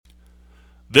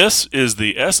This is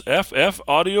the SFF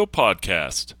Audio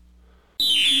Podcast.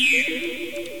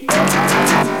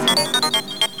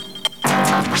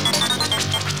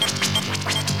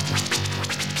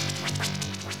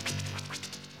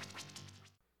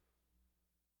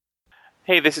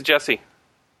 Hey, this is Jesse.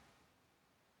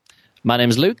 My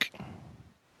name's Luke.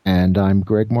 And I'm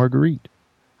Greg Marguerite.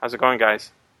 How's it going,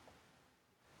 guys?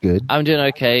 Good. I'm doing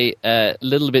okay. A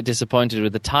little bit disappointed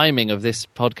with the timing of this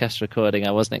podcast recording.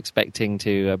 I wasn't expecting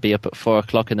to be up at 4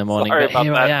 o'clock in the morning, Sorry but about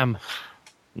here that. I am.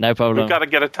 No problem. We've got to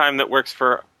get a time that works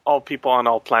for all people on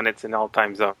all planets in all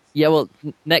time zones. Yeah, well,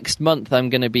 next month I'm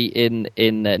going to be in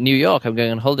New York. I'm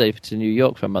going on holiday to New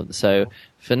York for a month. So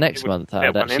for next month,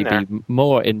 I'd actually be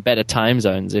more in better time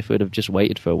zones if we'd have just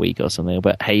waited for a week or something.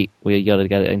 But hey, we got to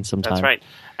get it in sometime. That's right.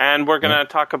 And we're going to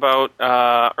talk about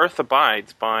Earth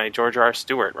Abides by George R.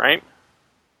 Stewart, right?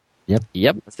 Yep,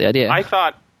 that's the idea. I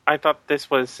thought this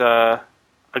was going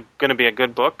to be a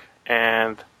good book,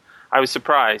 and I was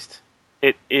surprised.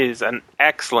 It is an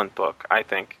excellent book, I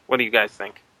think. What do you guys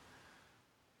think?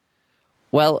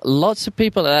 Well, lots of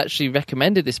people had actually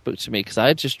recommended this book to me because I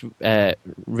had just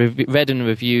read and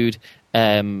reviewed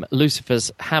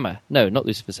Lucifer's Hammer. No, not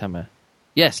Lucifer's Hammer.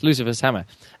 Yes, Lucifer's Hammer.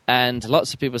 And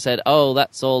lots of people said, oh,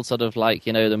 that's all sort of like,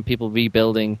 you know, them people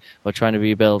rebuilding or trying to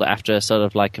rebuild after sort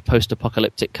of like a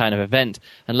post-apocalyptic kind of event.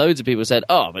 And loads of people said,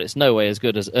 oh, but it's no way as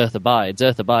good as Earth Abides.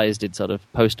 Earth Abides did sort of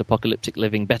post-apocalyptic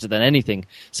living better than anything.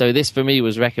 So this, for me,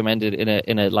 was recommended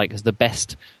in a like as the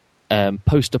best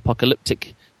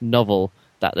post-apocalyptic novel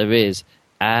that there is.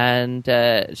 And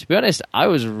to be honest, I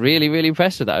was really, really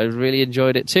impressed with that. I really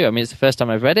enjoyed it too. I mean, it's the first time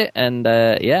I've read it, and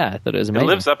yeah, I thought it was amazing.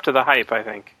 It lives up to the hype, I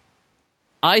think.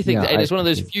 I think that it's one of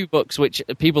those few books which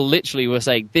people literally were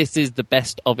saying, this is the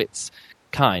best of its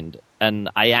kind.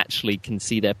 And I actually can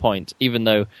see their point, even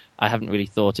though I haven't really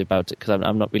thought about it, because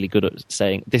I'm not really good at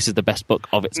saying this is the best book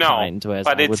of its kind. No,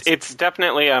 but it's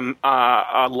definitely a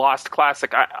lost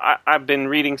classic. I've been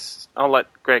reading, I'll let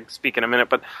Greg speak in a minute,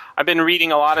 but I've been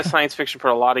reading a lot of science fiction for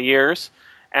a lot of years,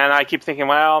 and I keep thinking,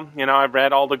 well, you know, I've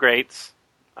read all the greats.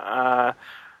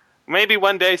 Maybe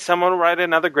one day someone will write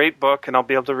another great book, and I'll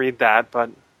be able to read that, but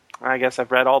I guess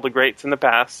I've read all the greats in the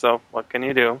past, so what can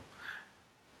you do?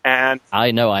 And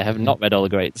I know I have not read all the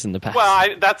greats in the past.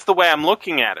 Well, that's the way I'm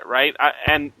looking at it, right?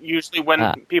 And usually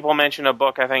when people mention a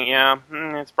book, I think,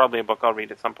 it's probably a book I'll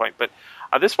read at some point. But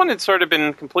this one had sort of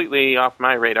been completely off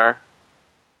my radar.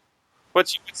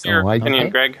 What's your opinion,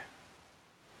 Greg?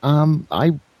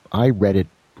 I read it,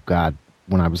 God,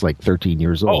 when I was like 13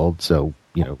 years old. So,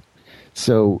 you know,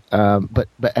 but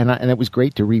it was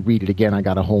great to reread it again. I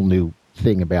got a whole new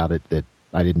thing about it that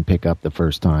I didn't pick up the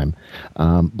first time.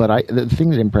 But the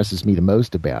thing that impresses me the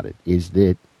most about it is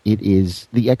that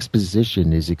the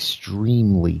exposition is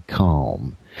extremely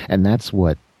calm. And that's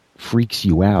what freaks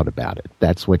you out about it.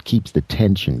 That's what keeps the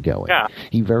tension going. Yeah.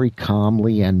 He very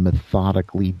calmly and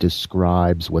methodically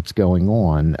describes what's going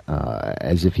on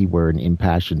as if he were an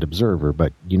impassioned observer,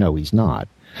 but you know he's not.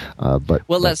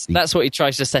 That's what he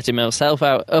tries to set himself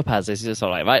up as. He's just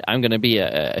sort of like, right, I'm going to be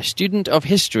a student of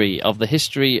history, of the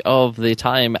history of the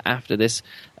time after this,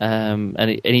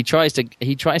 and he tries to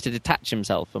detach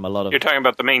himself from a lot of. You're talking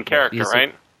about the main character,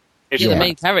 right? Yeah, the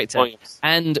main character, Williams.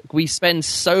 And we spend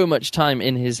so much time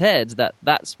in his head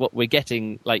that's what we're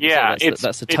getting. Like, yeah,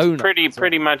 that's the tone. It's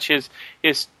pretty much his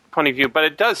point of view, but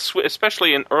it does,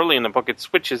 especially early in the book, it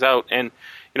switches out and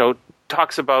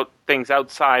talks about things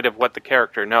outside of what the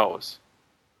character knows.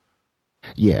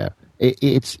 Yeah,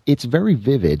 it's very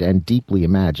vivid and deeply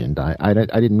imagined. I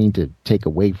didn't mean to take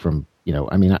away from,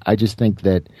 I mean, I just think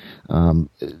that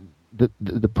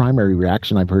the primary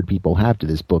reaction I've heard people have to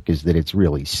this book is that it's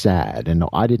really sad. And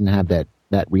I didn't have that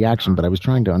reaction, but I was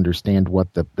trying to understand what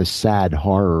the sad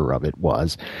horror of it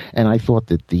was. And I thought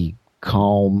that the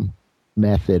calm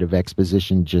method of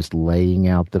exposition, just laying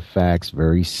out the facts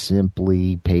very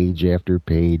simply, page after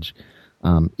page,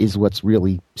 is what's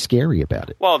really scary about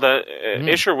it. Well,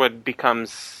 Isherwood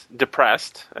becomes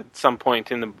depressed at some point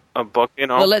in the book.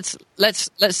 Well, let's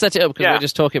set it up because we're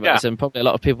just talking about this, and probably a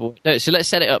lot of people. No, so let's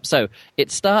set it up. So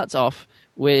it starts off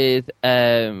with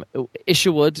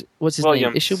Isherwood. What's his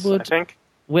name? Isherwood, I think.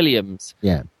 Williams.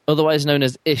 Yeah. Otherwise known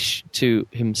as Ish to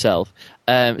himself.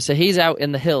 So he's out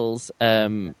in the hills,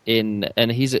 and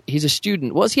he's a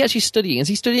student. What's he actually studying? Is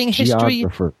he studying history?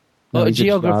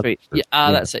 Geography. Yeah,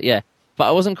 that's it. Yeah, but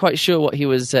I wasn't quite sure what he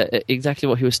was exactly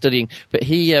what he was studying. But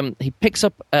he picks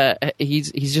up.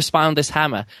 He's just found this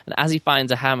hammer, and as he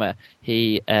finds a hammer,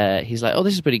 he's like, "Oh,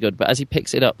 this is pretty good." But as he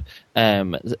picks it up,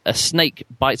 a snake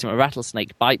bites him. A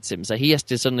rattlesnake bites him. So he has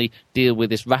to suddenly deal with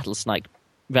this rattlesnake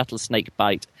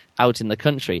bite out in the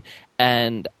country,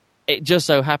 and it just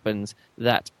so happens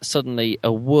that suddenly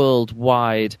a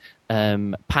worldwide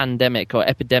pandemic or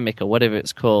epidemic or whatever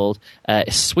it's called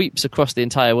sweeps across the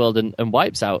entire world and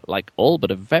wipes out like all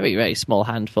but a very, very small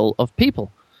handful of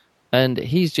people. And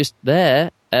he's just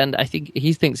there, and I think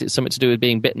he thinks it's something to do with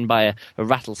being bitten by a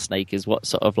rattlesnake is what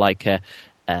sort of like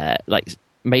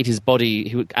made his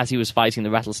body, as he was fighting the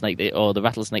rattlesnake, or the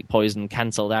rattlesnake poison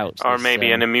cancelled out. Or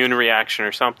maybe an immune reaction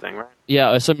or something, right?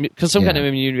 Yeah, because some kind of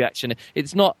immune reaction.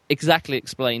 It's not exactly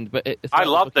explained, but I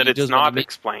love that it's not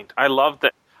explained. I love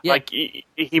that. Yeah. Like he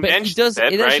mentions it,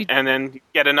 right? Actually, and then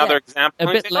get another example.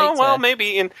 A bit later. Oh well,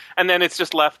 maybe, and then it's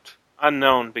just left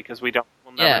unknown because we'll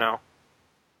never know.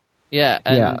 Yeah.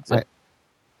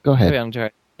 Go ahead. Carry on,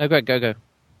 Jared. No, go.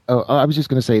 Oh, I was just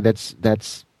going to say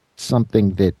that's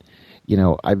something that, you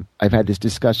know, I've had this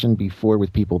discussion before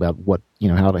with people about what, you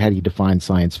know, how do you define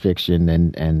science fiction,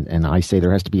 and I say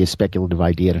there has to be a speculative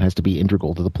idea, and it has to be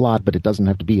integral to the plot, but it doesn't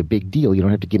have to be a big deal. You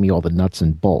don't have to give me all the nuts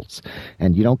and bolts,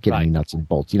 and you don't get any nuts and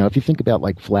bolts. You know, if you think about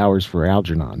like Flowers for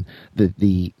Algernon,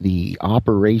 the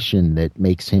operation that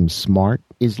makes him smart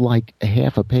is like a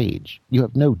half a page. You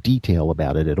have no detail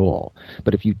about it at all.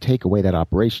 But if you take away that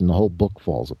operation, the whole book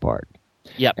falls apart.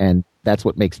 Yep. And that's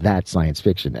what makes that science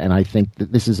fiction. And I think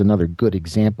that this is another good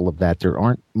example of that. There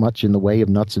aren't much in the way of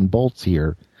nuts and bolts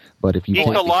here, but if you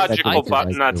ecological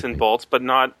nuts and bolts, but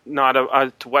not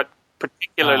to what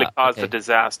particularly caused the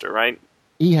disaster, right?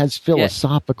 He has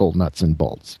philosophical nuts and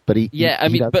bolts, but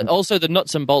but also the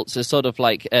nuts and bolts is sort of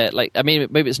like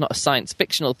maybe it's not a science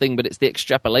fictional thing, but it's the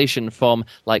extrapolation from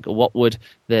like what would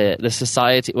the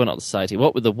society, well, not the society,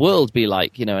 what would the world be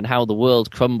like, you know, and how the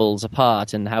world crumbles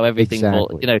apart and how everything,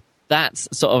 you know, that's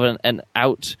sort of an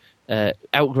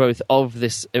outgrowth of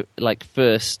this like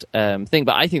first thing.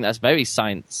 But I think that's very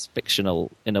science fictional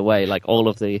in a way, like all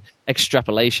of the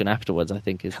extrapolation afterwards, I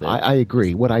think is I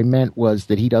agree. What I meant was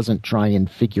that he doesn't try and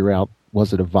figure out,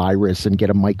 was it a virus, and get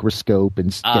a microscope and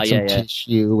get some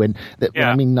tissue, and when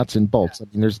I mean nuts and bolts, I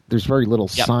mean there's very little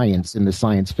science in the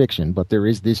science fiction, but there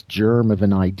is this germ of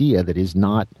an idea that is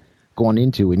not gone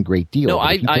into in great deal. No,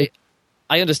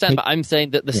 I understand, but I'm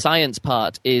saying that the science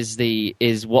part is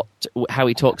how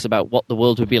he talks about what the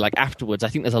world would be like afterwards. I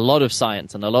think there's a lot of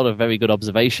science and a lot of very good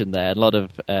observation there. A lot of,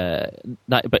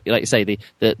 but like you say,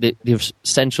 the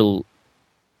central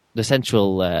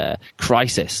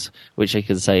crisis, which I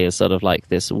could say is sort of like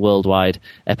this worldwide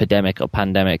epidemic or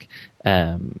pandemic,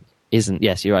 isn't.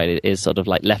 Yes, you're right. It is sort of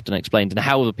like left unexplained, and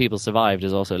how the people survived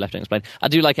is also left unexplained. I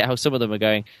do like it how some of them are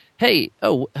going, "Hey,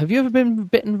 have you ever been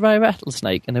bitten by a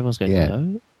rattlesnake?" And everyone's going,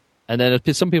 "No." And then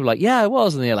some people are like, "Yeah, I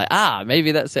was," and they're like,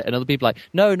 maybe that's it. And other people are like,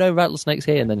 "No rattlesnakes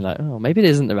here." And then you're like, "Oh, maybe it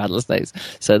isn't the rattlesnakes."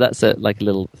 So that's like a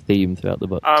little theme throughout the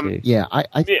book too. Yeah,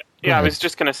 I was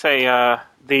just going to say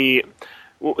the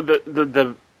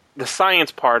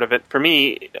science part of it for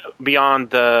me, beyond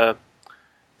the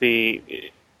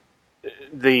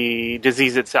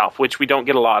disease itself, which we don't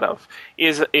get a lot of,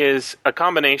 is a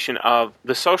combination of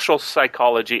the social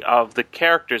psychology of the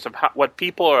characters, of what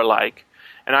people are like.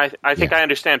 And I think I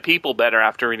understand people better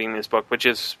after reading this book, which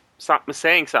is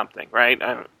saying something, right?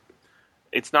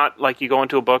 It's not like you go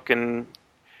into a book and,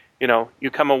 you know,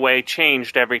 you come away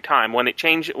changed every time. When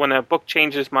a book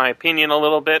changes my opinion a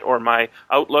little bit or my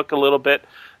outlook a little bit,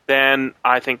 then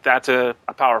I think that's a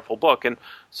powerful book. And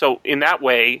so in that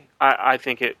way, I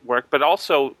think it worked. But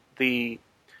also the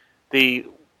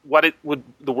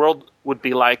world would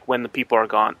be like when the people are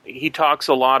gone. He talks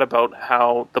a lot about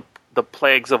how the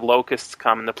plagues of locusts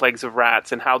come and the plagues of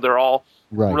rats, and how they're all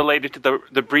related to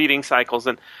the breeding cycles,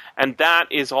 and that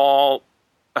is all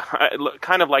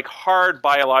kind of like hard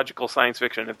biological science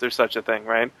fiction, if there's such a thing,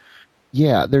 right?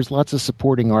 Yeah, there's lots of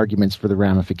supporting arguments for the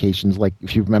ramifications. Like,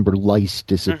 if you remember, lice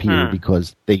disappear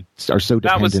because they are so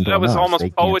dependent on us. That was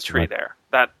almost poetry there.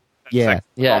 That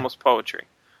almost poetry.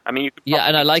 I mean,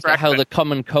 and I like how the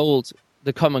common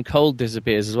cold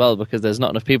disappears as well, because there's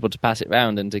not enough people to pass it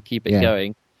around and to keep it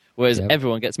going. Whereas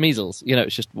everyone gets measles, you know,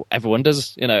 it's just everyone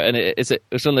does, you know, and it's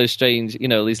one of those strange, you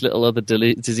know, these little other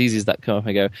diseases that come up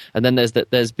and go. And then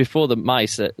there's before the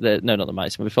mice, not the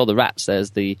mice, but before the rats,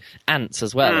 there's the ants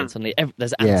as well. And suddenly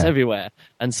there's ants everywhere.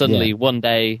 And suddenly one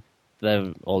day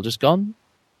they're all just gone.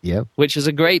 Yeah, which is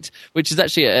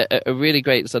actually a really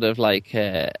great sort of like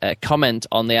comment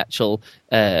on the actual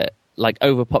like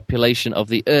overpopulation of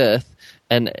the Earth.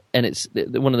 And it's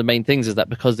one of the main things is that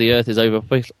because the Earth is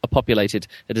overpopulated,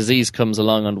 a disease comes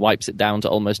along and wipes it down to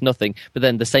almost nothing. But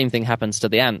then the same thing happens to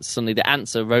the ants. Suddenly the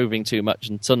ants are roving too much,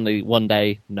 and suddenly one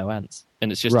day no ants,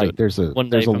 and it's just there's a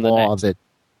law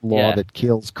that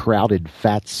kills crowded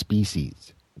fat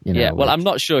species. Yeah, well, I'm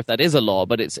not sure if that is a law,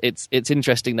 but it's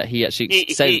interesting that he actually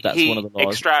says that's one of the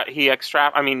laws.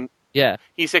 Yeah,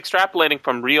 he's extrapolating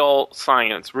from real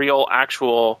science, real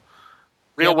world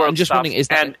I'm just stuff, wondering, is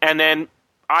that and then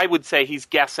I would say he's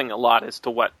guessing a lot as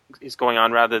to what is going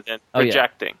on rather than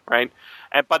projecting, right?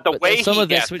 But the way he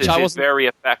guesses is very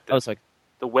effective. Oh, sorry.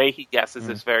 The way he guesses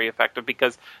is very effective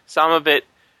because some of it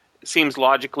seems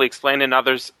logically explained and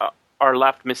others are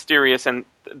left mysterious, and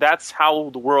that's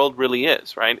how the world really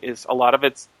is, right? Is a lot of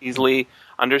it's easily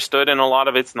understood and a lot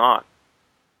of it's not.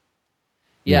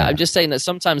 Yeah, I'm just saying that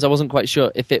sometimes I wasn't quite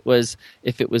sure if it was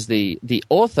the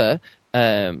author,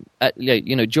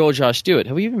 George R. Stewart.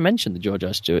 Have we even mentioned that George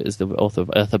R. Stewart is the author of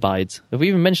Earth Abides? Have we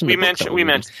even mentioned? We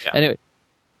mentioned. Yeah. Anyway.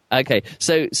 Okay,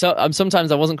 so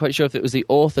sometimes I wasn't quite sure if it was the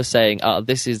author saying,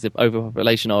 this is the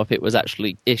overpopulation, or if it was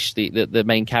actually Ish, the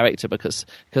main character, because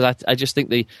I just think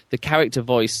the character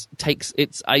voice takes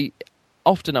its. I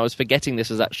was forgetting this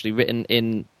was actually written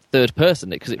in third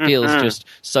person because it feels just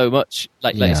so much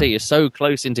like you say, you're so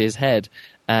close into his head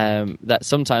that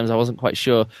sometimes I wasn't quite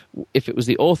sure if it was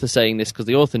the author saying this because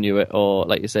the author knew it, or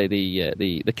like you say,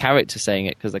 the character saying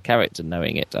it because the character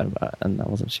knowing it, and I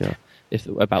wasn't sure.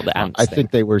 About the ants. I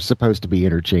think they were supposed to be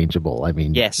interchangeable. I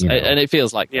mean, yes, and it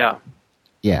feels like that.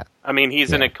 Yeah. I mean,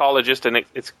 he's an ecologist, and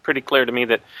it's pretty clear to me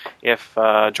that if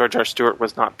George R. Stewart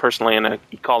was not personally an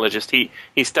ecologist,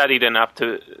 he studied enough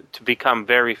to become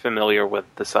very familiar with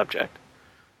the subject.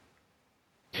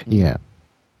 Yeah,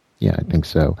 I think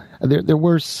so. There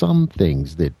were some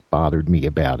things that bothered me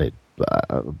about it.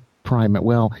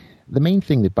 Well, the main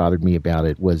thing that bothered me about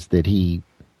it was that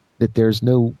there's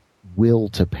no will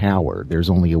to power. There's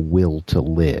only a will to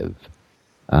live.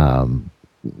 I don't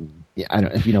know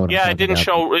if you know what I'm talking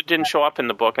about. It didn't show up in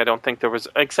the book. I don't think there was,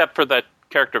 except for the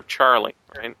character of Charlie,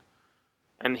 right?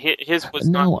 And his was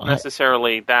not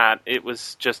necessarily that. It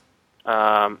was just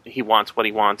he wants what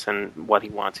he wants, and what he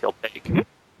wants he'll take.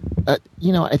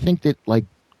 I think that like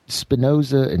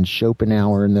Spinoza and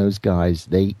Schopenhauer and those guys,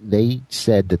 they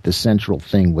said that the central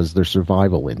thing was their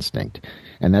survival instinct,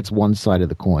 and that's one side of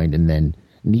the coin. And then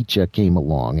Nietzsche came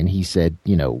along and he said,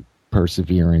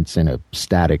 perseverance in a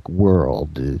static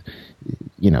world,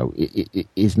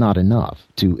 is not enough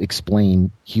to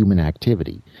explain human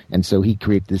activity. And so he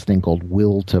created this thing called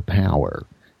will to power,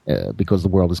 because the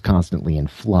world is constantly in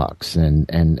flux,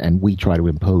 and we try to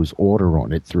impose order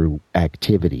on it through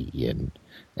activity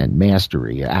and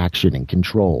mastery, action and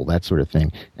control, that sort of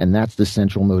thing. And that's the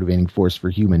central motivating force for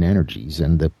human energies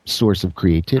and the source of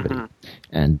creativity.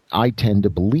 And I tend to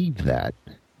believe that,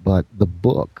 but the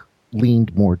book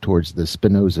leaned more towards the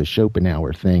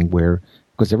Spinoza-Schopenhauer thing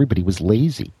because everybody was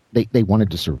lazy. They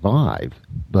wanted to survive,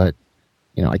 but,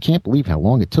 I can't believe how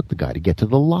long it took the guy to get to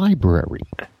the library.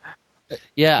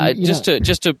 Yeah, just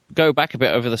to go back a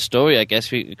bit over the story, I guess,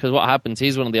 because what happens,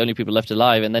 he's one of the only people left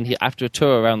alive, and then after a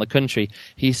tour around the country,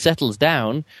 he settles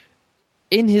down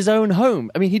in his own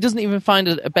home. I mean, he doesn't even find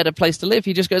a better place to live.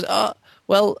 He just goes,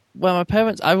 well, my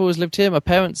parents, I've always lived here, my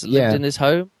parents lived in this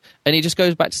home, and he just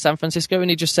goes back to San Francisco, and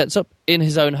he just sets up in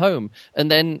his own home, and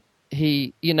then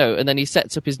he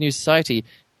sets up his new society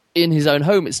in his own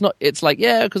home. It's like,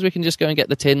 because we can just go and get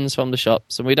the tins from the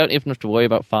shops, and we don't even have to worry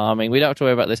about farming. We don't have to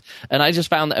worry about this. And I just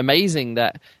found that amazing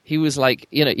that he was like,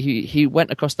 he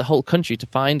went across the whole country to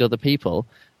find other people,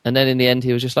 and then in the end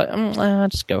he was just like, I'll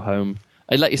just go home.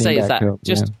 And like you say, is that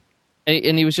just...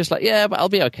 And he was just like, but I'll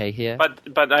be okay here.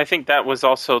 But I think that was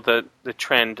also the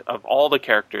trend of all the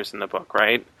characters in the book,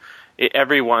 right?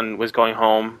 Everyone was going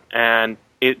home, and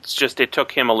it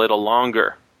took him a little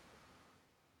longer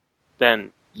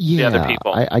than the other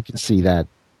people. I can see that.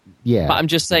 Yeah, but I'm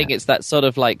just saying it's that sort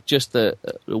of like just the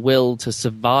will to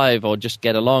survive or just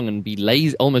get along and be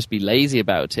lazy, almost be lazy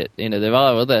about it. There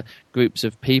are other groups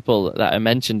of people that are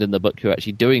mentioned in the book who are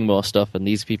actually doing more stuff, and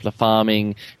these people are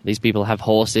farming. These people have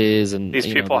horses, and these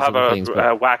people have a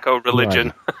wacko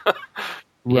religion.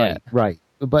 Right.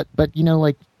 But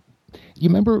you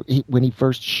remember when he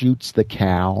first shoots the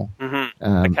cow,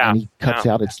 and he cuts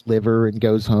out its liver and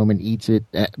goes home and eats it?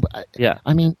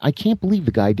 I mean, I can't believe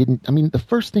the guy didn't. I mean, the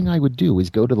first thing I would do is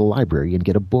go to the library and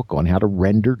get a book on how to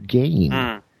render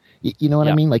game. You know what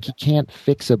I mean? Like, he can't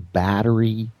fix a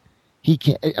battery. He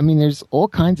can't. I mean, there's all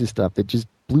kinds of stuff that just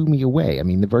blew me away. I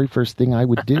mean, the very first thing I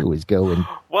would do is go and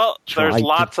there's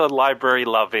lots of library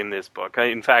love in this book.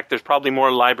 In fact, there's probably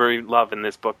more library love in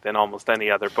this book than almost any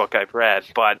other book I've read.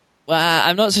 But well,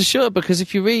 I'm not so sure, because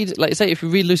if you read, like I say, if you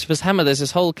read Lucifer's Hammer, there's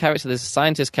this whole character, there's a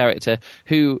scientist character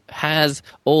who has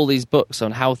all these books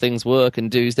on how things work and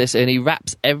does this, and he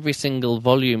wraps every single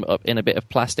volume up in a bit of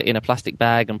plastic, in a plastic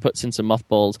bag, and puts in some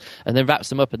mothballs, and then wraps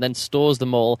them up and then stores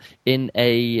them all in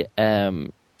a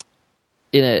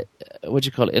in a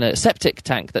in a septic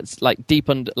tank that's like deep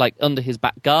under his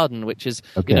back garden, which is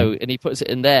and he puts it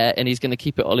in there, and he's going to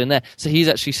keep it all in there. So he's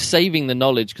actually saving the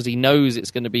knowledge because he knows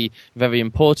it's going to be very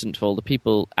important for all the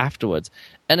people afterwards.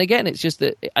 And again, it's just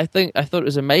that I thought it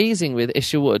was amazing with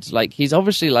Isherwood. Like, he's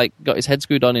obviously like got his head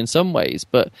screwed on in some ways,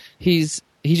 but he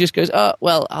just goes, oh,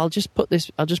 well, I'll just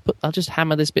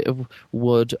hammer this bit of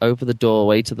wood over the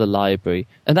doorway to the library.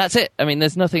 And that's it. I mean,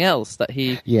 there's nothing else that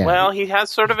he... Yeah. Well, he has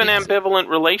sort of an ambivalent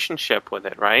relationship with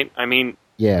it, right? I mean,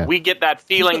 we get that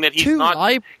feeling that he's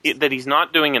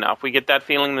not doing enough. We get that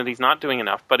feeling that he's not doing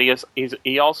enough, but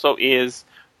he also is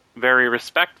very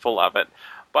respectful of it.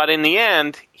 But in the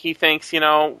end, he thinks,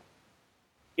 after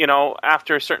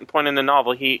a certain point in the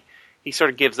novel, he sort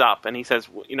of gives up, and he says,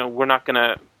 we're not going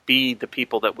to be the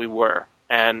people that we were,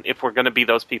 and if we're going to be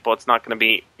those people, it's not going to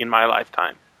be in my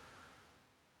lifetime.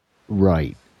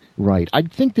 Right. I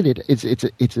think that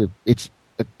it's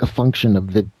a function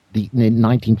of the in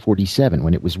 1947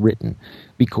 when it was written,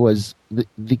 because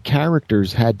the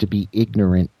characters had to be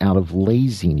ignorant out of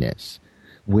laziness,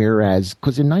 whereas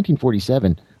because in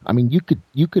 1947. I mean, you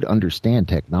could understand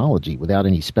technology without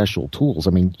any special tools. I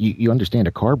mean, you understand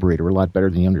a carburetor a lot better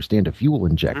than you understand a fuel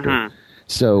injector. Mm-hmm.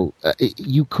 So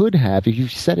you could have, if you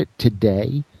said it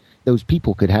today, those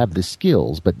people could have the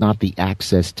skills, but not the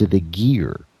access to the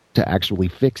gear to actually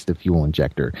fix the fuel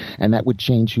injector, and that would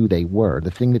change who they were.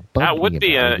 The thing that bugged that would me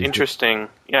be interesting.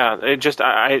 Yeah,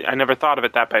 I never thought of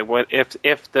it that way. What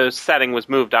if the setting was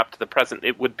moved up to the present?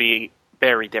 It would be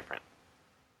very different.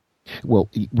 Well,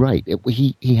 right.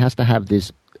 He has to have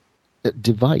this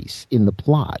device in the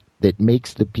plot that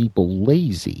makes the people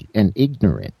lazy and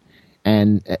ignorant,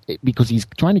 and because he's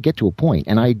trying to get to a point,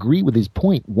 and I agree with his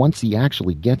point once he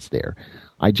actually gets there.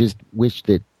 I just wish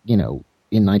that,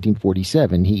 in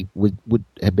 1947 he would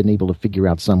have been able to figure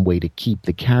out some way to keep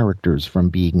the characters from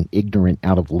being ignorant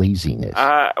out of laziness.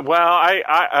 Well,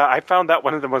 I found that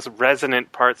one of the most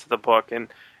resonant parts of the book, and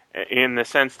in the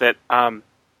sense that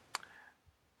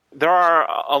there are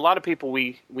a lot of people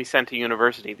we send to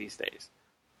university these days,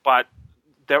 but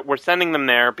we're sending them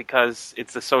there because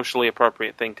it's a socially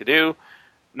appropriate thing to do,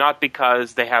 not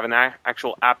because they have an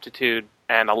actual aptitude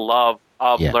and a love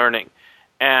of learning.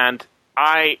 And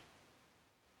I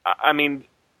mean,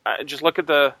 just look at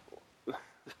the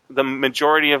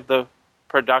majority of the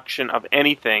production of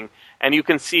anything, and you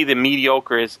can see the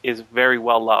mediocre is very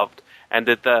well loved, and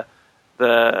that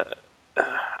the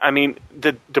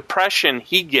depression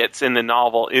he gets in the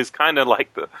novel is kind of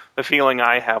like the feeling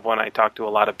I have when I talk to a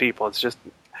lot of people. It's just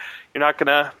you're not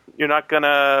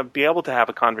gonna be able to have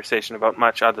a conversation about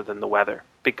much other than the weather,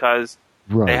 because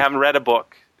they haven't read a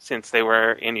book since they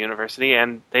were in university,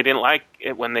 and they didn't like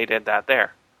it when they did that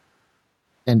there.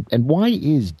 And why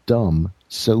is dumb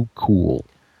so cool?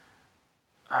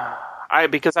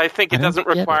 Because I think it doesn't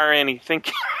require any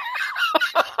thinking.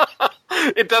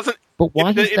 It doesn't. But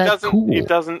why is that cool? It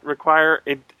doesn't require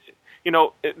it.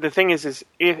 The thing is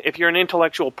if you're an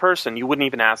intellectual person, you wouldn't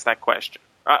even ask that question.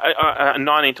 A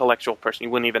non-intellectual person, you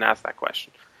wouldn't even ask that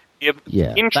question.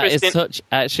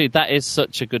 That is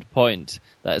such a good point.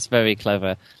 That's very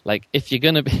clever. Like, if you're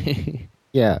going to be,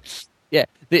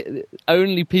 the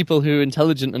only people who are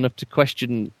intelligent enough to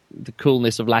question the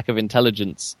coolness of lack of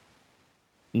intelligence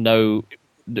know.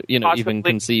 Possibly, even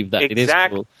conceive that it is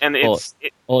cool, and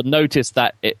or notice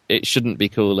that it shouldn't be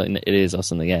cool and it is or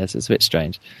something. Yes, it's a bit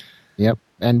strange. Yep,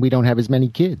 and we don't have as many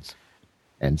kids,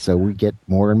 and so we get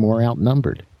more and more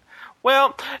outnumbered.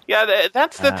 Well, yeah,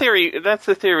 that's the theory. That's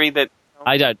the theory that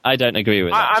I don't agree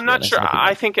with. I'm not sure.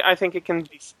 I think it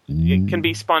can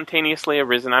be spontaneously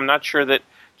arisen. I'm not sure that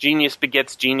genius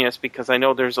begets genius, because I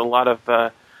know there's a lot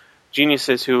of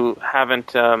geniuses who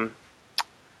haven't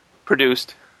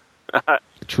produced.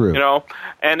 True.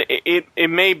 And it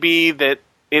may be that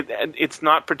it's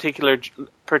not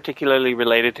particularly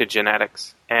related to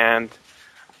genetics, and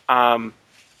I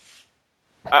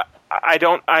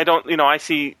don't I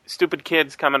see stupid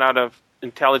kids coming out of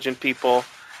intelligent people,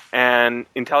 and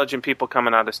intelligent people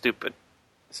coming out of stupid.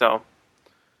 So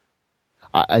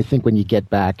I think when you get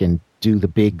back and do the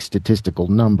big statistical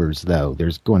numbers, though,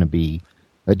 there's going to be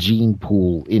a gene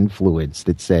pool influence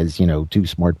that says, two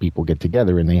smart people get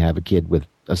together and they have a kid with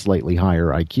a slightly higher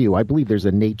IQ. I believe there's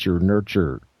a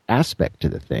nature-nurture aspect to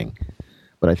the thing.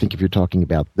 But I think if you're talking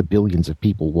about the billions of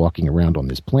people walking around on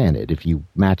this planet, if you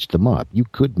match them up, you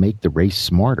could make the race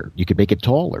smarter. You could make it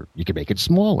taller. You could make it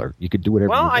smaller. You could do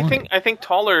whatever you want. Well, I think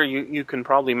taller you can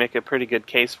probably make a pretty good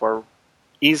case for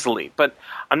easily. But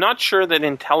I'm not sure that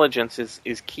intelligence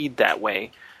is keyed that way.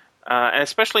 And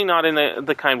especially not in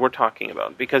the kind we're talking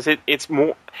about, because it's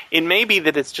more. It may be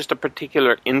that it's just a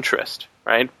particular interest,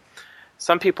 right?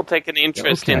 Some people take an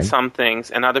interest in some things,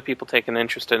 and other people take an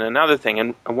interest in another thing.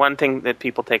 And one thing that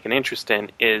people take an interest in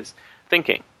is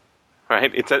thinking,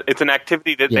 right? It's an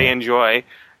activity that they enjoy,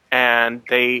 and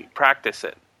they practice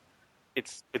it.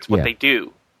 It's what they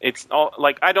do. It's all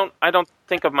like I don't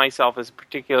think of myself as a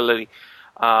particularly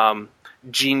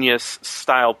genius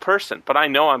style person, but I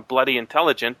know I'm bloody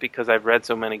intelligent because I've read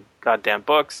so many goddamn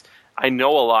books. I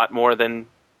know a lot more than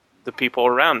the people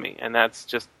around me, and that's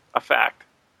just a fact.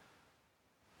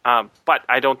 But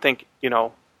I don't think,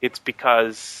 it's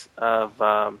because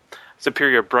of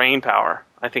superior brain power.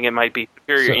 I think it might be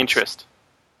superior interest.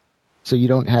 So you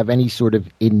don't have any sort of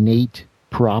innate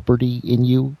property in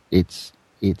you? It's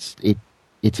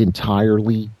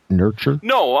entirely nurture?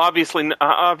 No, obviously,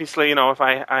 if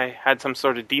I had some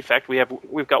sort of defect,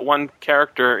 we've got one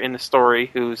character in the story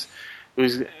who's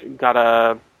got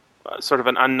a sort of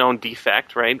an unknown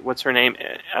defect, right? What's her name?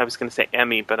 I was going to say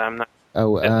Emmy, but I'm not.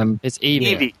 Oh, it's Evie.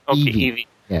 Evie. Okay, Evie.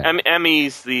 Yeah.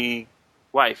 Emmy's the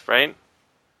wife, right?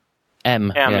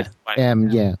 M. Is the wife. M.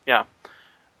 Yeah. Yeah.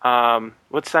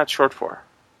 What's that short for?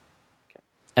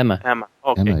 Emma.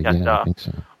 Okay. Emma, I think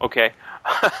so. Okay.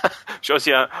 Shows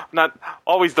you not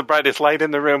always the brightest light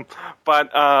in the room,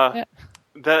 but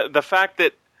the fact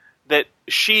that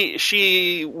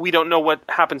she we don't know what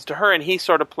happens to her, and he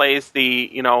sort of plays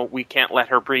the we can't let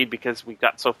her breed because we've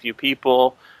got so few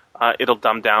people. It'll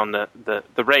dumb down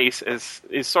the race is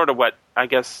sort of what I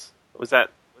guess was that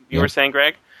you were saying,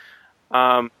 Greg?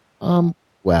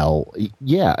 Well,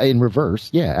 yeah, in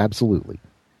reverse, yeah, absolutely.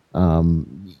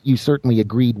 You certainly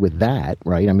agreed with that,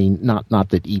 right? I mean, not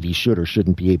that Evie should or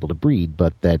shouldn't be able to breed,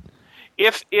 but that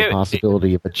the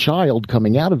possibility of a child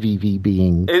coming out of Evie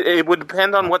being... It would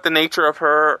depend on what the nature of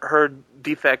her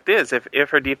defect is. If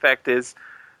her defect is,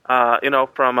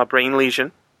 from a brain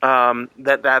lesion,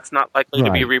 that's not likely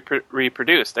to be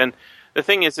reproduced. And the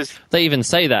thing is they even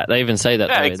say that.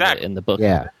 Exactly. in the book.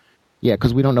 Yeah,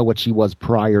 because we don't know what she was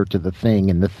prior to the thing,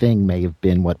 and the thing may have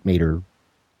been what made her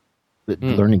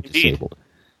learning disabled.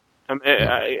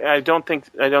 I don't think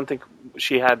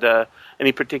she had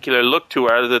any particular look to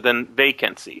her other than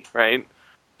vacancy, right?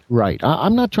 Right.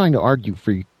 I'm not trying to argue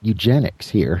for eugenics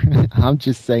here. I'm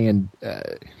just saying.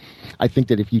 I think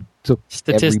that if you took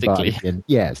everybody,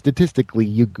 statistically,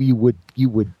 you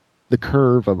would the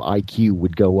curve of IQ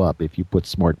would go up if you put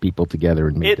smart people together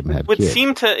and made them have kids.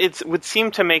 It would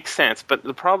seem to make sense, but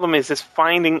the problem is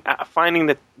finding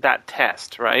that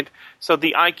test, right? So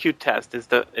the IQ test is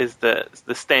the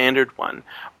standard one,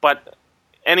 but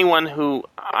anyone who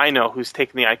I know who's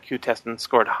taken the IQ test and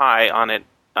scored high on it,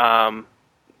 I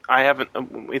haven't.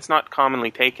 It's not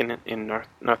commonly taken in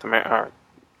North America, or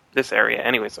this area,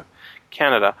 anyway. So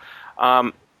Canada,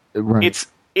 right.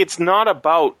 It's not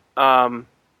about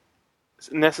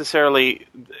necessarily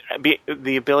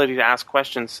the ability to ask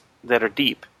questions that are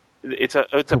deep. It's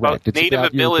about native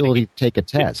ability to take a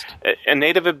test, a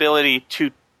native ability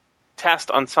to test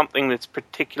on something that's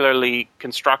particularly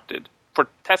constructed for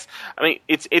tests. I mean,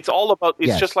 it's all about.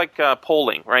 It's just like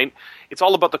polling, right? It's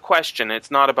all about the question.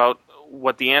 It's not about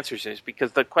what the answers is,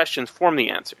 because the questions form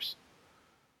the answers.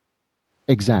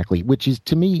 Exactly, which is,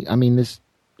 to me, I mean, this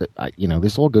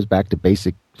all goes back to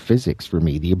basic physics for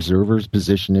me, the observer's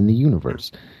position in the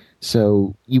universe.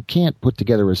 So you can't put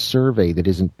together a survey that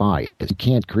isn't biased. You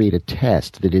can't create a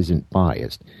test that isn't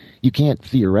biased. You can't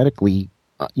theoretically,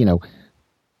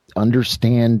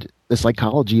 understand the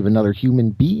psychology of another human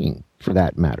being, for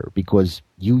that matter, because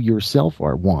you yourself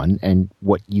are one, and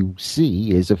what you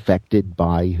see is affected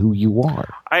by who you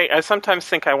are. I sometimes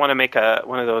think I want to make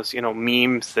one of those,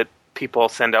 memes that people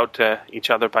send out to each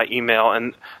other by email,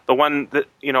 and the one that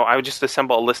I would just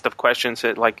assemble a list of questions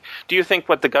that, like, do you think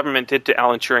what the government did to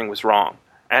Alan Turing was wrong?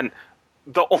 And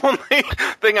the only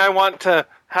thing I want to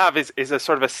have is a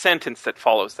sort of a sentence that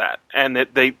follows that, and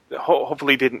that they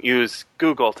hopefully didn't use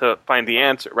Google to find the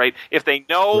answer, right? If they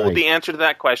know the answer to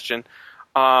that question,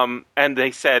 and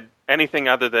they said anything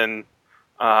other than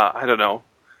I don't know,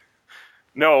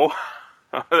 no.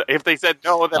 If they said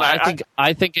no, then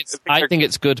I think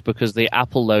it's good, because the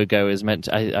Apple logo is meant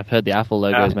to, I've heard the Apple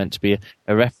logo is meant to be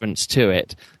a reference to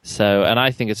it. So, and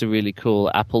I think it's a really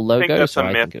cool Apple logo. I think that's so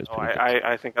a myth. I think it was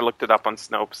I think I looked it up on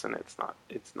Snopes, and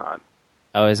it's not.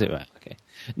 Oh, is it? Right. Okay.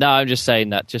 No, I'm just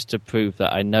saying that just to prove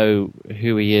that I know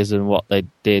who he is and what they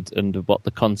did and what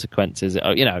the consequences.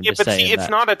 I'm just saying. See, it's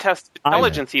not a test of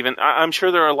intelligence. Even I'm sure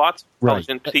there are lots of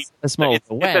intelligent people. It's more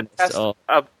awareness. It's a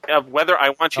test of whether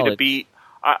I want you to be.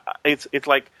 It's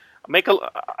like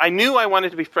I knew I wanted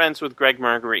to be friends with Greg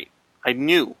Marguerite. I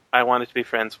knew I wanted to be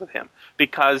friends with him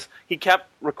because he kept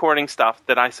recording stuff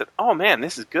that I said, "Oh man,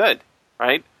 this is good,"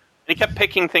 right? he kept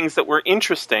picking things that were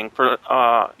interesting for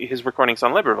his recordings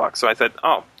on LibriVox. So I said,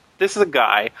 oh, this is a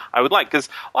guy I would like. Because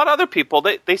a lot of other people,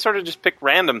 they sort of just pick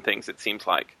random things, it seems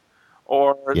like.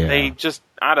 Or they just,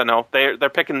 I don't know, they're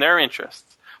picking their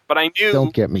interests. But I knew...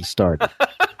 Don't get me started.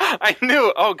 I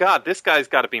knew, oh, God, this guy's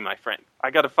got to be my friend.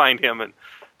 I got to find him and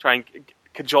try and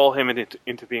cajole him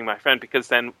into being my friend, because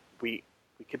then we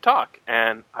could talk.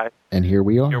 And here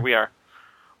we are. Here we are.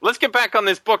 Let's get back on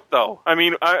this book, though. I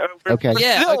mean, we're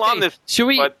still on this. Should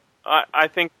we? But I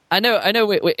think I know.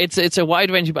 It's a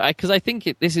wide range, but because I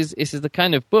think this is the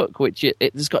kind of book which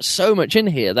it's got so much in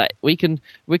here that we could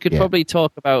probably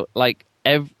talk about like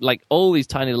all these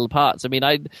tiny little parts. I mean,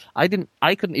 I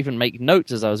couldn't even make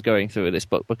notes as I was going through this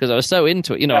book because I was so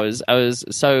into it. You know, I was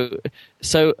so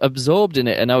absorbed in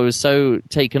it, and I was so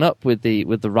taken up with the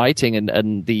writing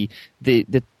and the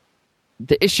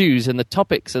issues and the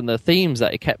topics and the themes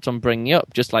that it kept on bringing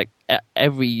up. Just like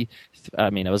every,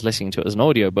 I mean, I was listening to it as an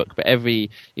audiobook, but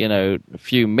every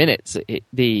few minutes,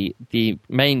 the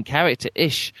main character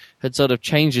Ish had sort of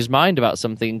changed his mind about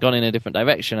something and gone in a different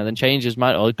direction, and then changed his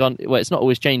mind, or gone. Well, it's not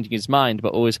always changing his mind,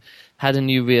 but always had a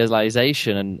new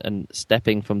realization and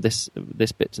stepping from this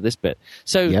bit to this bit.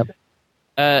 So. Yep.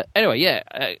 Anyway,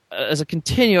 as a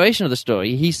continuation of the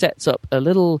story, he sets up a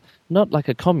little, not like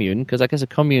a commune, because I guess a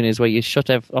commune is where you shut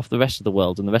off the rest of the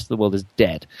world, and the rest of the world is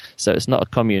dead. So it's not a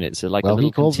commune; it's like a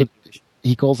little.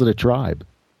 He calls it a tribe.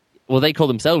 Well, they call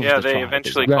themselves. Yeah, the they tribe,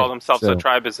 eventually call themselves a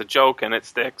tribe as a joke, and it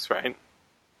sticks, right?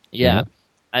 Yeah.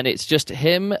 And it's just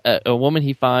him, a woman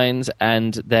he finds,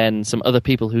 and then some other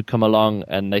people who come along,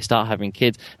 and they start having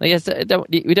kids. And I guess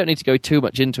we don't need to go too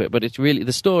much into it, but it's really,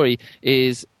 the story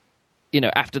is,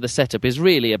 after the setup, is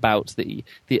really about the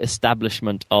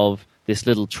establishment of this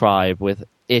little tribe with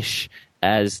Ish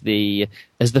as the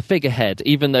figurehead,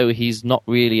 even though he's not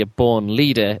really a born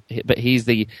leader, but he's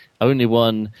the only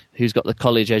one who's got the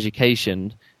college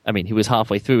education. I mean, he was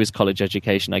halfway through his college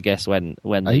education, I guess, when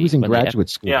he was in graduate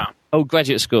school. Yeah. Oh,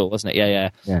 graduate school, wasn't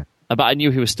it? Yeah. But I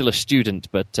knew he was still a student.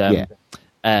 But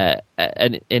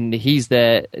and he's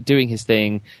there doing his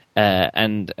thing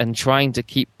and trying to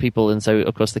keep people. And so,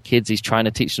 of course, the kids, he's trying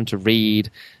to teach them to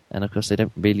read. And of course, they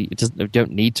don't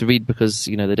need to read because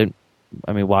they don't.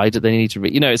 I mean, why do they need to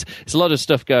read? It's a lot of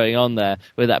stuff going on there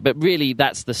with that. But really,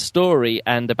 that's the story,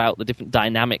 and about the different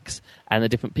dynamics and the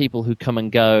different people who come and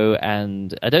go.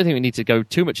 And I don't think we need to go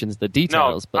too much into the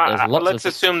details. But there's lots let's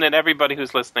assume that everybody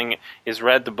who's listening has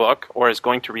read the book or is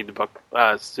going to read the book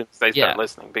as soon as they start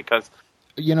listening. Because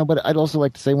but I'd also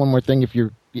like to say one more thing. If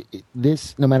you're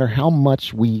no matter how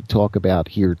much we talk about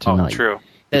here tonight,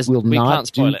 it will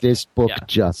not do this book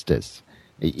justice.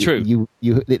 True.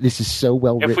 This is so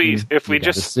well written. If we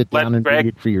just sit down and read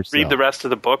it for yourself. Read the rest of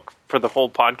the book for the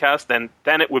whole podcast, then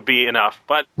it would be enough.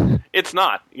 But it's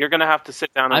not. You're going to have to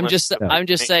sit down. And I'm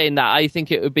just saying that I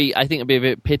think it'd be a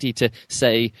bit pity to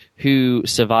say who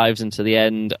survives into the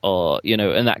end, or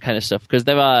and that kind of stuff, because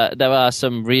there are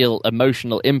some real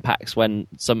emotional impacts when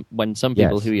some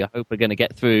people who you hope are going to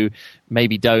get through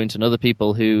maybe don't, and other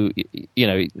people who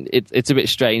it's a bit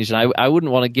strange, and I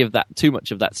wouldn't want to give that too much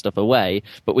of that stuff away.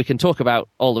 But we can talk about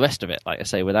all the rest of it, like I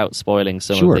say, without spoiling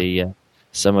some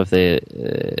of the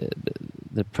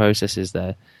processes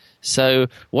there. So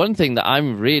one thing that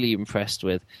I'm really impressed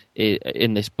with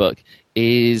in this book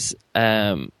is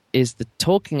the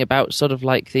talking about sort of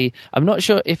like I'm not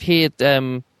sure if he had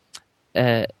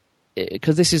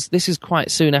because this is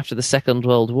quite soon after the Second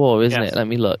World War, isn't it? Let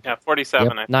me look. Yeah, 47.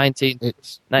 Yep.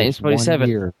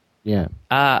 1947. Yeah.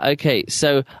 Okay.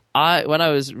 So when I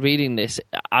was reading this,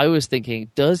 I was thinking,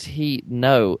 does he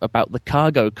know about the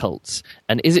cargo cults?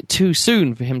 And is it too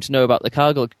soon for him to know about the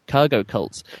cargo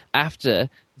cults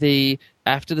after the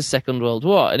Second World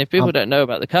War? And if people don't know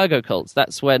about the cargo cults,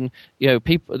 that's when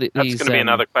people. That's going to be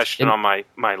another question on my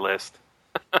list.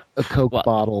 A Coke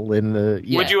bottle in the.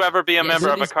 Yeah. Would you ever be a member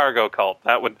of a cargo cult?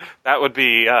 That would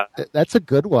be. That's a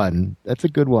good one.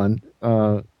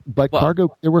 But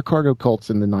there were cargo cults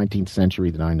in the 19th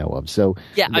century that I know of. So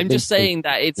I'm just saying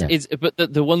that it's but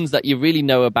the ones that you really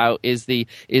know about is these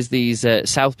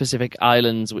South Pacific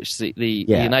islands, which the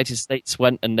United States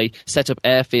went and they set up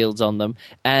airfields on them,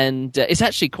 and it's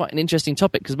actually quite an interesting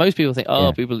topic because most people think,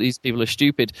 these people are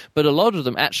stupid, but a lot of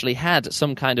them actually had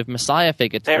some kind of messiah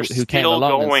figure who came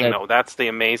along. Going, and said, though. That's the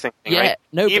amazing thing. Yeah, right?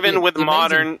 no, even with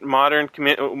modern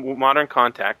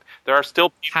contact, there are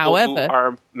still people who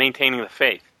are maintaining the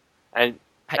faith. And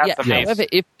that's amazing. However,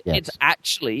 it's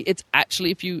actually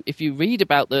if you read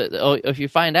about or if you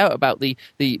find out about the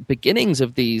beginnings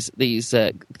of these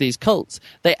cults,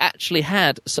 they actually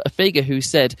had a figure who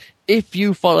said, if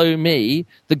you follow me,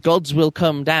 the gods will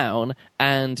come down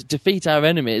and defeat our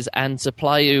enemies and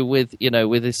supply you with,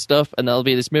 with this stuff, and there'll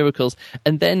be this miracles.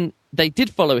 And then they did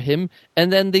follow him,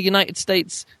 and then the United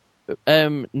States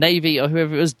Navy or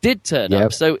whoever it was did turn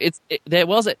up. So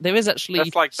there is actually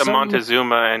that's like the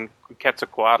Montezuma and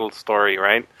Quetzalcoatl story,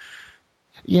 right?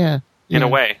 Yeah, in a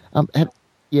way. Have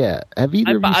either of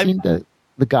you seen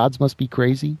the Gods Must Be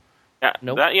Crazy? Yeah,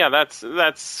 nope.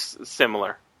 That's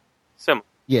similar.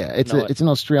 Yeah, it's an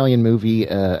Australian movie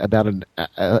about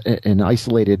an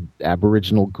isolated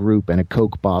Aboriginal group, and a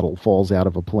Coke bottle falls out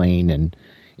of a plane, and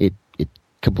it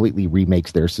completely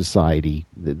remakes their society,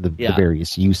 the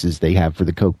various uses they have for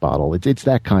the Coke bottle. It's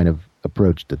that kind of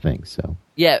approach to things. So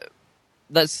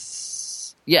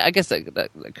I guess that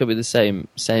could be the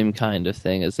same kind of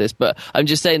thing as this. But I'm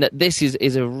just saying that this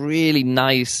is a really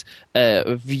nice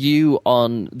view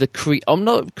on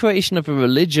not creation of a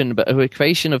religion, but a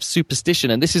creation of superstition.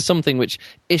 And this is something which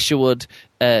Isherwood,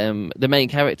 the main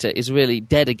character, is really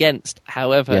dead against.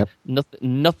 However,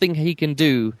 nothing he can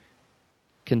do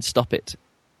can stop it.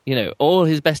 All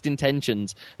his best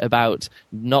intentions about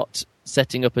not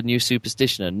setting up a new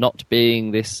superstition and not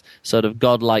being this sort of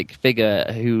godlike figure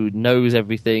who knows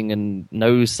everything and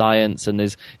knows science and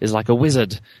is like a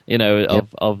wizard,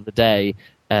 of the day.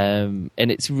 And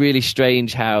it's really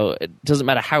strange how it doesn't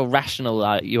matter how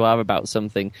rational you are about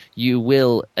something, you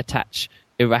will attach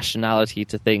irrationality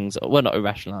to things. Well, not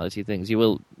irrationality things. You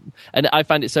will, and I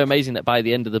find it so amazing that by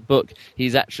the end of the book,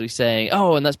 he's actually saying,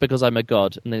 "Oh, and that's because I'm a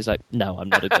god." And then he's like, "No, I'm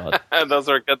not a god." Those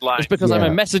are good lines. It's because I'm a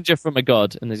messenger from a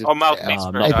god. And he's mouthpiece.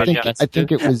 I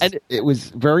think it was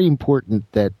very important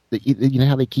that you know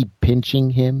how they keep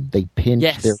pinching him. They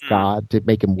pinch their god to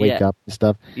make him wake up and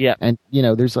stuff. Yeah, and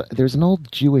there's an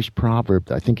old Jewish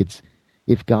proverb. I think it's,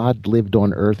 if God lived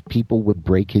on earth, people would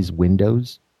break his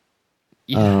windows.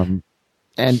 Yeah.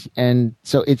 And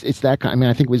so it's that kind. I mean,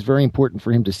 I think it was very important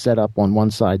for him to set up on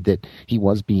one side that he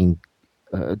was being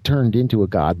turned into a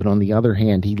god, but on the other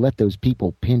hand, he let those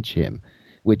people pinch him,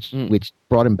 which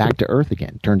brought him back to earth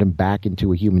again, turned him back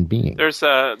into a human being. There's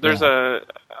a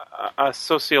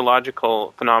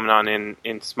sociological phenomenon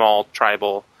in small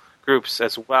tribal groups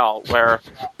as well, where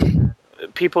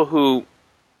people who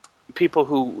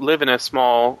live in a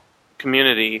small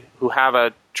community who have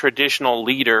a traditional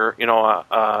leader,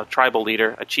 a tribal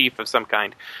leader, a chief of some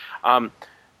kind.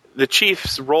 The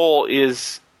chief's role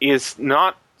is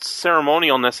not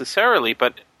ceremonial necessarily,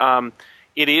 but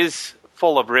it is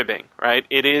full of ribbing, right?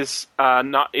 It is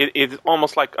not. It's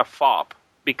almost like a fop,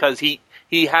 because he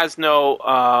has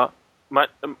no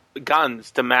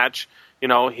guns to match,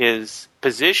 his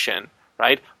position,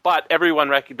 right? But everyone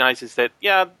recognizes that,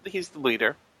 he's the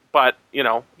leader, but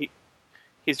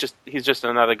he's just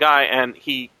another guy, and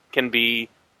he can be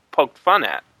poked fun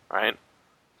at, right?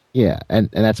 Yeah, and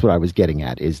that's what I was getting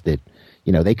at, is that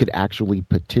they could actually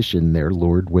petition their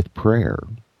lord with prayer.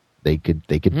 They could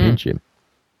pinch him.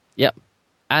 Yep,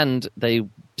 and they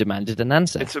demanded an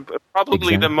answer. It's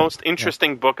probably the most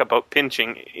interesting book about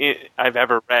pinching I've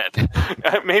ever read.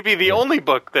 Maybe the only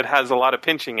book that has a lot of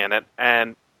pinching in it,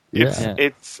 and it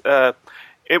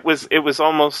was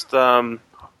almost.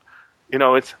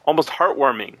 It's almost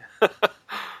heartwarming.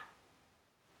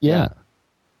 Yeah.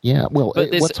 Well,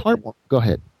 what's heartwarming? Go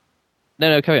ahead.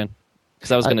 No, carry on.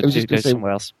 Because I was going to go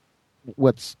somewhere else.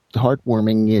 What's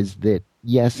heartwarming is that,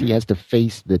 yes, he has to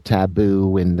face the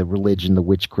taboo and the religion, the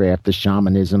witchcraft, the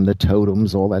shamanism, the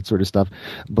totems, all that sort of stuff.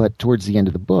 But towards the end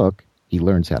of the book, he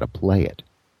learns how to play it.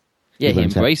 Yeah, he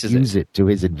embraces it. Use it to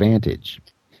his advantage.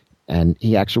 And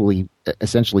he actually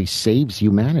essentially saves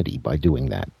humanity by doing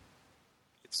that.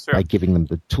 By giving them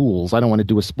the tools. I don't want to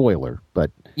do a spoiler,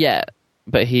 but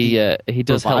but he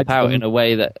does help out in a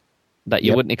way that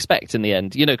you wouldn't expect in the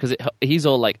end, because he's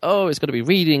all like, oh, it's got to be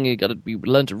reading, you got to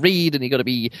learn to read, and you got to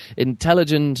be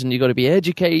intelligent, and you got to be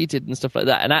educated and stuff like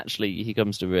that. And actually, he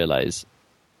comes to realize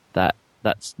that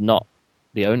that's not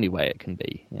the only way it can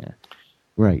be. Yeah,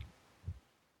 right.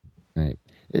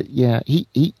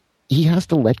 He has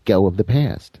to let go of the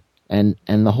past. And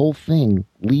the whole thing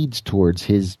leads towards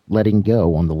his letting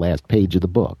go on the last page of the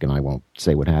book. And I won't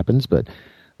say what happens, but,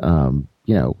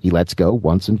 he lets go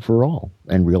once and for all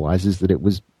and realizes that it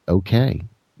was okay.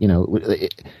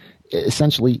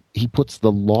 Essentially, he puts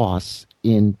the loss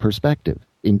in perspective,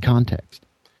 in context,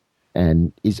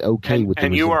 and is okay with it.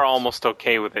 And you are almost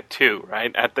okay with it too,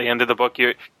 right? At the end of the book,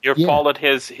 you followed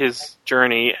his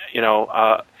journey,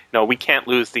 No, we can't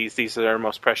lose these. These are our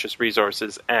most precious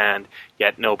resources, and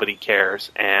yet nobody cares.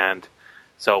 And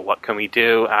so what can we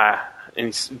do? And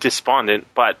he's despondent,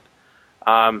 but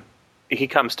he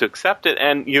comes to accept it,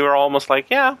 and you're almost like,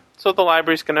 so the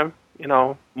library's going to,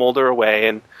 molder away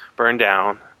and burn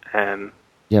down. And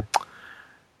Yep.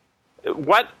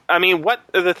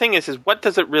 the thing is what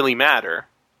does it really matter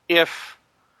if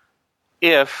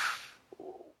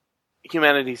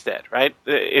humanity's dead, right?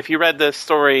 If you read the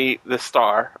story, The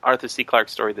Star, Arthur C.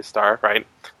 Clarke's story, The Star, right?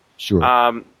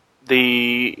 Sure.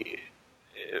 The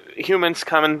humans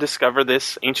come and discover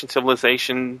this ancient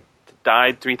civilization that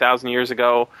died 3,000 years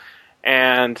ago,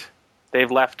 and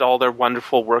they've left all their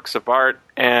wonderful works of art,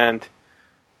 and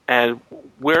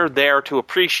we're there to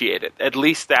appreciate it. At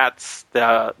least that's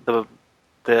the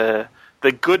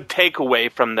good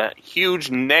takeaway from the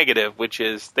huge negative, which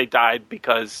is they died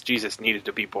because Jesus needed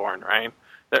to be born, right?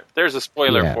 There's a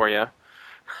spoiler for you.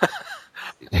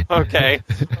 Okay.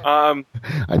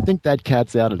 I think that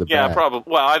cat's out of the bag. Yeah,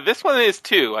 probably. Well, this one is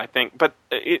too, I think. But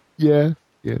Yeah.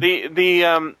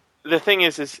 the thing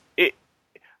is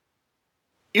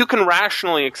you can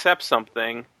rationally accept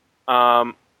something,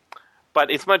 but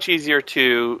it's much easier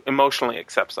to emotionally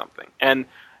accept something. And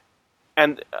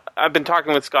I've been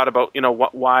talking with Scott about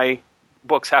why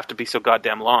books have to be so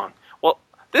goddamn long. Well,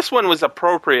 this one was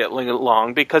appropriately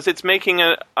long because it's making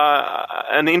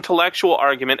an intellectual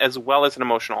argument as well as an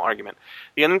emotional argument.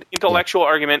 The intellectual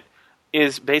argument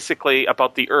is basically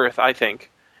about the Earth, I think,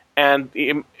 and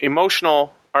the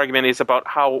emotional argument is about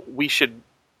how we should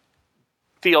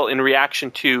feel in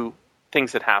reaction to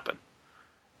things that happen.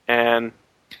 And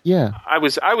Yeah. I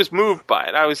was moved by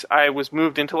it. I was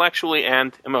moved intellectually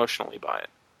and emotionally by it.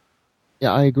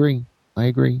 Yeah, I agree.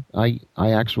 I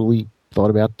actually thought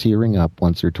about tearing up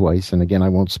once or twice, and again, I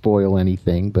won't spoil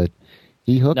anything, but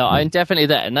he hooked me. I'm definitely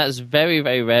there, and that's very,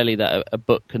 very rarely that a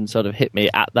book can sort of hit me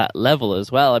at that level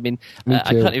as well. I mean,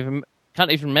 I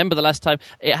can't even remember the last time.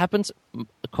 It happens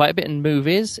quite a bit in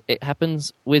movies. It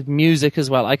happens with music as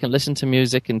well. I can listen to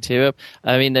music and tear up.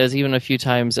 I mean, there's even a few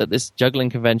times at this juggling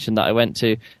convention that I went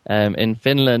to in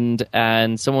Finland,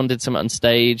 and someone did something on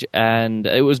stage, and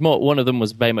it was one of them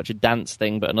was very much a dance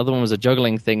thing, but another one was a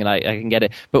juggling thing, and I can get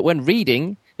it. But when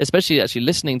reading, especially actually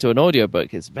listening to an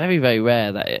audiobook, it's very, very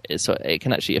rare that it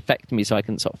can actually affect me, so I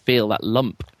can sort of feel that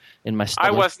lump in my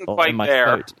stomach. I wasn't quite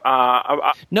there.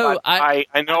 No, I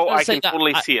know. I can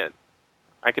totally see it.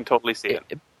 I can totally see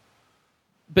it.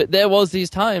 But there was these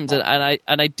times, and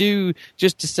I do,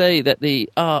 just to say that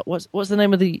the what's the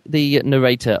name of the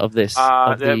narrator of this?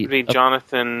 That would be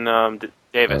Jonathan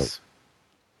Davis.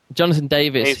 Jonathan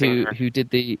Davis, who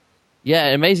did the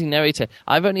amazing narrator.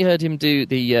 I've only heard him do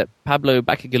the Pablo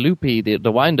Bacigalupi,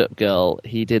 the Wind-Up Girl.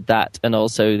 He did that, and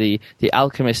also the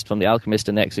Alchemist from The Alchemist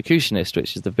and the Executionist,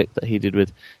 which is the bit that he did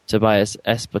with Tobias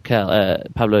S.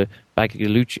 Bacall. Pablo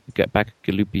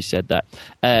Bacigalupi said that,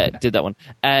 did that one,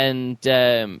 and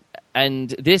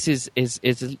this is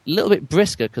a little bit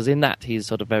brisker because in that he's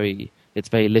sort of it's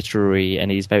very literary, and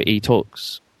he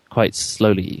talks quite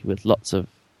slowly with lots of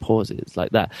pauses like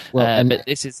that. Well, but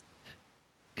this is.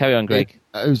 Carry on, Greg.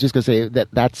 I was just going to say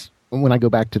that's when I go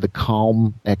back to the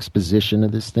calm exposition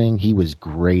of this thing, he was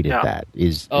great at that.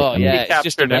 He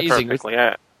captured it perfectly.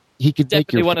 Yeah. He could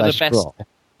make your flesh crawl.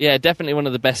 Yeah, definitely one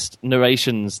of the best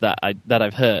narrations that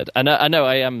I've heard. I know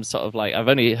I am sort of like, I've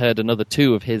only heard another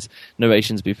 2 of his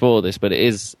narrations before this, but it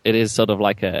is sort of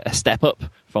like a step up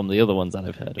from the other ones that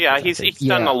I've heard. Yeah, he's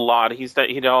done a lot. He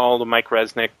did all the Mike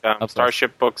Resnick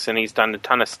Starship books, and he's done a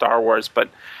ton of Star Wars. But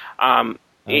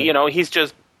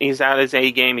he's at his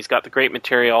A game. He's got the great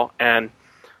material, and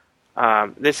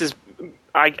this is.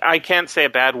 I can't say a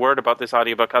bad word about this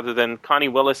audiobook other than Connie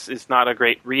Willis is not a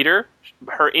great reader.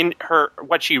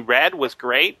 What she read was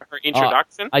great. Her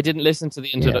introduction. I didn't listen to the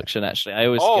introduction actually. I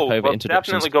always skip over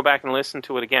introductions. Definitely go back and listen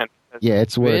to it again. Yeah,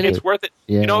 it's worth it. It's worth it.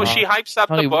 Yeah. She hypes up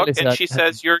the book and she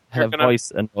says her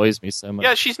voice annoys me so much.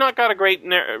 Yeah, she's not got a great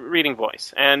reading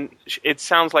voice, and it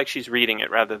sounds like she's reading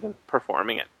it rather than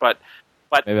performing it. But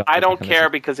I don't care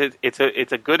because it's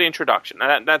a good introduction.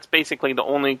 That's basically the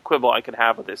only quibble I could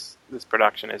have with this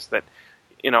production is that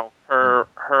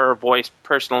her voice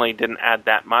personally didn't add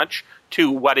that much to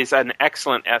what is an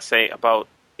excellent essay about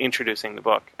introducing the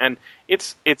book. And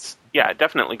it's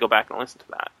definitely go back and listen to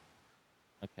that.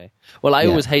 Okay. Well, I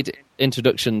always hate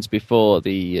introductions before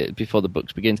the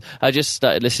book begins. I just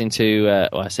started listening to.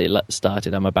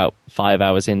 I'm about 5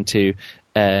 hours into.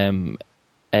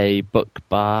 A book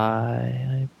by,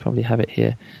 I probably have it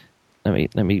here.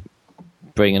 Let me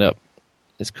bring it up.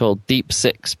 It's called Deep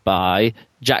Six by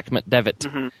Jack McDevitt.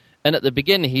 Mm-hmm. And at the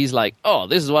beginning, he's like, "Oh,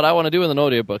 this is what I want to do in an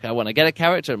audiobook. I want to get a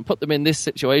character and put them in this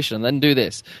situation, and then do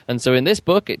this." And so in this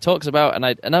book, it talks about, and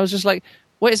I was just like,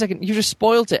 "Wait a second, you just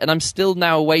spoiled it." And I'm still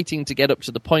now waiting to get up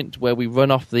to the point where we run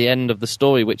off the end of the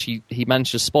story, which he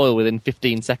managed to spoil within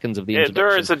 15 seconds of the introduction.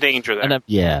 There is a danger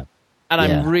there. And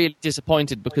I'm really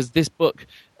disappointed because this book,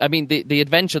 I mean, the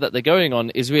adventure that they're going on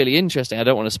is really interesting. I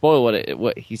don't want to spoil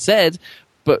what he said,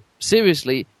 but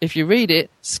seriously, if you read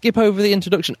it, skip over the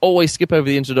introduction. Always skip over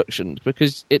the introduction,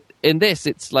 because in this,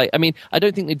 it's like, I mean, I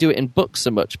don't think they do it in books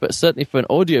so much, but certainly for an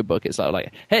audiobook, it's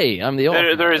like, hey, I'm the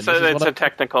author. It's a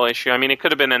technical issue. I mean, it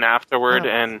could have been an afterword,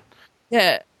 and...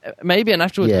 Yeah, maybe, and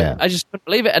afterwards, I just couldn't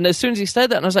believe it. And as soon as he said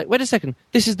that, and I was like, wait a second,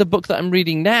 this is the book that I'm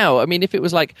reading now. I mean, if it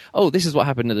was like, oh, this is what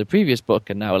happened in the previous book,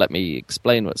 and now let me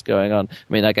explain what's going on.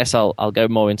 I mean, I guess I'll go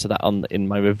more into that in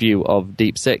my review of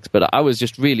Deep Six, but I was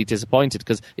just really disappointed,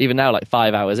 because even now, like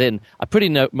 5 hours in, I pretty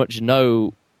much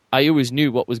know. I always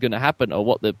knew what was going to happen, or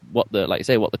what the like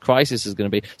say what the crisis is going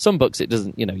to be. Some books it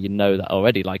doesn't, you know that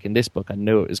already. Like in this book, I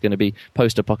knew it was going to be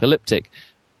post-apocalyptic,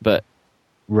 but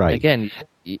right again,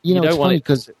 you know, don't it's want funny it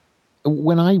because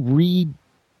when I read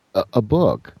a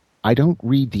book, I don't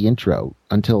read the intro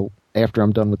until after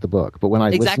I'm done with the book. But when I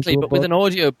listen to a book, with an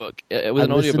audiobook, I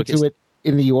listen to it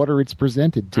in the order it's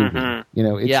presented to me. You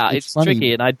know, it's funny.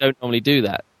 tricky, and I don't normally do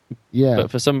that. Yeah,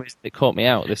 but for some reason it caught me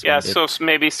out. This one did. So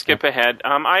maybe skip ahead.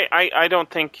 I don't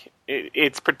think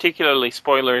it's particularly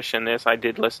spoilerish in this. I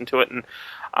did listen to it,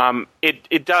 and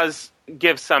it does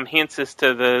give some hints as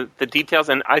to the details,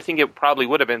 and I think it probably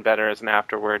would have been better as an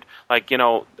afterword, like, you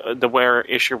know, where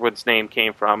Isherwood's name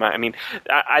came from. I mean,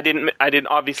 I didn't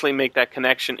obviously make that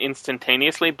connection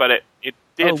instantaneously, but it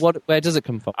did. Oh, where does it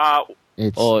come from?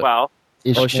 Ishmael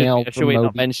should we not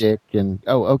Moby mention? Dick and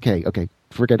okay.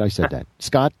 Forget I said that.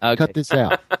 Scott, cut this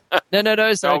out. No,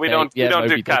 it's okay. We don't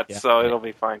do cuts, Dick, so it'll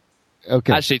be fine.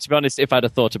 Okay. Actually, to be honest, if I'd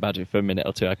have thought about it for a minute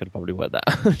or two, I could have probably worked that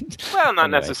out. Well,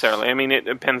 not necessarily. I mean, it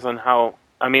depends on how...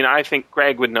 I mean, I think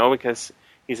Greg would know because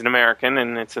he's an American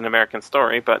and it's an American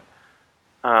story, but...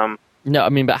 No, I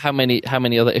mean, but how many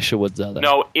other Isherwoods are there?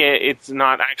 No, it's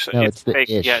not actually. No, it's the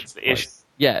fake. Ish. Yeah, it's the Ish.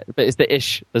 Yeah, but it's the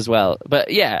Ish as well.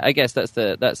 But yeah, I guess that's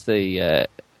the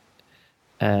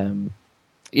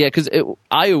yeah, because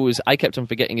I kept on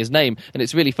forgetting his name, and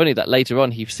it's really funny that later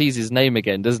on he sees his name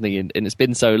again, doesn't he? And it's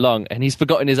been so long, and he's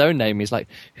forgotten his own name. He's like,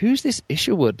 "Who's this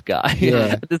Isherwood guy?"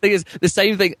 Yeah. The thing is, the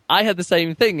same thing. I had the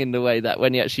same thing in the way that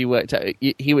when he actually worked out,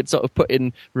 he would sort of put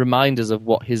in reminders of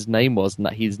what his name was, and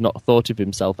that he's not thought of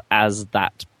himself as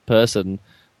that person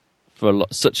for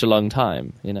such a long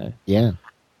time. You know? Yeah.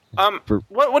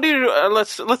 What do you do?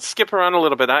 Let's skip around a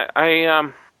little bit.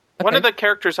 One of the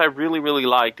characters I really, really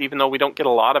liked, even though we don't get a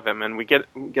lot of him, and we get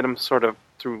him sort of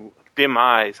through dim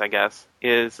eyes, I guess,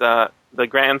 is the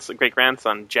great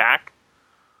grandson Jack.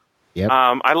 Yep.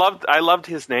 I loved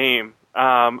his name.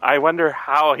 I wonder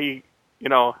how he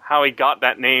got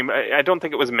that name. I don't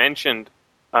think it was mentioned.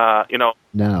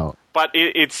 No. But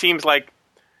it seems like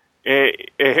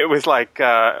it was like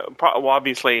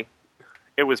obviously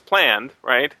it was planned,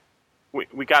 right?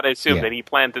 We got to assume that he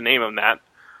planned to name him that.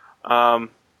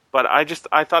 But I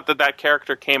thought that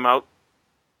character came out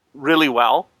really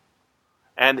well,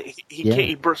 and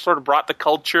he sort of brought the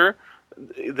culture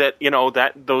that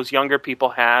that those younger people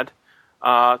had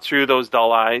through those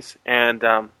dull eyes, and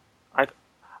I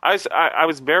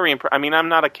was very impressed. I mean, I'm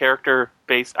not a character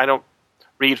based. I don't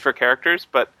read for characters,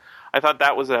 but I thought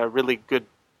that was a really good.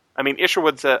 I mean,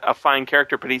 Isherwood's a fine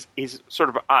character, but he's sort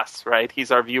of us, right?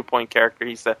 He's our viewpoint character.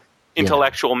 He's the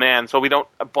intellectual man, so we don't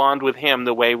bond with him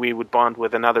the way we would bond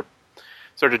with another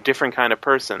sort of different kind of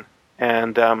person.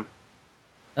 And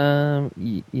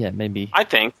maybe I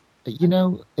think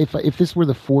if this were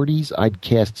the 40s, I'd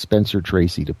cast Spencer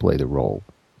Tracy to play the role.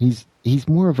 He's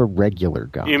more of a regular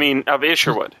guy. You mean of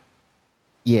Isherwood?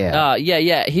 Yeah.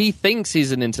 Yeah. He thinks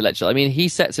he's an intellectual. I mean, he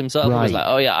sets himself up as like,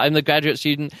 oh yeah, I'm the graduate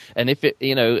student, and if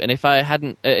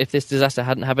this disaster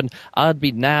hadn't happened, I'd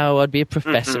be a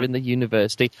professor in the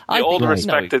university. The old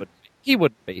respected. He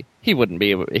wouldn't be. He wouldn't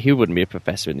be a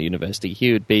professor in the university.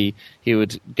 He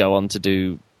would go on to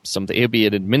do something. He'd be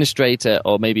an administrator,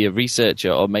 or maybe a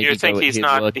researcher, or maybe. You think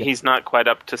he's not quite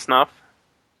up to snuff?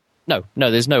 No,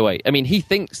 there's no way. I mean, he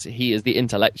thinks he is the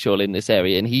intellectual in this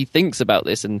area, and he thinks about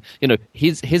this, and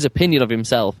his opinion of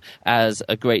himself as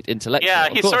a great intellectual. Yeah,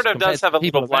 he sort of does have a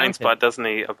little blind spot, doesn't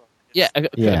he?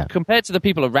 Yeah. Compared to the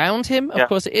people around him, of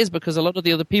course it is, because a lot of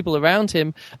the other people around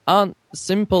him aren't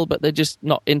simple, but they're just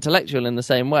not intellectual in the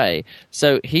same way.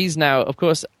 So he's now, of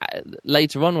course,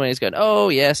 later on when he's going, oh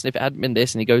yes, and if it hadn't been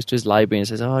this, and he goes to his library and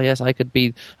says, oh yes, I could have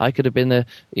been a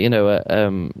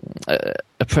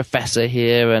professor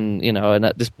here, and and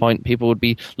at this point people would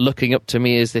be looking up to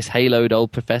me as this haloed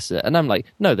old professor, and I'm like,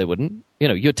 no, they wouldn't.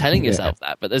 You're telling yourself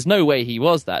that, but there's no way he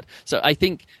was that. So I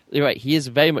think you're right. He is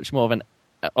very much more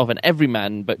of an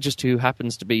everyman, but just who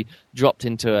happens to be dropped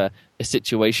into a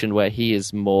situation where he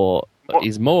is more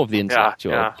of the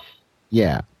intellectual.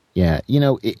 Yeah. Yeah,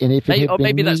 and if it had been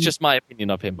maybe me, that's just my opinion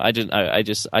of him. I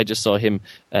just saw him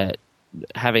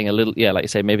having a little, like you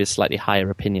say, maybe a slightly higher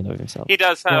opinion of himself. He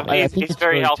does have. Well, I think He's it's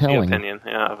very very healthy telling. opinion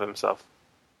of himself.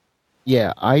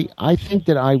 Yeah, I think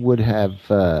that I would have,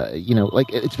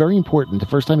 like it's very important. The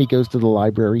first time he goes to the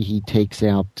library, he takes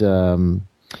out,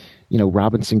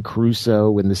 Robinson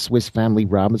Crusoe and the Swiss Family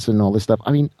Robinson and all this stuff.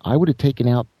 I mean, I would have taken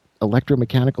out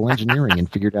electromechanical engineering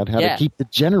and figured out how to keep the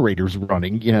generators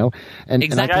running, And,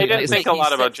 Exactly. He didn't think a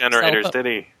lot about generators, did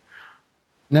he?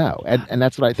 No, and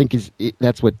that's what I think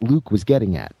that's what Luke was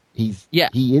getting at. He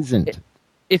isn't.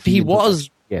 If he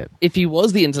was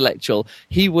the intellectual,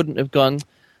 he wouldn't have gone,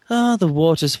 "Oh, the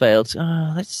water's failed.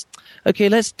 Oh,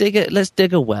 let's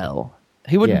dig a well."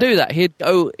 He wouldn't do that.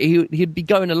 He'd be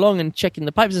going along and checking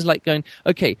the pipes. It's like going,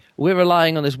 "Okay, we're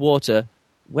relying on this water.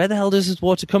 Where the hell does this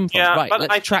water come from?" Yeah, right, but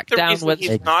let's I track think the down reason where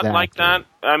he's not like that.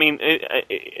 I mean,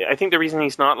 I think the reason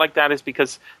he's not like that is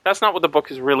because that's not what the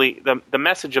book is really. The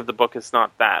message of the book is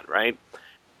not that, right?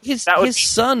 His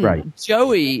son,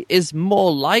 Joey, is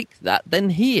more like that than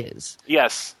he is.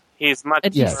 Yes. He's much.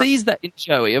 And he sees that in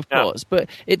Joey, of course, but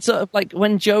it's sort of like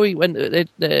when Joey,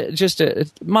 just a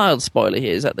mild spoiler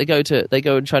here is that they go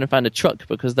and try to find a truck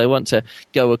because they want to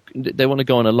go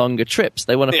on a longer trips.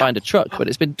 They want to find a truck, but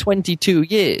it's been 22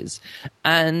 years,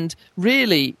 and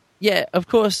really, of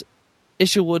course,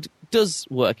 Isherwood does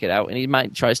work it out, and he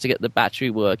might tries to get the battery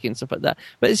working and stuff like that.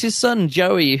 But it's his son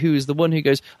Joey who's the one who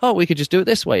goes, "Oh, we could just do it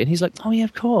this way," and he's like, "Oh yeah,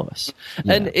 of course."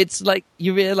 Yeah. And it's like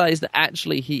you realize that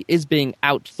actually he is being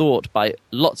outthought by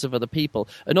lots of other people,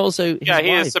 and also his wife,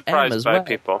 he is surprised by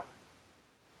people.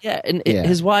 Yeah, and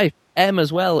his wife Em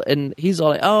as well, and he's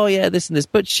all like, "Oh yeah, this and this,"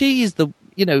 but she's the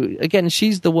again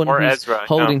she's the one who's Ezra,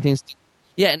 holding things.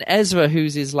 Yeah, and Ezra,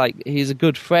 he's a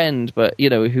good friend, but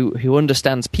who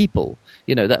understands people.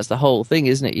 That's the whole thing,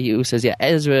 isn't it? He says,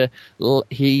 Ezra,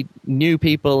 he knew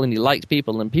people and he liked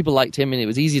people, and people liked him, and it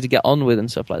was easy to get on with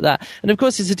and stuff like that. And of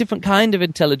course, it's a different kind of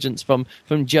intelligence from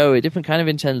Joey, a different kind of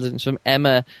intelligence from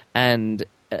Emma and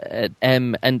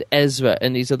Em and Ezra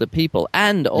and these other people,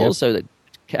 and also the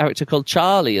character called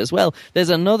Charlie as well. There's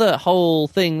another whole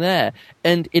thing there,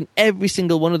 and in every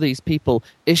single one of these people,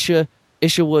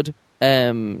 Isherwood.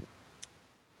 He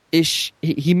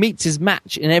meets his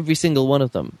match in every single one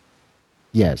of them.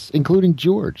 Yes, including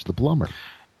George, the plumber.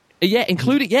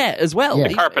 As well.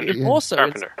 Yeah. Carpenter. Also,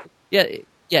 Carpenter.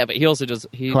 But he also does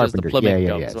the plumbing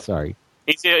job as well. Sorry.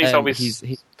 He's always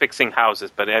fixing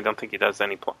houses, but I don't think he does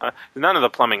any. None of the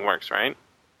plumbing works, right?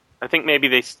 I think maybe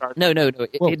they start. No.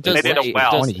 It does. They did a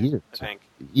well. 20 years. I think.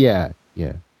 Yeah.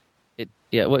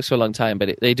 It works for a long time,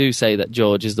 but they do say that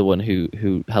George is the one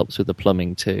who helps with the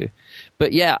plumbing too.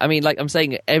 But yeah, I mean, like I'm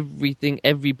saying, every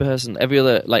person, every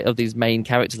other of these main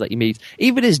characters that you meet,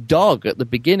 even his dog at the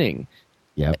beginning,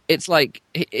 it's like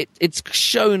it's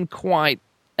shown quite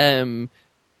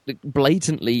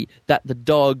blatantly that the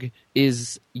dog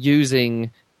is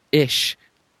using Ish.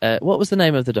 What was the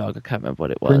name of the dog? I can't remember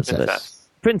what it was.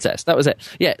 Princess, that was it.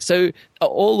 Yeah, so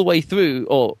all the way through,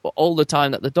 or all the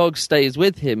time that the dog stays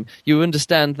with him, you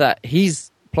understand that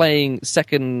he's playing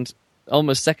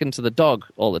almost second to the dog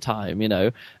all the time,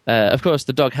 Of course,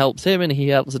 the dog helps him and he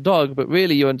helps the dog, but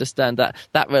really you understand that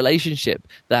relationship,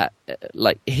 that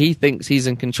he thinks he's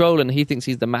in control and he thinks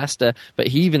he's the master, but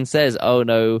he even says, "Oh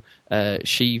no,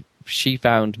 she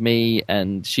found me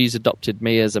and she's adopted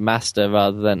me as a master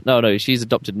rather than... No, she's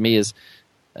adopted me as...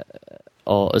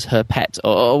 or as her pet,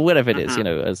 or whatever it is,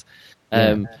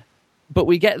 but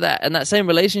we get that, and that same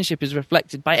relationship is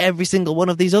reflected by every single one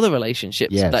of these other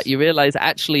relationships. That you realize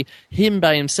actually him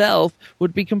by himself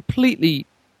would be completely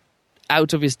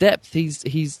out of his depth.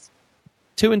 He's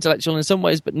too intellectual in some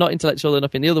ways, but not intellectual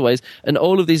enough in the other ways, and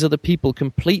all of these other people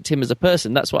complete him as a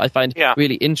person. That's what I find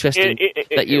really interesting.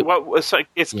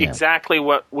 It's exactly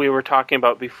what we were talking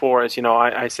about before. As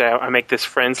I say, I make this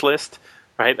friends list.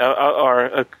 Right, or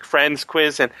a friends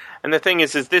quiz, and the thing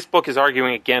is this book is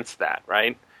arguing against that.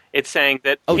 Right, it's saying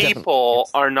that people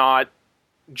are not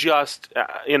just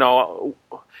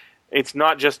it's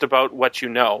not just about what you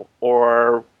know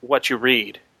or what you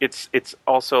read. It's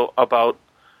also about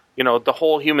the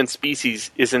whole human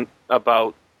species isn't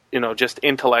about just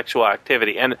intellectual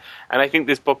activity, and I think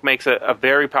this book makes a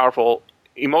very powerful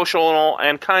emotional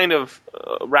and kind of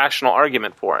rational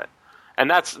argument for it. And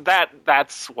that's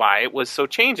why it was so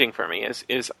changing for me.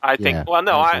 Is I think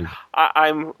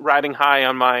I'm riding high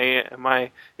on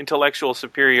my intellectual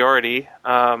superiority,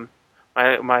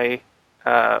 my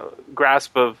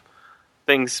grasp of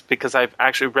things because I've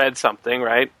actually read something.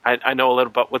 Right, I know a little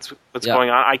about what's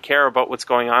going on. I care about what's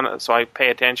going on, so I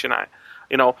pay attention.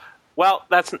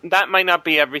 That might not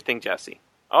be everything, Jesse.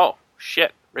 Oh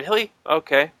shit! Really?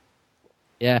 Okay.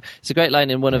 Yeah, it's a great line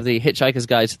in one of the Hitchhiker's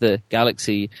Guide to the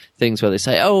Galaxy things where they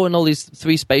say, oh, and all these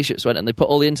 3 spaceships went, and they put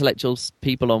all the intellectual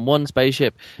people on one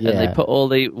spaceship, and they put all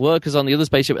the workers on the other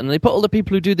spaceship, and they put all the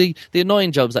people who do the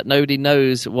annoying jobs that nobody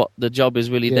knows what the job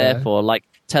is really there for, like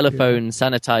telephone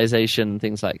sanitization,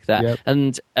 things like that.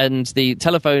 Yep. And the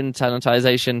telephone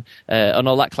sanitization and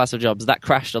all that class of jobs, that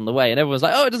crashed on the way, and everyone's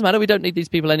like, oh, it doesn't matter, we don't need these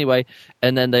people anyway.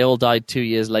 And then they all died 2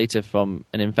 years later from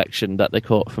an infection that they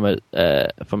caught from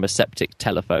a septic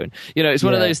telephone. You know, it's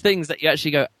one of those things that you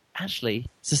actually go, actually,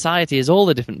 society is all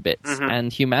the different bits,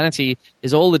 and humanity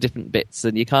is all the different bits,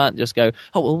 and you can't just go,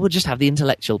 oh, well, we'll just have the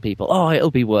intellectual people. Oh,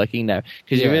 it'll be working now.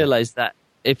 Because you realize that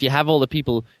if you have all the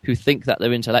people who think that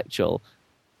they're intellectual,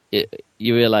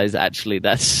 you realize actually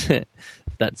that's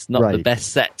not the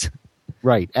best set.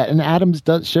 Right. And Adams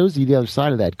shows you the other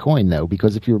side of that coin, though,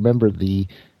 because if you remember the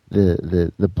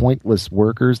pointless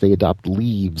workers, they adopt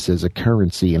leaves as a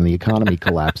currency, and the economy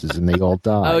collapses, and they all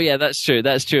die. Oh yeah, that's true.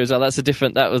 That's true as well. That was the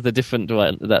different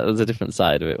one. That was a different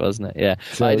side of it, wasn't it? Yeah.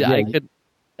 So, I could.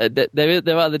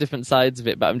 There are the different sides of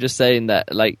it, but I'm just saying that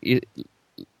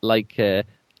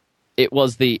it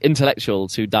was the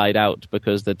intellectuals who died out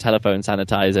because the telephone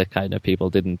sanitizer kind of people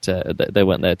didn't. They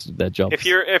weren't there to their jobs. If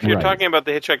you're talking about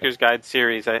the Hitchhiker's Guide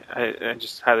series, I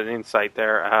just had an insight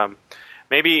there.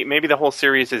 Maybe the whole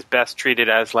series is best treated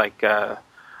as like a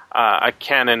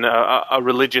canon, a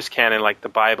religious canon like the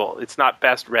Bible. It's not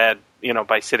best read,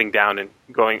 by sitting down and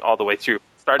going all the way through,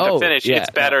 start to finish. Yeah, it's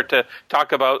better to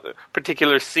talk about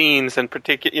particular scenes and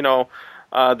particular,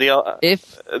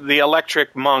 the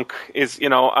electric monk is,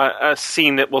 a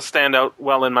scene that will stand out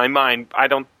well in my mind. I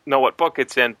don't know what book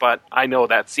it's in, but I know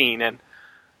that scene, and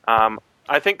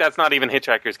I think that's not even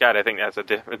Hitchhiker's Guide. I think that's a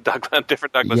different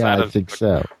Douglas Adams. Yeah, I think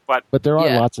so. But there are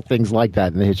lots of things like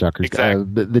that in the Hitchhiker's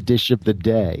Guide. The dish of the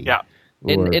day. Yeah.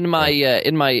 In my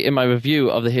review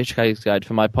of the Hitchhiker's Guide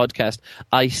for my podcast,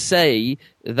 I say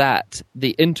that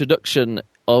the introduction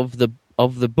of the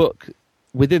book,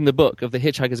 within the book of the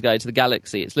Hitchhiker's Guide to the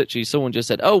Galaxy, it's literally someone just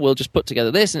said, oh, we'll just put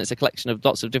together this, and it's a collection of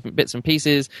lots of different bits and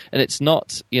pieces, and it's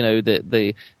not,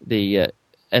 the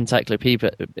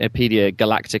Encyclopedia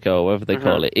Galactica, or whatever they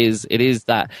call it. It is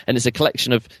that, and it's a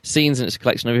collection of scenes, and it's a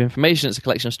collection of information, it's a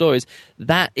collection of stories.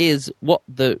 That is what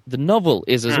the novel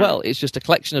is as well. It's just a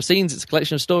collection of scenes, it's a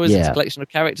collection of stories, it's a collection of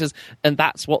characters, and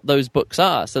that's what those books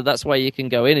are. So that's why you can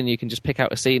go in and you can just pick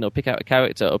out a scene, or pick out a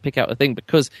character, or pick out a thing,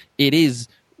 because it is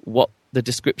what the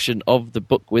description of the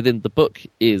book within the book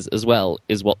is as well,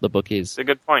 is what the book is. It's a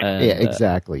good point.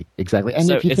 Exactly. And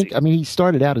so if you think, he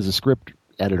started out as a script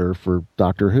editor for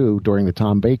Doctor Who during the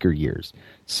Tom Baker years.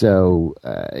 So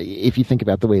if you think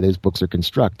about the way those books are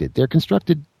constructed, they're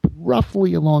constructed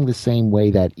roughly along the same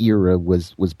way that era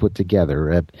was put together.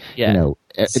 An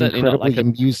incredibly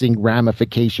amusing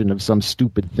ramification of some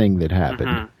stupid thing that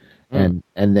happened. And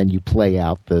then you play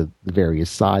out the various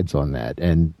sides on that.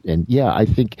 And I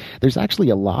think there's actually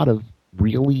a lot of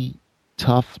really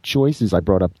tough choices. I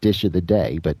brought up dish of the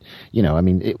day, but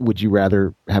would you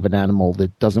rather have an animal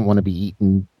that doesn't want to be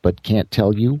eaten but can't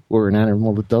tell you, or an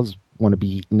animal that does want to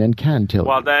be eaten and can tell you?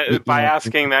 Well, by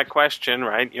asking that question,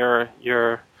 right,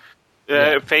 you're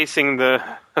facing the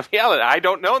reality. I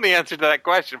don't know the answer to that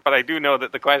question, but I do know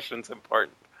that the question's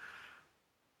important.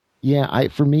 Yeah,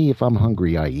 for me, if I'm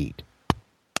hungry, I eat.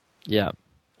 Yeah.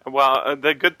 Well,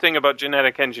 the good thing about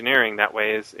genetic engineering that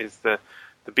way is the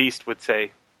beast would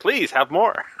say, please have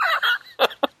more.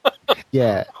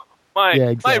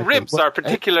 My ribs are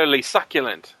particularly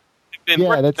succulent.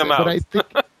 But I think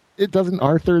it doesn't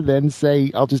Arthur then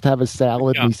say, I'll just have a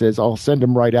salad, and he says, I'll send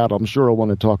him right out. I'm sure I'll want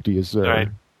to talk to you, sir. Right.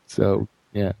 So,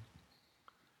 yeah.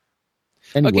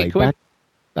 Anyway, back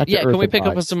to Earth. Can we pick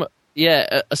up on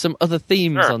some other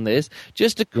themes on this?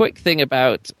 Just a quick thing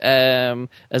about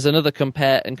as another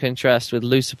compare and contrast with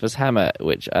Lucifer's Hammer,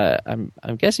 which I'm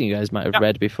guessing you guys might have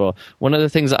read before. One of the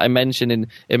things that I mentioned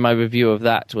in my review of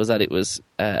that was that it was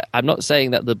I'm not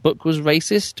saying that the book was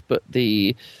racist, but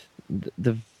the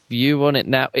view on it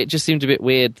now, it just seemed a bit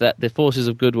weird that the forces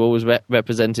of good were always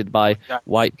represented by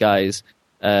white guys,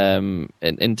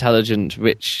 intelligent,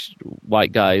 rich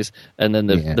white guys, and then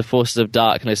the forces of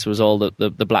darkness was all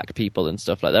the black people and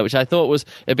stuff like that, which I thought was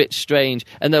a bit strange.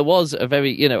 And there was a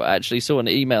very, actually someone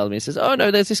emailed me and says, oh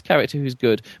no, there's this character who's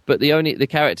good, but the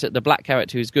black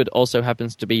character who's good also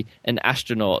happens to be an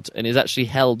astronaut and is actually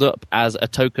held up as a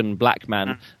token black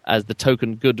man, as the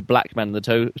token good black man,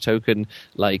 the token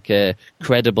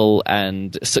credible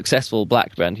and successful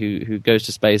black man who goes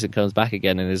to space and comes back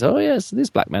again and is, oh yes, this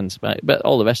black man's right. But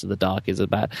all the rest of the dark is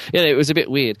bad. It was a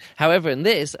bit weird. However, in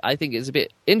this, I think it's a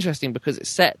bit interesting because it's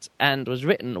set and was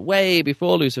written way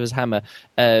before Lucifer's Hammer.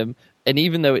 And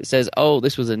even though it says,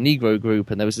 this was a Negro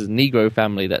group and there was this Negro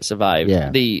family that survived,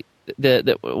 the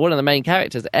one of the main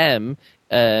characters, M,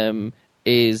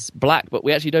 is black, but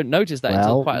we actually don't notice that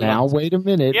until quite a long time. Wait a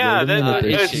minute. Yeah, what's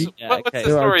the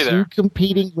story there? There are two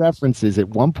competing references. At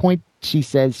one point, she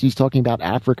says she's talking about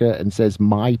Africa and says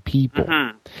 "my people,"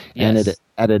 and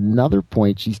at another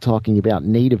point, she's talking about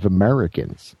Native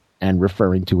Americans and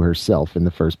referring to herself in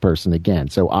the first person again.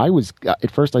 So I was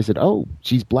at first I said, "Oh,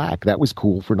 she's black. That was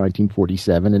cool for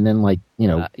 1947," and then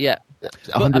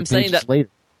 100 pages later,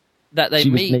 that they she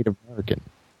meet was Native American.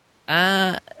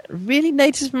 Really,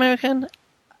 Native American?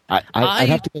 I'd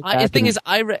have to go back. The thing is,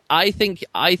 I think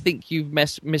you've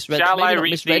misread. Shall I read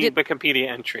misread the it? Wikipedia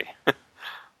entry?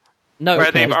 No,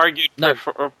 where they've argued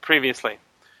previously.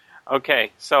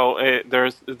 Okay, so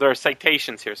there are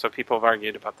citations here, so people have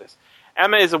argued about this.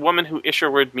 Emma is a woman who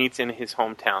Isherwood meets in his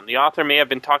hometown. The author may have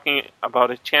been talking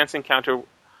about a chance encounter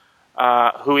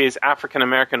who is African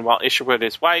American while Isherwood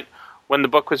is white. When the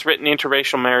book was written,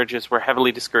 interracial marriages were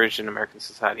heavily discouraged in American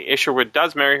society. Isherwood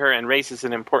does marry her, and race is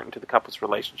important to the couple's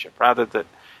relationship, rather that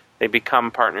they become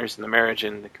partners in the marriage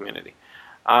and the community.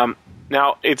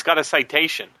 Now, it's got a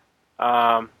citation,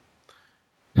 but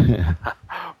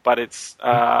it's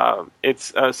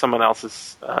someone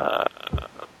else's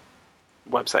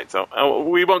website, so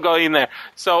we won't go in there.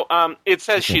 So it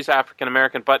says she's African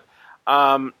American, but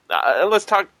let's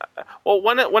talk. Well,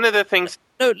 one of the things.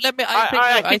 No, let me.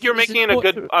 I think you're making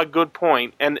a good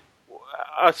point, and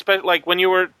like when you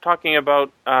were talking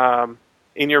about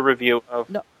in your review of.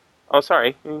 No. Oh,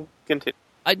 sorry. Continue.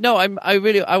 I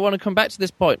want to come back to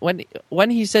this point when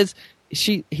he says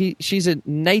she's a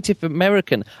Native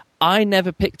American. I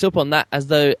never picked up on that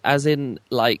as in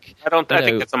like. I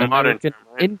think it's a modern term,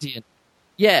 right? Indian.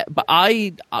 Yeah, but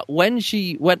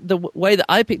the way that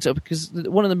I picked up, because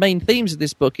one of the main themes of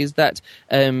this book is that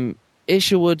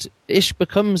Ish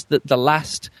becomes the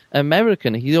last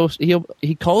American.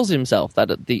 He calls himself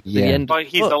that at the end. But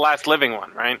he's the last living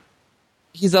one, right?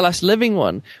 He's the last living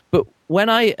one. But when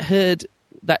I heard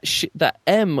that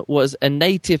M was a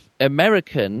Native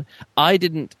American, I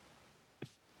didn't.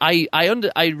 I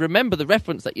remember the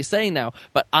reference that you're saying now,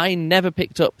 but I never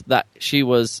picked up that she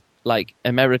was like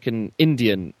American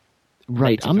Indian.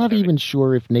 Right. I'm not even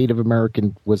sure if Native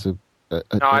American was a no,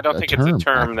 I don't think it's a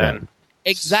term then.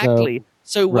 Exactly.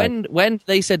 So when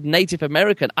they said Native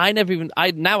American, I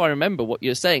remember what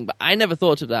you're saying, but I never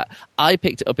thought of that. I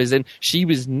picked it up as in she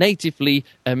was natively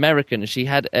American. She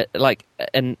had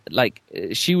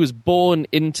she was born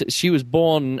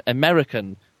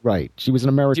American. Right. She was an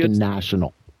American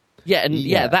national. Yeah, and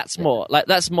that's more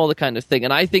the kind of thing,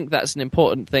 and I think that's an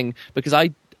important thing because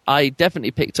I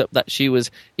definitely picked up that she was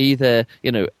either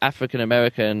African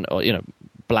American or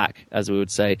black, as we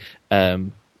would say,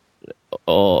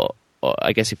 or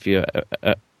I guess if you're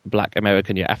a black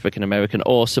American, you're African American,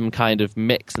 or some kind of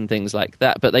mix and things like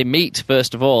that. But they meet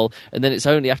first of all, and then it's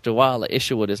only after a while that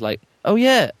Isherwood is like, oh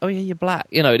yeah, you're black,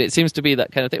 and it seems to be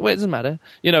that kind of thing. Well, it doesn't matter,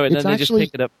 and then they just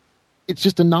pick it up. It's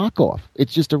just a knockoff.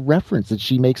 It's just a reference that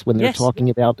she makes when they're talking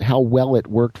about how well it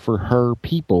worked for her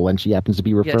people, and she happens to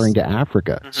be referring to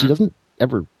Africa. Mm-hmm. She doesn't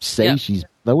ever say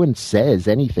no one says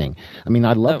anything. I mean,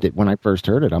 I loved it when I first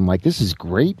heard it. I'm like, this is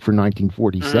great for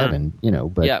 1947,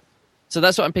 but... Yeah. So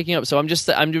that's what I'm picking up. So I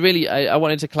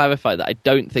wanted to clarify that I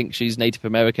don't think she's Native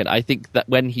American. I think that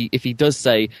if he does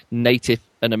say Native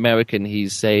and American,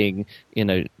 he's saying,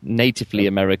 natively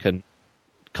American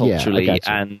culturally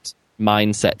and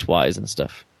mindset-wise and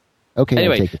stuff. Okay,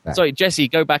 anyway, sorry, Jesse,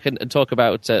 go back and talk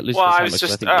about Lucifer's Hammer. Well, I was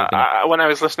just, when I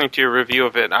was listening to your review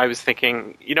of it, I was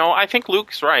thinking, I think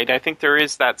Luke's right. I think there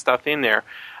is that stuff in there.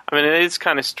 I mean, it is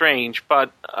kind of strange,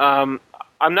 but I'm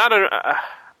not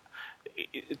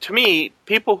to me,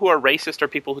 people who are racist are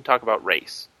people who talk about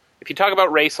race. If you talk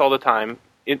about race all the time,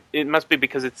 it must be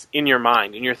because it's in your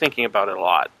mind and you're thinking about it a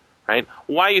lot, right?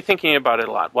 Why are you thinking about it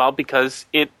a lot? Well, because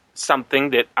it's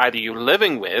something that either you're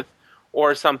living with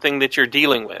or something that you're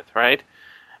dealing with, right?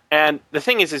 And the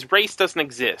thing is race doesn't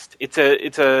exist. It's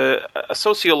a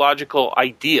sociological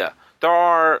idea. There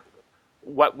are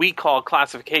what we call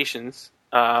classifications,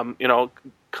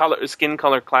 skin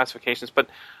color classifications, but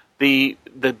the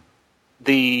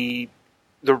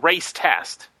race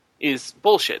test is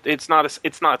bullshit. It's not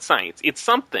science. It's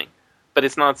something, but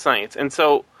it's not science. And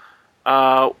so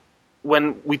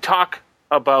when we talk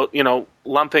about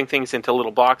lumping things into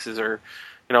little boxes or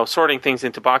sorting things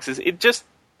into boxes,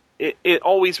 it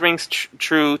always rings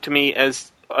true to me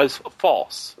as as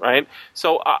false, right?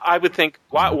 So I would think,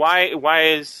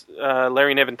 why is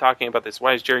Larry Niven talking about this?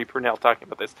 Why is Jerry Pournelle talking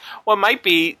about this? Well, it might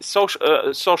be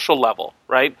social level,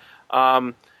 right?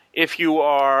 If you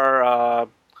are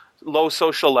low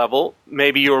social level,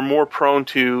 maybe you're more prone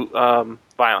to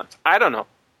violence. I don't know.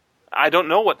 I don't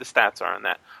know what the stats are on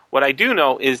that. What I do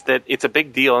know is that it's a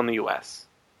big deal in the U.S.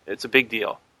 It's a big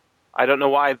deal. I don't know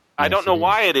why. I don't know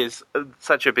why it is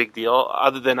such a big deal.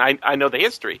 Other than I know the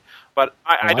history, but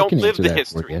I don't live the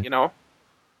history. You know.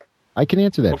 I can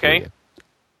answer that for you.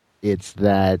 It's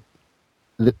that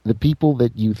the people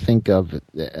that you think of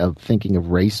thinking of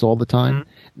race all the time,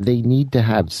 they need to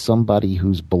have somebody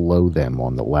who's below them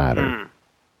on the ladder,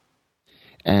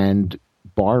 and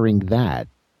barring that,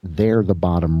 they're the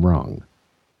bottom rung,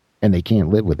 and they can't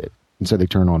live with it, and so they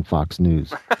turn on Fox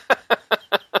News.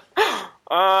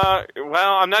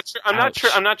 Well, I'm not sure.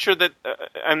 I'm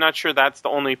not sure that's the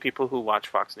only people who watch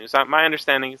Fox News. My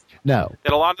understanding is that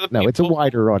a lot of the people, it's a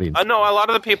wider audience. No, a lot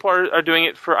of the people are doing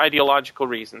it for ideological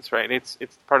reasons, right? It's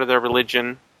part of their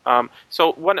religion.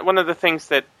 So one of the things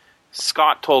that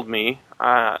Scott told me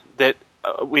that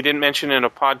we didn't mention in a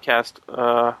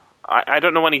podcast. I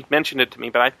don't know when he mentioned it to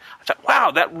me, but I thought,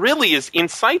 wow, that really is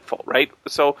insightful, right?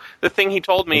 So the thing he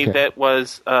told me that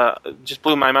was just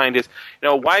blew my mind is,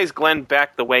 why is Glenn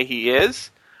Beck the way he is?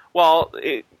 Well,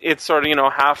 it's sort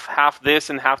of, half this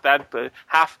and half that, but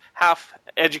half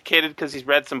educated because he's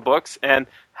read some books and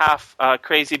half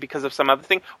crazy because of some other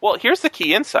thing. Well, here's the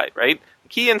key insight, right? The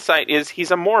key insight is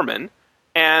he's a Mormon,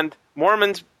 and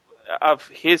Mormons of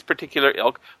his particular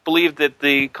ilk believed that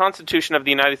the Constitution of the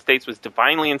United States was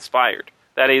divinely inspired.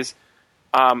 That is,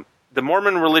 the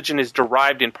Mormon religion is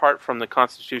derived in part from the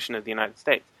Constitution of the United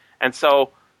States. And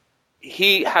so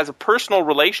he has a personal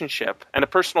relationship and a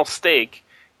personal stake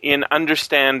in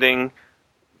understanding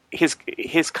his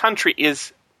country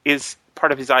is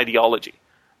part of his ideology.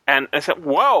 And I said,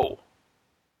 whoa,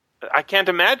 I can't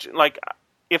imagine,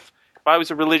 if I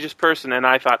was a religious person and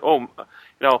I thought,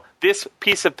 this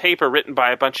piece of paper written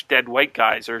by a bunch of dead white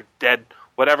guys or dead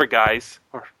whatever guys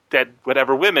or dead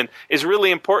whatever women is really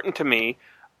important to me,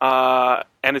 and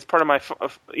it's part of my,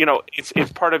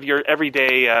 it's part of your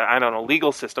everyday,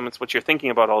 legal system. It's what you're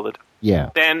thinking about all the time. Yeah.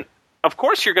 Then, of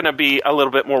course, you're going to be a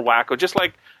little bit more wacko. Just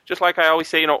like I always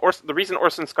say, the reason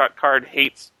Orson Scott Card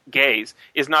hates gays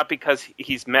is not because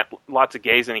he's met lots of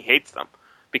gays and he hates them,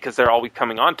 because they're always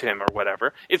coming on to him or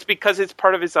whatever. It's because it's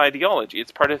part of his ideology.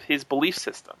 It's part of his belief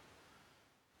system.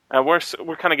 We're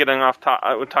kind of getting off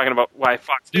talking about why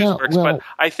Fox News works, but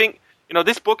I think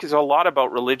this book is a lot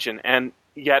about religion, and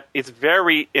yet it's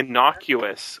very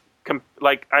innocuous.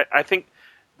 I think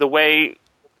the way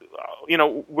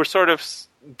we're sort of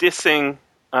dissing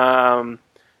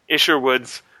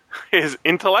Isherwood's his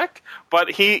intellect, but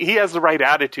he has the right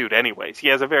attitude anyways. He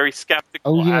has a very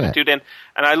skeptical attitude, and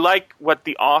I like what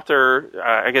the author,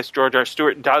 I guess George R.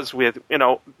 Stewart, does with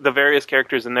the various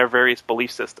characters and their various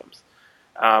belief systems,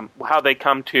 how they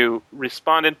come to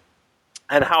respond,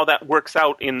 and how that works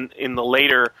out in the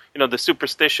later, the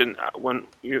superstition. When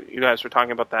you guys were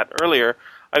talking about that earlier,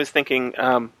 I was thinking,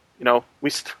 we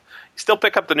still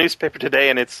pick up the newspaper today,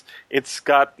 and it's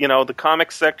got the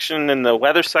comics section and the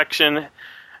weather section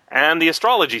and the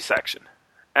astrology section.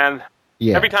 And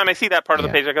every time I see that part of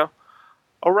the page, I go,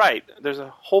 oh, right, there's a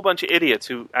whole bunch of idiots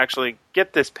who actually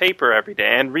get this paper every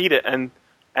day and read it and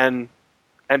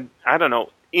I don't know,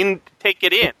 take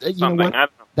it in. Something. I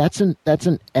don't know. That's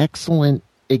an excellent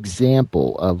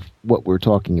example of what we're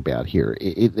talking about here.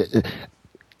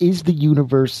 Is the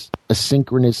universe a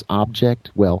synchronous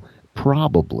object? Well,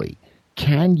 probably.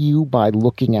 Can you, by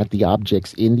looking at the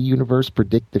objects in the universe,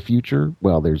 predict the future?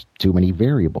 Well, there's too many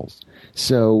variables.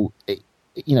 So,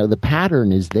 the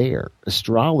pattern is there.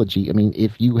 Astrology,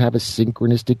 if you have a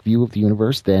synchronistic view of the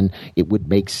universe, then it would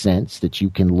make sense that you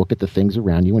can look at the things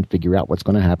around you and figure out what's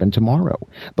going to happen tomorrow.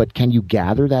 But can you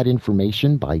gather that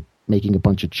information by making a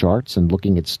bunch of charts and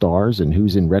looking at stars and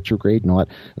who's in retrograde and all that?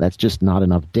 That's just not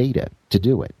enough data to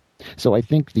do it. So I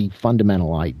think the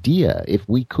fundamental idea, if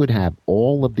we could have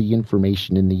all of the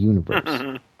information in the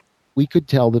universe, we could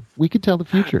tell the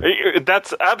future.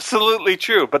 That's absolutely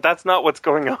true, but that's not what's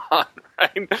going on,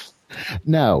 right?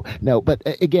 No. But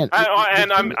again,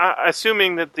 I'm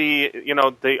assuming that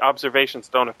the observations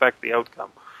don't affect the outcome,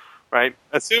 right?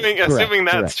 Assuming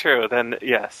that's true, then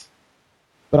yes.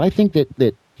 But I think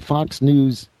that Fox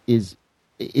News is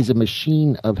a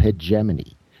machine of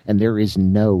hegemony. And there is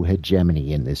no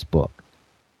hegemony in this book.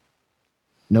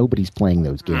 Nobody's playing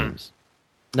those games.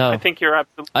 No, I think you're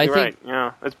absolutely right.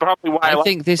 Yeah, that's probably why I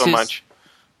like it so much.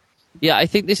 Yeah, I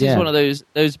think this is one of those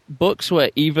books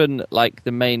where even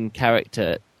the main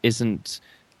character isn't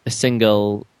a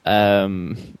single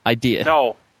idea.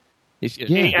 No.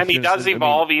 Yeah, He does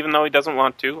evolve, even though he doesn't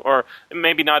want to, or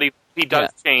maybe not. He does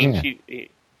change. Yeah.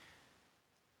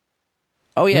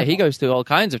 He goes through all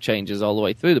kinds of changes all the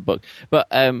way through the book.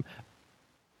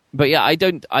 But yeah, I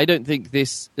don't think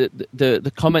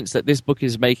the comments that this book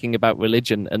is making about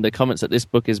religion and the comments that this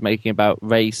book is making about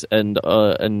race and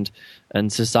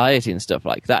society and stuff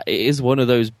like that, it is one of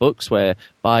those books where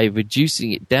by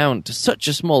reducing it down to such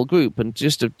a small group and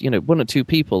just one or two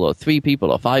people or three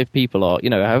people or five people or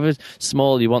however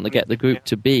small you want to get the group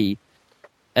to be.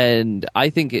 And I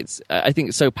think it's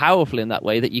so powerful in that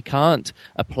way that you can't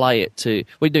apply it to.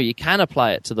 Well, no, you can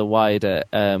apply it to the wider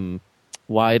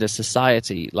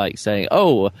society, like saying,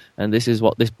 and this is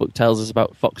what this book tells us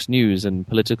about Fox News and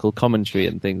political commentary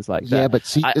and things like that. Yeah, but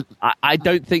see, I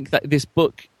don't think that this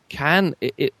book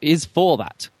it is for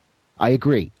that. I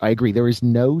agree. There is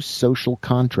no social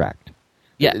contract.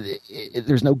 Yeah.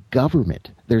 There's no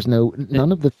government.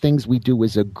 None of the things we do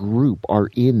as a group are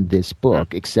in this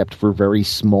book, except for very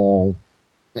small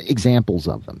examples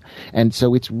of them. And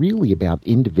so it's really about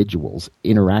individuals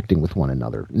interacting with one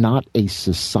another, not a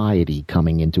society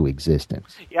coming into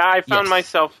existence. Yeah, I found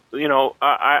myself,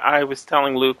 I was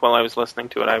telling Luke while I was listening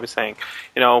to it, I was saying,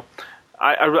 I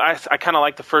kind of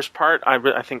like the first part.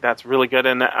 I think that's really good.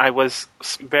 And I was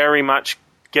very much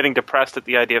getting depressed at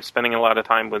the idea of spending a lot of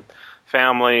time with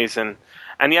families, and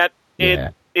yet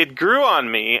it grew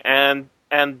on me, and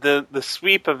the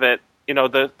sweep of it,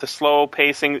 the slow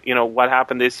pacing, what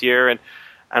happened this year and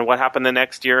what happened the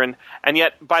next year, and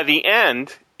yet by the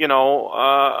end,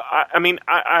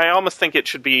 I almost think it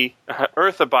should be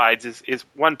Earth abides is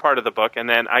one part of the book, and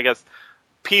then I guess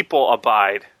people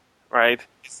abide, right?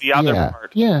 It's the other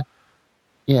part. Yeah.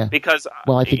 Because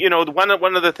I think,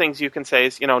 one of the things you can say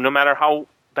is, no matter how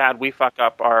bad we fuck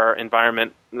up our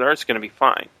environment, the Earth's going to be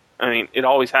fine. I mean, it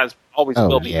always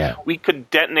will be. Yeah. We could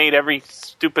detonate every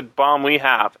stupid bomb we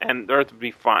have, and the Earth would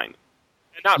be fine.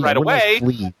 Not right away,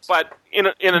 but in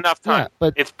enough time. Yeah,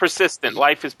 but it's persistent.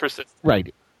 Life is persistent.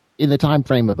 Right. In the time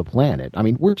frame of the planet. I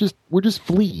mean, we're just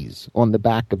fleas on the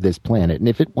back of this planet, and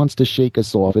if it wants to shake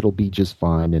us off, it'll be just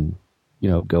fine, and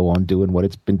go on doing what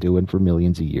it's been doing for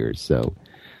millions of years. So.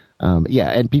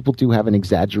 And people do have an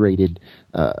exaggerated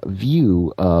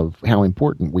view of how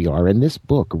important we are, and this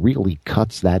book really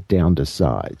cuts that down to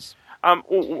size.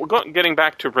 Getting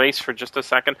back to race for just a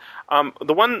second,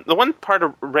 the one part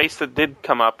of race that did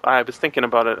come up, I was thinking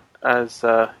about it as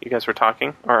you guys were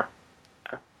talking, or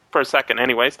for a second,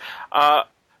 anyways.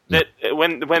 That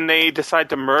when they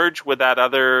decide to merge with that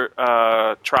other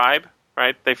tribe,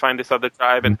 right? They find this other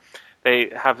tribe, and they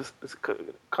have,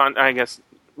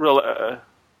 real.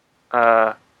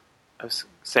 I was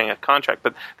saying a contract,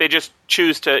 but they just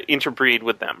choose to interbreed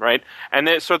with them, right?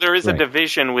 And so there is a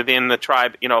division within the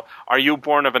tribe. Are you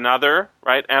born of another,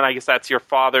 right? And I guess that's your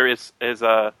father is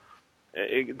a.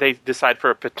 They decide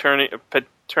for a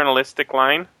paternalistic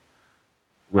line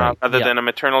rather than a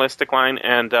maternalistic line,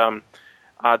 and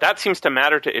that seems to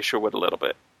matter to Isherwood a little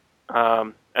bit.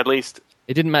 At least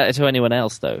it didn't matter to anyone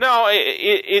else, though. No,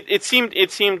 it seemed.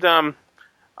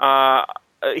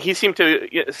 He seemed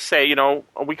to say,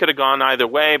 we could have gone either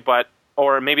way,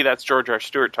 or maybe that's George R.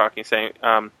 Stewart talking, saying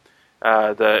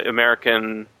the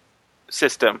American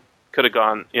system could have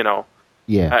gone,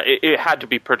 it had to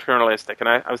be paternalistic. And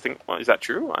I was thinking, well, is that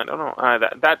true? I don't know.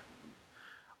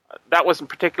 That wasn't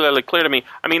particularly clear to me.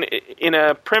 I mean, in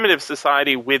a primitive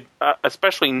society with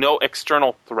especially no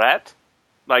external threat,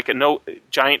 like no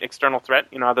giant external threat,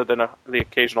 other than the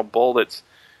occasional bull that's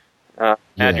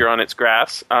had you on its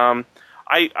grass,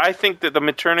 I think that the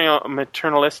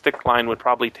maternalistic line would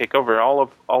probably take over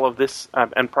all of this,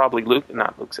 and probably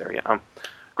not Luke's area.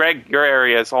 Greg, your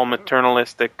area is all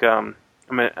maternalistic,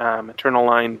 maternal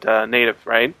lined native,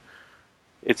 right?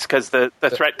 It's because the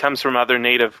threat comes from other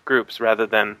native groups rather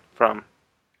than from,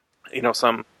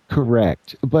 some.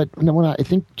 Correct, but I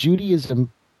think Judaism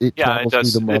travels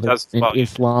through the mother. In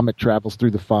Islam, it travels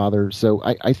through the father. So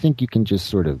I think you can just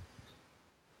sort of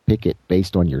pick it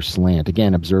based on your slant.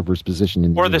 Again, observer's position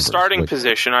in the universe, starting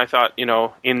position. I thought,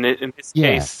 in this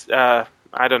case, I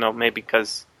don't know, maybe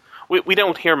because we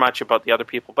don't hear much about the other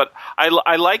people, but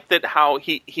I like that how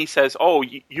he says, "Oh,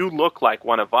 you look like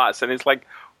one of us," and it's like,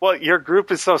 well, your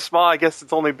group is so small. I guess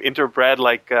it's only interbred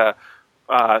like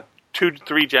 2 to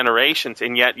 3 generations,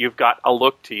 and yet you've got a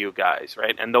look to you guys,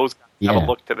 right? And those guys have a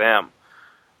look to them.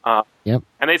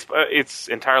 And it's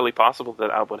entirely possible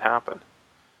that would happen.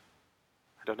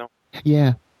 I don't know.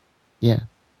 Yeah.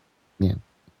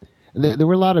 There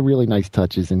were a lot of really nice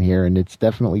touches in here, and it's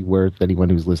definitely worth anyone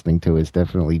who's listening to us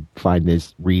definitely find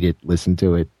this, read it, listen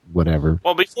to it, whatever.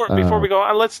 Well, before we go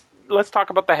on, let's talk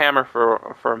about the hammer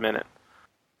for a minute.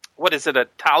 What is it? A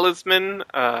talisman?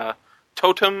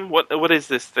 Totem? What is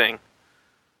this thing?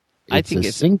 I think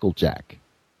it's a single jack.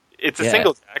 It's a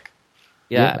single jack.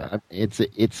 Yeah.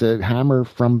 It's a hammer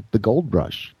from the Gold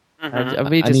Rush. Mm-hmm. I'm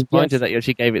really disappointed that you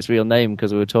actually gave its real name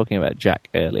because we were talking about Jack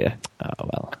earlier.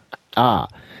 Oh,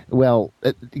 well.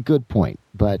 Good point.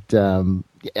 But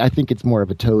I think it's more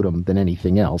of a totem than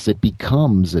anything else. It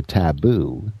becomes a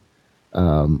taboo,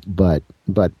 but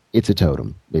it's a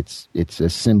totem. It's a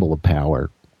symbol of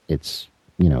power. It's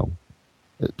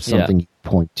something you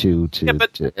point to. Yeah,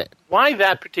 but why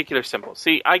that particular symbol?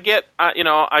 See, I get.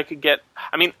 I could get.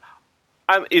 I mean,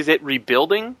 is it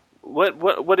rebuilding?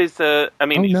 What is the? I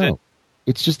mean, no.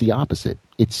 It's just the opposite.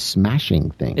 It's smashing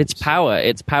things. It's power.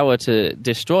 It's power to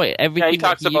destroy everything. Yeah, he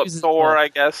talks about Thor, I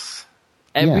guess.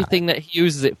 Everything that he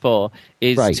uses it for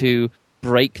is to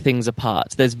break things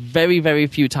apart. There's very, very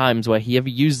few times where he ever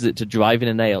uses it to drive in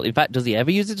a nail. In fact, does he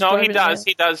ever use it to drive in a nail? No,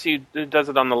 he does. He does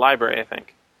it on the library, I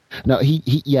think. No,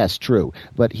 yes, true.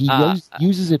 But he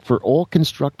uses it for all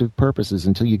constructive purposes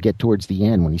until you get towards the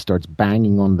end when he starts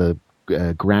banging on the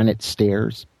granite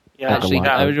stairs. Yeah, actually,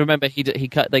 I remember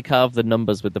they carved the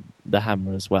numbers with the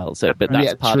hammer as well. So, but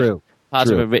that's part of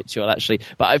a ritual, actually.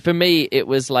 But for me, it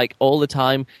was like all the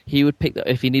time he would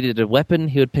if he needed a weapon,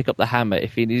 he would pick up the hammer.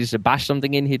 If he needed to bash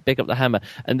something in, he'd pick up the hammer.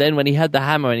 And then when he had the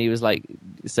hammer and he was like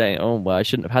saying, "Oh well, I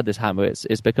shouldn't have had this hammer.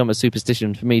 It's become a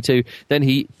superstition for me too." Then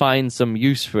he finds some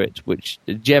use for it, which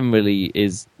generally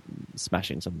is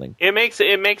smashing something. It's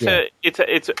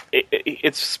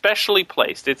specially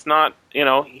placed. It's not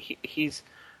he's.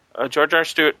 George R.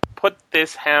 Stewart put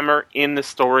this hammer in the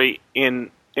story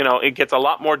it gets a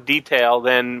lot more detail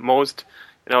than most,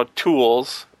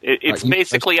 tools. It's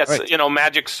basically a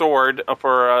magic sword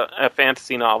for a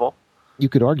fantasy novel. You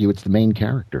could argue it's the main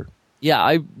character. Yeah,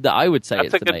 I would say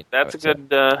it's the main character. That's a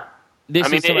good...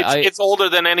 it's older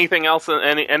than anything else,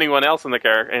 anyone else in the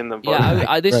book.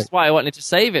 Yeah, this is why I wanted to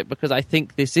save it, because I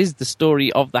think this is the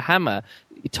story of the hammer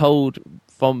told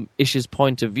from Ish's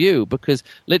point of view, because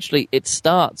literally it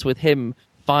starts with him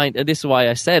and this is why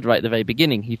I said right at the very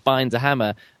beginning, he finds a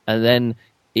hammer and then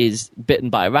is bitten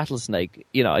by a rattlesnake.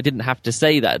 I didn't have to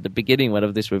say that at the beginning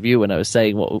of this review when I was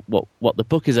saying what the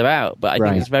book is about, but I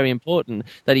think it's very important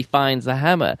that he finds the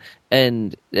hammer,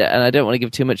 and I don't want to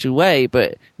give too much away,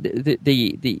 but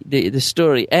the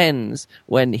story ends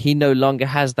when he no longer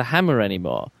has the hammer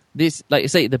anymore. This, like I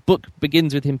say, the book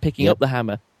begins with him picking up the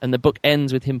hammer, and the book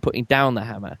ends with him putting down the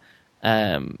hammer.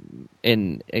 Again,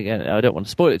 I don't want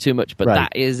to spoil it too much, but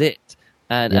that is it.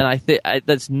 And I think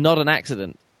that's not an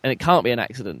accident, and it can't be an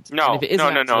accident. No,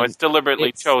 no, it's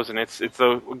deliberately chosen. It's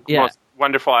the most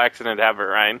wonderful accident ever,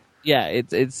 right? Yeah,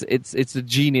 it's a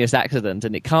genius accident,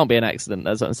 and it can't be an accident.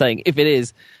 That's what I'm saying. If it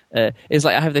is, it's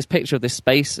like I have this picture of this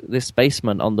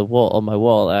spaceman on my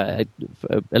wall. A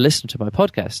listener to my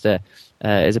podcast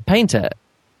is a painter,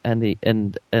 and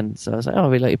so I was like, oh, I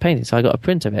really like your painting. So I got a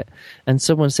print of it, and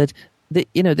someone said, the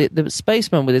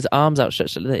spaceman with his arms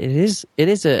outstretched, it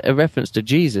is a reference to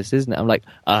Jesus, isn't it? I'm like,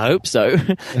 I hope so,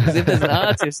 because if there's an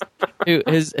artist who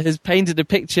has painted a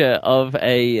picture of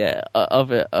an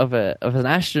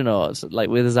astronaut like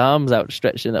with his arms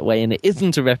outstretched in that way, and it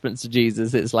isn't a reference to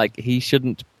Jesus, it's like he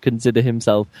shouldn't consider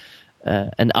himself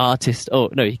an artist. Oh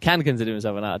no, he can consider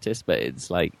himself an artist, but it's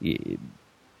like.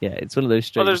 Yeah, it's one of those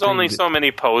strange there's only so many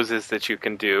poses that you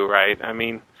can do, right? I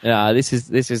mean... Yeah, this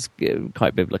is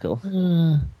quite biblical.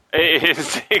 It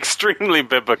is extremely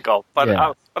biblical. But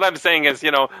what I'm saying is,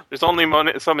 there's only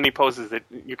so many poses that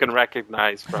you can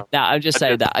recognize from... No, I'm just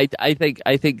saying that I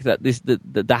think that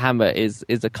the hammer is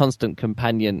a constant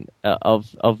companion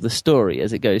of the story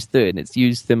as it goes through, and it's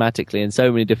used thematically in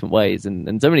so many different ways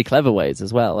and so many clever ways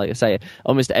as well. Like I say,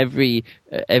 almost every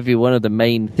one of the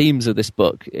main themes of this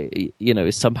book,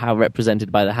 is somehow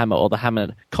represented by the hammer, or the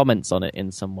hammer comments on it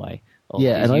in some way.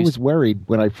 I was worried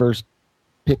when I first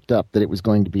picked up that it was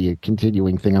going to be a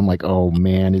continuing thing. I'm like, oh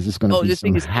man, is this going to be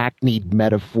some hackneyed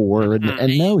metaphor? And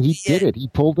no, he did it. He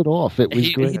pulled it off. It was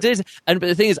great. He did. But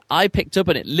the thing is, I picked up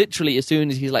on it literally as soon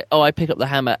as he's like, oh, I pick up the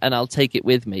hammer and I'll take it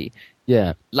with me.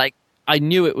 Yeah. Like, I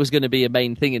knew it was going to be a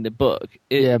main thing in the book.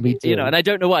 Me too. And I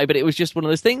don't know why, but it was just one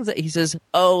of those things that he says,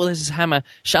 oh, this is hammer.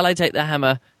 Shall I take the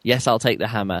hammer? Yes, I'll take the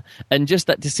hammer. And just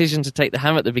that decision to take the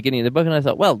hammer at the beginning of the book, and I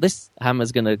thought, well, this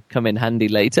hammer's going to come in handy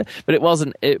later. But it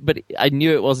wasn't. But I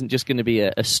knew it wasn't just going to be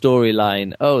a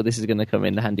storyline. Oh, this is going to come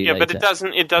in handy later. Yeah, but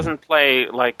it doesn't play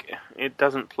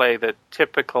the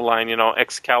typical line.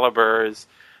 Excalibur is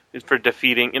for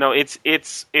defeating.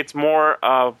 It's more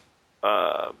of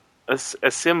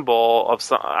a symbol of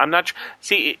some. I'm not.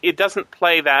 See, it doesn't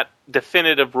play that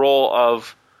definitive role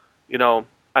of,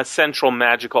 a central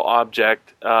magical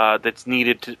object that's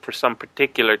needed for some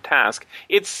particular task.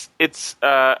 It's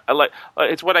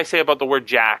what I say about the word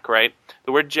jack, right?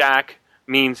 The word jack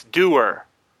means doer,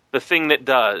 the thing that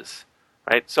does,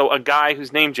 right? So a guy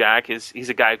who's named Jack he's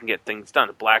a guy who can get things done.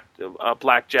 A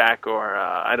blackjack or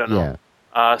I don't know,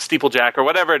 steeplejack or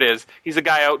whatever it is. He's a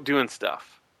guy out doing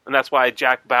stuff, and that's why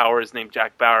Jack Bauer is named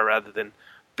Jack Bauer rather than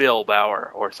Bill Bauer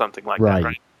or something like that,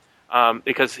 right?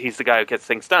 Because he's the guy who gets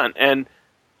things done.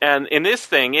 And in this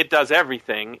thing, it does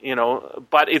everything,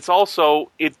 but it's also,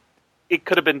 it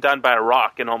could have been done by a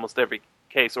rock in almost every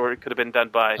case, or it could have been done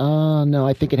by... No,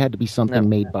 I think it had to be something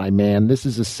made by man. This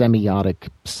is a semiotic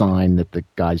sign that the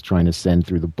guy's trying to send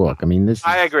through the book. I mean,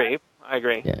 I agree.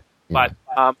 Yeah. But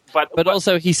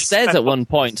also he says at one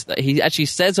point that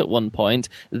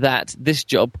this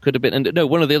job could have been, and no,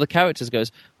 one of the other characters goes,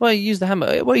 well, you used the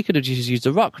hammer. Well, you could have just used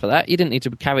a rock for that. You didn't need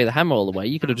to carry the hammer all the way.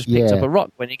 You could have just picked up a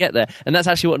rock when you get there. And that's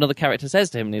actually what another character says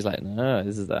to him. And he's like, no,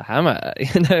 this is a hammer,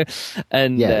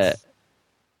 And yes.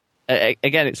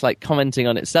 Again, it's like commenting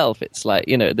on itself. It's like,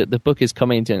 the book is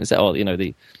commenting and it's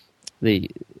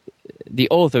the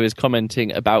author is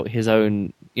commenting about his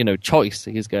own, choice.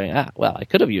 He's going, well, I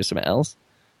could have used something else,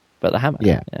 but the hammer.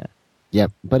 Yeah.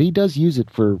 But he does use it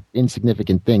for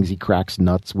insignificant things. He cracks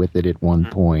nuts with it at one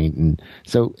point, and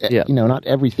so not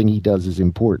everything he does is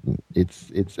important.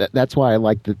 It's that's why I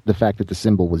like the fact that the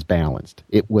symbol was balanced.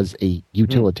 It was a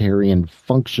utilitarian,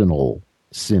 functional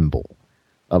symbol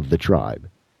of the tribe,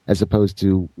 as opposed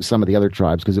to some of the other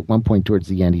tribes, because at one point towards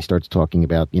the end he starts talking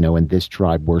about, and this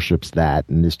tribe worships that,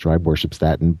 and this tribe worships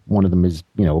that, and one of them is,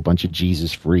 a bunch of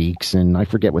Jesus freaks, and I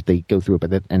forget what they go through,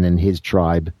 and then his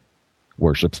tribe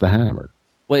worships the hammer.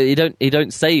 Well, he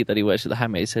don't say that he worships the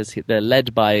hammer. He says they're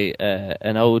led by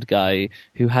an old guy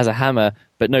who has a hammer,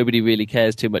 but nobody really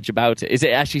cares too much about it. Is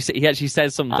it actually? He actually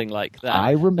says something like that.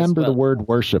 I remember the word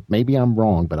worship. Maybe I'm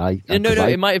wrong, but no.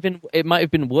 It might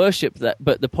have been worship.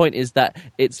 But the point is that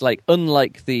it's like,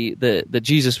 unlike the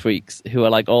Jesus freaks who are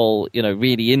like all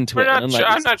really into it. I'm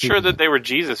not sure that they were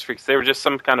Jesus freaks. They were just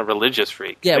some kind of religious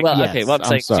freaks. Yeah. Well, okay. Well,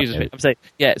 I'm saying Jesus freaks. I'm saying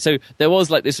So there was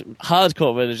like this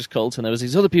hardcore religious cult, and there was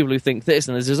these other people who think this,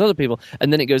 and there's these other people,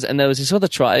 and then it goes, and there was this other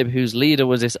tribe whose leader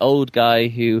was this old guy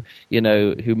who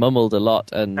mumbled a lot.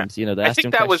 And they I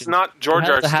think that was not George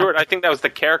R. Stewart. I think that was the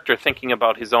character thinking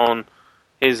about his own.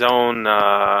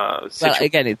 Well,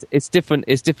 again, it's different.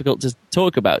 It's difficult to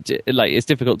talk about. Like, it's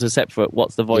difficult to separate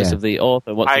what's the voice of the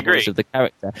author, what's the voice of the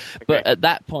character. But at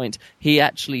that point, he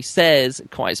actually says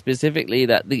quite specifically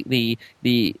that the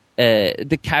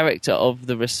character of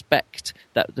the respect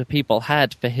that the people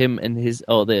had for him and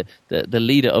the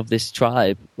leader of this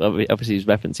tribe, obviously he's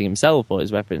referencing himself or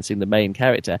he's referencing the main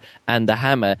character, and the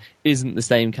hammer isn't the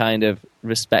same kind of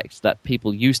respect that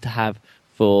people used to have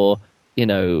for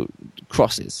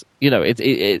crosses.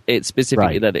 It's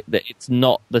specifically that it's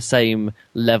not the same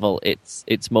level.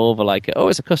 It's more of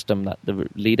it's a custom that the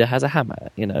leader has a hammer.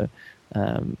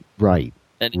 Right.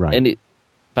 And it,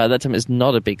 by that time, it's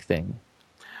not a big thing.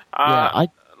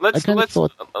 Let's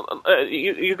thought...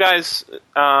 you guys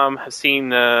have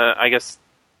seen I guess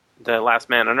The Last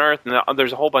Man on Earth, and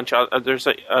there's a whole bunch of there's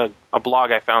a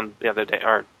blog I found the other day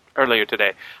or earlier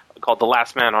today called The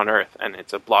Last Man on Earth, and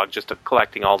it's a blog just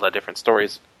collecting all the different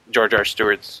stories. George R.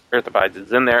 Stewart's Earth Abides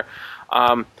is in there.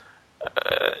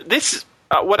 This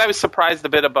what I was surprised a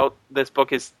bit about this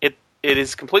book is it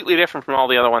is completely different from all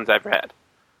the other ones I've read.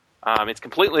 It's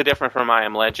completely different from I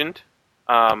Am Legend.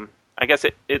 I guess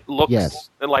it looks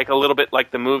like a little bit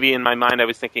like the movie. In my mind, I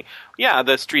was thinking,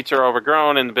 the streets are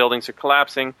overgrown and the buildings are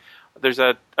collapsing. There's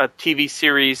a TV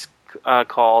series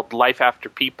called Life After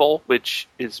People, which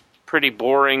is pretty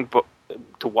boring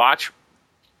to watch,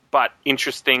 but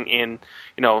interesting in,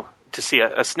 to see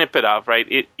a snippet of,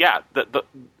 right? The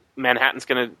Manhattan's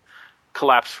going to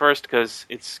collapse first because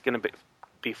it's going to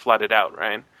be flooded out,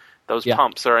 right? Those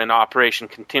pumps are in operation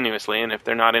continuously, and if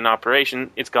they're not in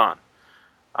operation, it's gone.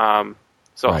 All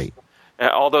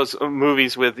those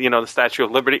movies with, the Statue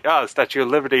of Liberty, the Statue of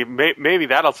Liberty, maybe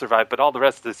that'll survive, but all the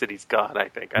rest of the city's gone, I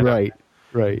think. Right.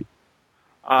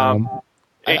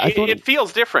 It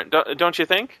feels different, don't you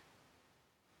think?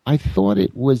 I thought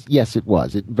it was, yes, it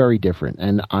was. It's very different.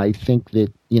 And I think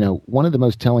that, one of the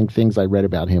most telling things I read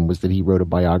about him was that he wrote a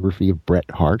biography of Bret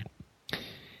Hart.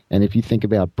 And if you think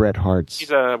about Bret Hart's...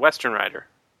 He's a Western writer,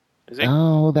 is he?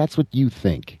 Oh, that's what you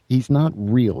think. He's not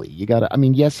really.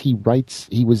 Yes, he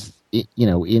was,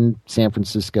 in San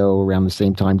Francisco around the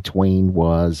same time Twain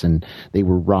was, and they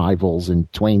were rivals,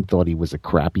 and Twain thought he was a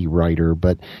crappy writer.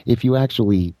 But if you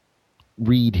actually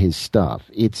read his stuff,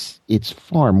 it's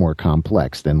far more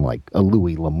complex than like a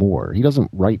Louis L'Amour. He doesn't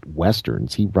write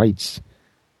westerns. He writes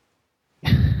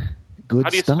good stuff. How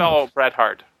do you spell Bret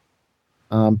Hart?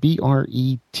 Brettharthe,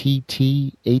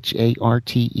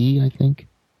 I think.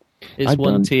 It's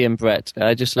one T in Brett.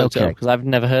 I just looked it up because I've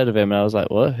never heard of him, and I was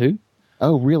like, what? Who?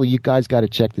 Oh, really? You guys got to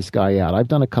check this guy out. I've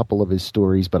done a couple of his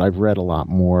stories, but I've read a lot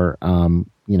more.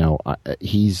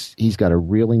 He's got a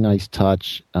really nice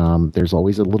touch. There's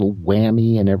always a little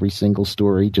whammy in every single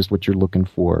story, just what you're looking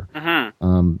for.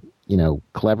 Mm-hmm.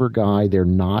 Clever guy. They're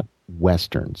not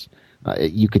westerns.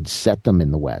 You could set them in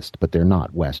the West, but they're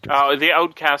not westerns. Oh, The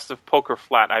Outcast of Poker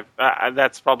Flat.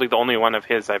 That's probably the only one of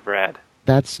his I've read.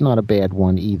 That's not a bad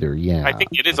one either, yeah. I think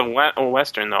it is a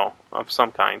Western, though, of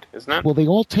some kind, isn't it? Well, they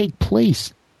all take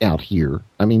place out here.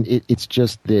 I mean, it's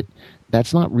just that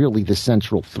that's not really the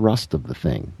central thrust of the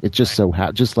thing. It's just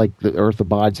just like the Earth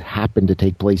Abides happened to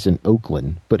take place in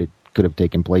Oakland, but it could have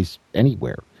taken place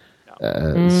anywhere.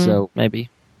 So maybe.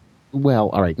 Well,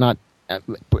 all right, not.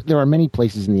 There are many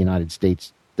places in the United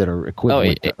States that are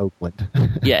equivalent to Oakland.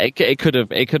 Yeah, it could have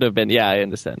been. Yeah, I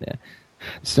understand. Yeah.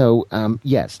 So,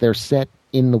 yes, they're set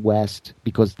in the West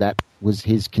because that was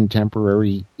his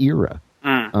contemporary era.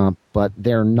 But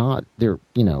they're not. They're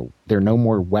no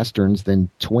more westerns than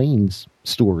Twain's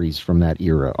stories from that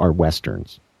era are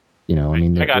westerns. I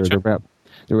mean, they're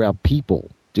about people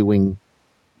doing,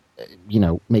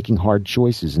 making hard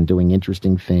choices and doing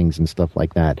interesting things and stuff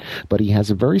like that. But he has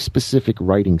a very specific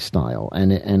writing style,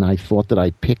 and I thought that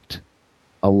I picked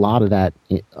a lot of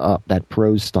that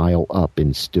prose style up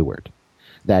in Stewart.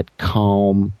 That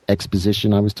calm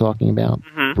exposition I was talking about,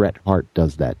 Bret Hart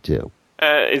does that too.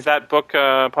 Is that book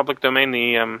public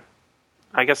domain?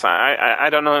 I guess I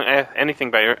don't know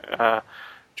anything by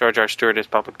George R. Stewart is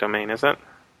public domain, is it?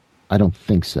 I don't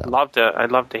think so.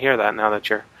 I'd love to hear that now that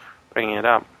you're bringing it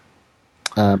up.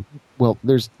 Well,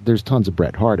 there's tons of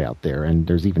Bret Hart out there, and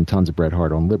there's even tons of Bret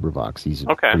Hart on LibriVox. He's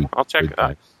I'll check.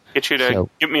 Get you to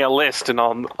give me a list, and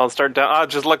I'll start. I'll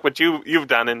just look what you've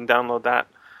done and download that.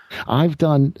 I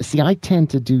tend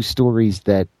to do stories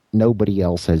that nobody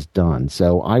else has done.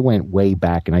 So I went way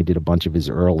back and I did a bunch of his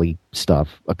early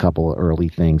stuff, a couple of early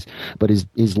things. But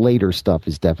his later stuff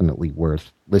is definitely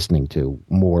worth listening to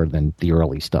more than the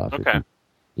early stuff. Okay.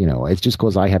 It's just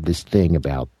because I have this thing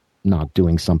about not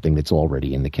doing something that's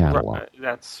already in the catalog.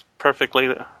 That's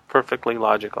perfectly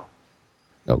logical.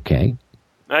 Okay.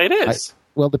 It is.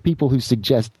 Well, the people who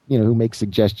suggest, who make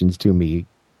suggestions to me.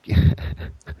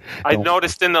 I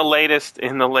noticed in the latest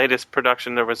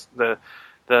production there was the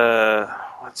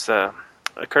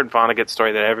Kurt Vonnegut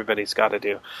story that everybody's got to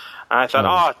do. I thought,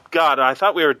 oh God, I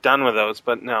thought we were done with those,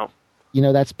 but no.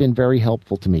 That's been very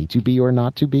helpful to me. To Be or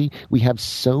Not to Be, we have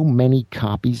so many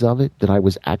copies of it that I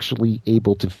was actually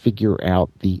able to figure out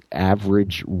the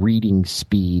average reading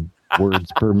speed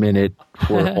words per minute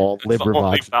for all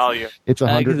LibriVox. It's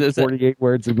 148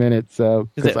 words a minute. So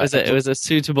it was a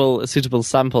suitable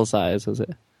sample size, was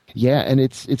it? Yeah, and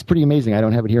it's pretty amazing. I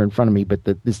don't have it here in front of me, but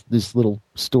this little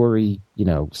story,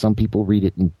 some people read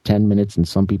it in 10 minutes and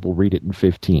some people read it in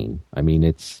 15. I mean,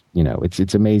 it's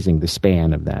amazing the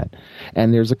span of that.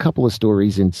 And there's a couple of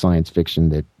stories in science fiction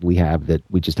that we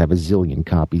just have a zillion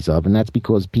copies of, and that's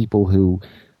because people who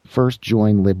first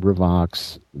join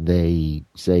LibriVox, they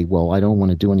say, well, I don't want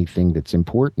to do anything that's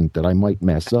important that I might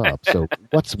mess up. So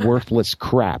what's worthless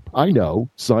crap? I know,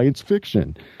 science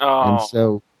fiction. Oh. And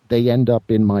so they end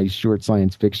up in my short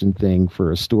science fiction thing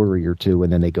for a story or two,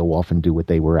 and then they go off and do what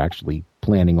they were actually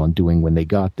planning on doing when they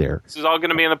got there. This is all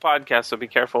going to be in the podcast, so be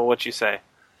careful what you say.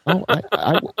 Oh,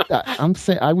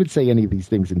 I would say any of these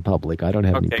things in public. I don't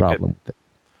have any problem with it.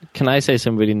 Can I say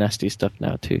some really nasty stuff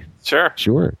now, too? Sure.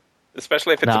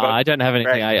 Especially if it's about... No, I don't have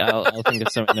anything. I'll think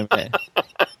of something in a minute.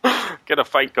 Get a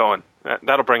fight going.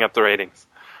 That'll bring up the ratings.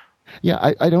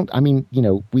 Yeah,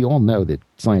 we all know that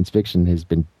science fiction has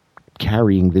been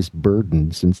carrying this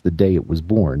burden since the day it was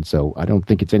born. So I don't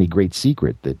think it's any great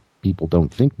secret that people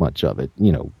don't think much of it,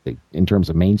 in terms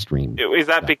of mainstream. Is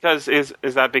that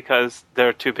because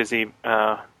they're too busy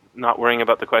not worrying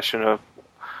about the question of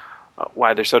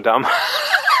why they're so dumb?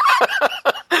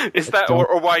 Is that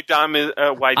or why dumb is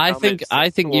why? I think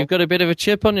you've got a bit of a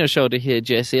chip on your shoulder here,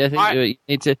 Jesse. I think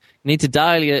you need to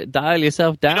dial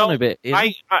yourself down a bit.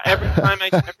 Every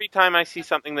time I see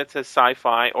something that says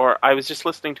sci-fi, or I was just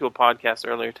listening to a podcast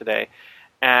earlier today,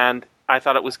 and I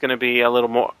thought it was going to be a little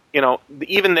more.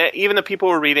 Even the people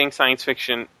who are reading science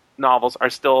fiction novels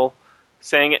are still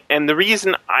saying it, and the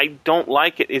reason I don't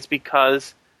like it is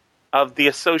because of the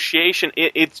association.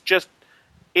 It's just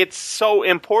it's so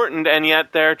important, and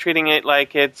yet they're treating it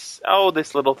like it's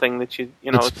this little thing that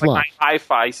it's like my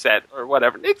hi-fi set or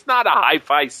whatever. It's not a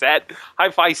hi-fi set.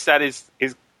 Hi-fi set is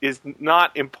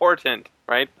not important,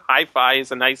 right? Hi-fi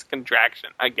is a nice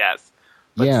contraction, I guess.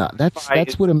 But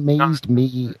that's what amazed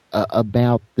me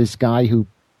about this guy who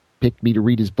picked me to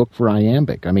read his book for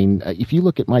Iambic. I mean, if you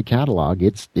look at my catalog,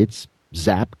 it's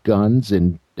Zap guns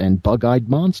and bug-eyed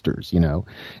monsters,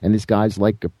 and this guy's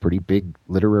like a pretty big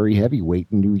literary heavyweight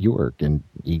in New York, and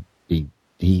he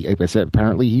like I said,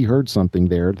 apparently he heard something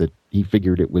there that he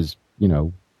figured it was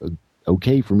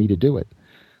okay for me to do it,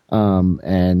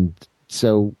 and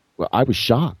so I was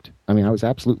shocked. I mean, I was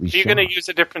absolutely shocked. You're going to use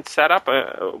a different setup?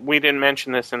 We didn't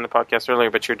mention this in the podcast earlier,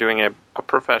 but you're doing a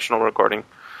professional recording.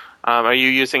 Are you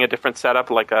using a different setup,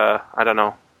 like I don't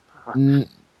know?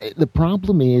 The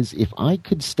problem is, if I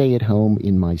could stay at home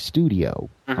in my studio,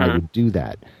 I would do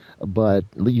that. But,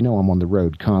 I'm on the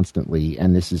road constantly,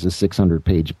 and this is a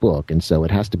 600-page book, and so it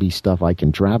has to be stuff I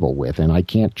can travel with, and I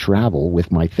can't travel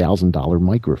with my $1,000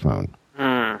 microphone.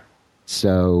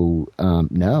 So,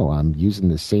 no, I'm using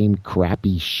the same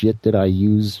crappy shit that I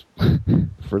use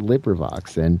for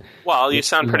LibriVox. And well, you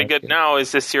sound pretty good now.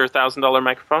 Is this your $1,000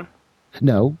 microphone?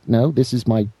 No, this is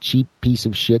my cheap piece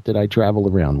of shit that I travel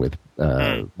around with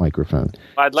microphone.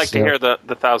 I'd like to hear the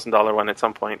 $1,000 one at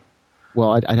some point.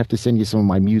 Well, I'd have to send you some of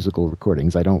my musical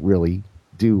recordings. I don't really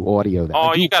do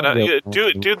audio. You gotta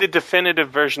do the definitive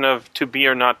version of "To Be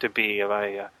or Not to Be"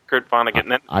 by Kurt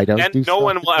Vonnegut. I don't do no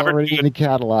one will ever do in the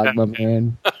catalog, my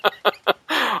man.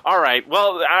 All right.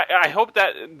 Well, I hope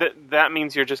that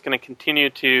means you're just going to continue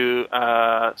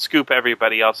to scoop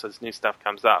everybody else as new stuff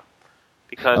comes up.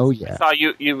 Because I saw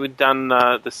you had done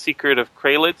The Secret of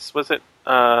Kralitz, was it?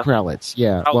 Kralitz,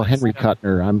 yeah. Kralitz, well, Henry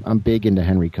Kuttner. I'm big into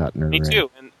Henry Kuttner. Me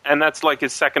too. And that's like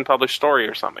his second published story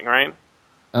or something, right?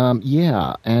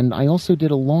 Yeah, and I also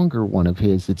did a longer one of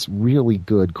his. It's really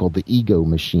good, called The Ego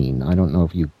Machine. I don't know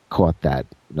if you caught that.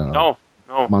 No.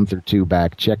 A month or two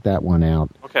back. Check that one out.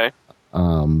 Okay.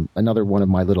 Another one of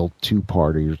my little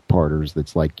two-parters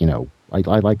that's like,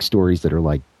 I like stories that are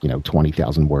like,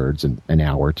 20,000 words and an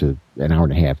hour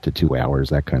and a half to 2 hours,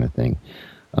 that kind of thing.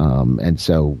 And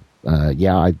so,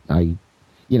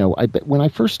 when I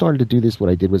first started to do this, what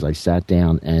I did was I sat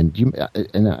down and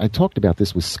I talked about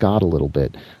this with Scott a little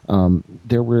bit.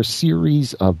 There were a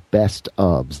series of best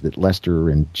ofs that Lester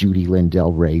and Judy Lynn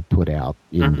Del Rey put out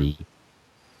in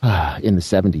the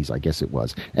 70s, I guess it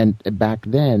was. And back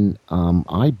then,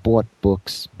 I bought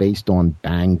books based on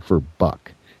bang for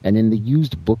buck. And in the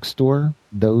used bookstore,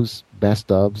 those best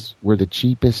ofs were the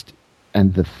cheapest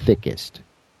and the thickest.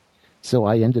 So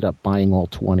I ended up buying all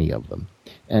 20 of them.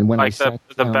 And when like the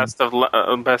best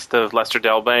of Lester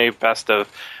Del Rey, best of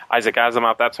Isaac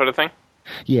Asimov, that sort of thing.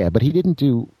 Yeah, but he didn't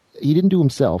do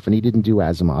himself, and he didn't do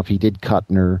Asimov. He did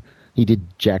Kuttner. He did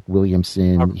Jack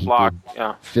Williamson. Bloch,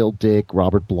 did Phil Dick,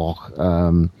 Robert Bloch.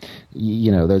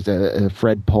 There's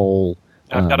Fred Pohl.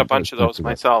 I've got a bunch of those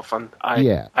myself, and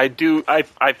I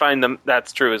find them.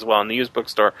 That's true as well. In the used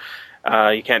bookstore,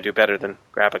 you can't do better than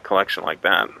grab a collection like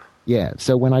that. Yeah,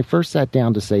 so when I first sat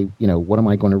down to say, what am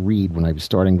I going to read when I was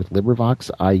starting with LibriVox,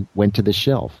 I went to the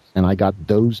shelf, and I got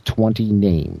those 20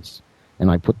 names, and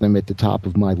I put them at the top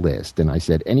of my list, and I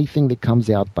said, anything that comes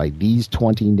out by these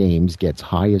 20 names gets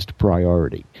highest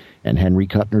priority, and Henry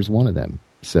Kuttner's one of them.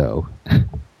 So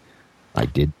I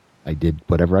did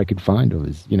whatever I could find of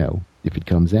his, if it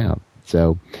comes out.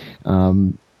 So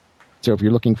So if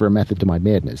you're looking for a method to my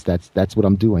madness, that's what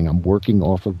I'm doing. I'm working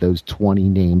off of those 20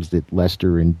 names that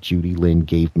Lester and Judy Lynn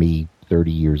gave me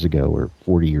 30 years ago or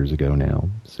 40 years ago now.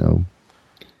 So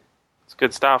it's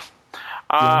good stuff.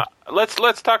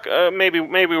 Let's talk. Maybe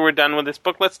we're done with this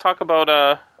book. Let's talk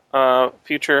about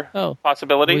future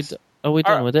possibilities. Are we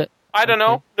done with it? I don't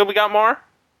know. Do we got more?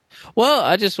 Well,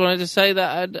 I just wanted to say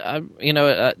that,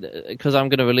 because I'm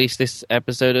going to release this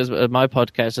episode as my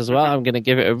podcast as well, I'm going to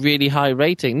give it a really high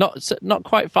rating. Not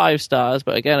quite 5 stars,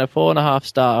 but again, a 4.5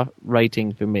 star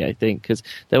rating for me, I think, because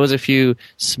there was a few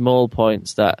small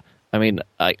points that,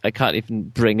 I can't even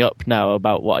bring up now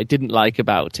about what I didn't like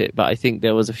about it, but I think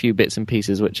there was a few bits and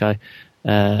pieces which now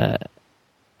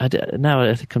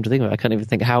I come to think of it, I can't even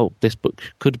think how this book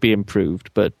could be improved.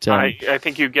 But I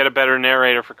think you get a better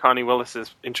narrator for Connie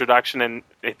Willis's introduction, and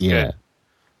it's good.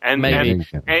 And maybe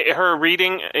her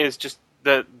reading is just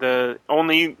the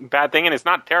only bad thing, and it's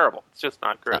not terrible. It's just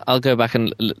not great. I'll go back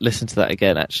and listen to that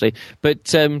again, actually.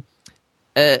 But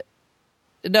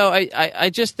no,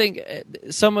 I just think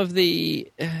some of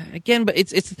the but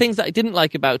it's the things that I didn't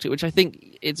like about it, which I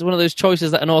think it's one of those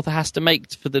choices that an author has to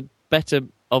make for the better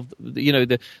of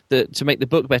the to make the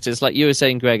book better. It's like you were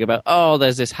saying, Greg, about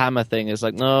there's this hammer thing. It's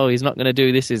like, no, he's not going to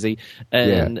do this, is he?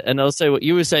 And also what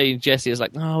you were saying, Jesse, is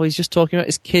like, no, he's just talking about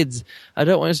his kids. I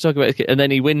don't want him to talk about his kids. And then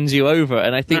he wins you over.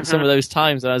 And I think some of those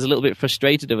times when I was a little bit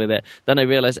frustrated with it, then I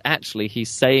realized actually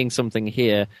he's saying something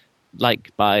here,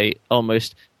 like by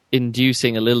almost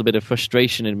inducing a little bit of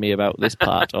frustration in me about this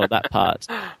part or that part,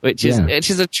 which is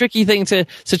a tricky thing to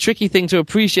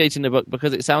appreciate in the book,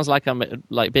 because it sounds like I'm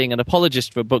like being an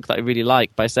apologist for a book that I really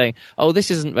like by saying,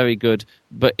 this isn't very good,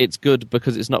 but it's good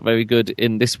because it's not very good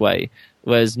in this way.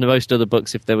 Whereas most other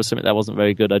books, if there was something that wasn't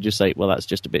very good, I'd just say, well, that's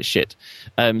just a bit shit.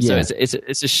 So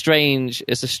it's a strange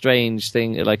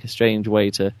thing, like a strange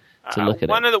way to look at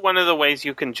it. One of the ways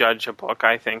you can judge a book,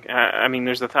 I think, I mean,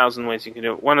 there's 1,000 ways you can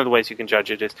do it. One of the ways you can judge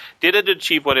it is, did it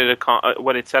achieve what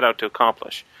it set out to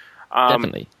accomplish?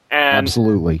 Definitely.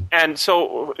 Absolutely. And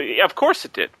so, of course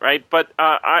it did, right? But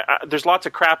there's lots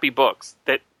of crappy books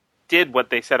that did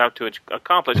what they set out to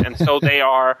accomplish, and so they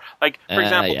are, like, for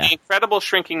example, The Incredible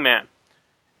Shrinking Man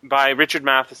by Richard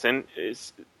Matheson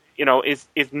is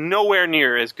nowhere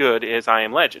near as good as I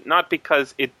Am Legend. Not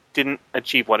because it didn't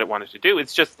achieve what it wanted to do.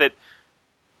 It's just that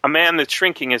a man that's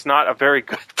shrinking is not a very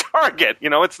good target.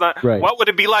 It's not. Right. What would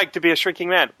it be like to be a shrinking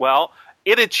man? Well,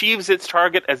 it achieves its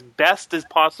target as best as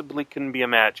possibly can be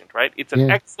imagined. Right? It's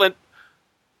an excellent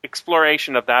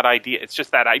exploration of that idea. It's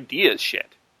just that idea is shit.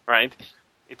 Right?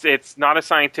 It's not a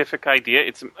scientific idea.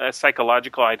 It's a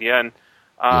psychological idea, and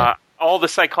all the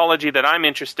psychology that I'm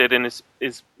interested in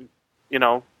is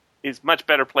much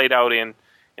better played out in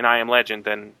I Am Legend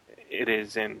than it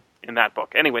is in that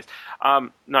book. Anyways,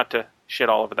 not to shit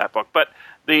all over that book, but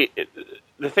the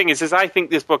thing is I think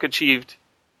this book achieved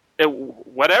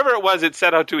whatever it was it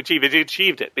set out to achieve. It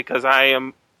achieved it, because I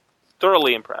am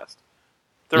thoroughly impressed.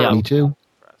 Me too.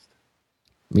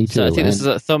 Me too. So I think this is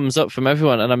a thumbs up from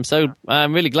everyone, and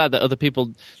I'm really glad that other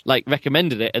people like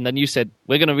recommended it, and then you said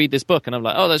we're going to read this book, and I'm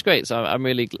like, oh, that's great. So I'm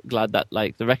really glad that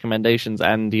like the recommendations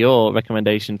and your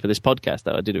recommendation for this podcast,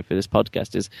 that I did it for this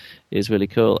podcast, is really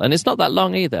cool, and it's not that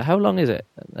long either. How long is it?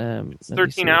 It's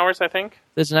 13 hours, I think.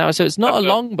 There's an hour, so it's not a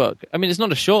long book. I mean, it's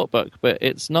not a short book, but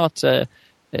it's not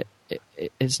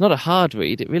it's not a hard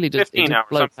read. It really does. 15 hours.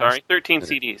 I'm sorry, 13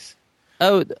 CDs.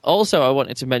 Oh, also, I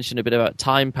wanted to mention a bit about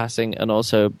time passing, and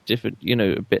also different,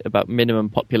 a bit about minimum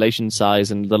population size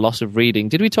and the loss of reading.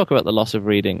 Did we talk about the loss of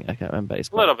reading? I can't remember. A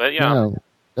little bit, yeah. No,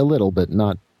 a little bit,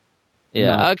 not.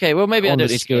 Yeah. Not okay. Well, maybe I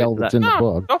don't need to go into that. In the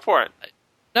book. Go for it.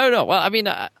 No. Well, I mean,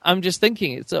 I'm just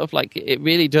thinking. It's sort of like it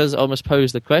really does almost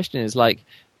pose the question: is like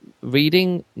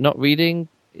reading, not reading.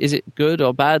 Is it good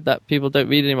or bad that people don't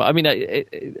read anymore? I mean,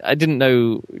 I didn't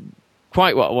know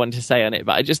quite what I wanted to say on it,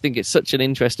 but I just think it's such an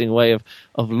interesting way of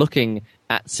looking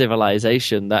at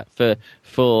civilization, that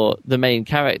for the main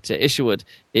character Isherwood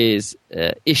he's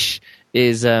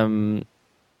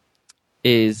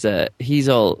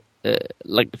all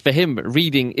like, for him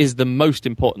reading is the most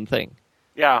important thing.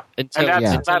 Yeah, and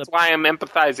that's why I'm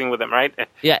empathizing with him, right?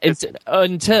 Yeah, it's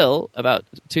until about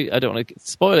I don't want to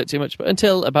spoil it too much, but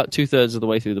until about 2/3 of the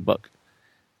way through the book.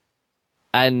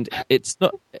 And it's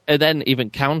not. And then even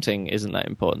counting isn't that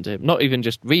important to him. Not even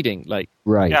just reading, like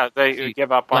right. Yeah, they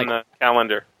give up on the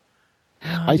calendar.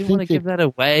 Oh, I didn't want to give that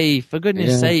away. For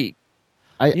goodness' sake,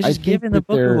 you're just giving the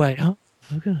book away. Oh,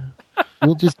 okay.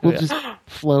 We'll just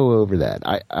flow over that.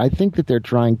 I think that they're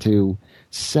trying to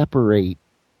separate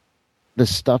the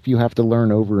stuff you have to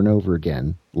learn over and over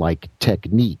again, like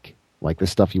technique, like the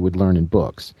stuff you would learn in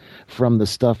books, from the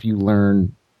stuff you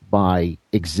learn by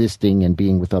existing and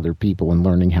being with other people and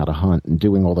learning how to hunt and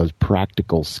doing all those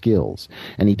practical skills.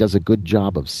 And he does a good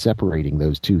job of separating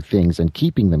those two things and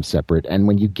keeping them separate. And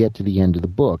when you get to the end of the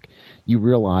book, you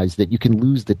realize that you can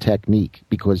lose the technique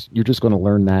because you're just going to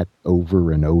learn that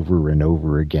over and over and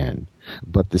over again.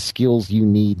 But the skills you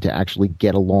need to actually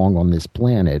get along on this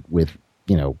planet with,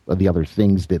 the other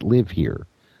things that live here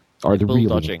are the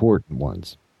really important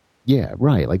ones. Yeah,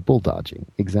 right, like bull dodging.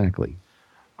 Exactly.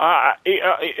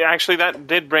 Actually, that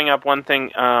did bring up one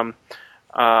thing, but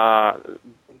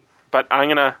I'm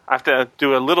gonna have to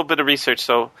do a little bit of research.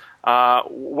 So,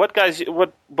 what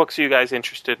books are you guys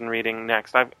interested in reading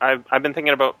next? I've been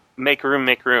thinking about Make Room,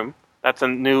 Make Room. That's a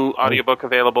new audiobook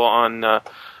available on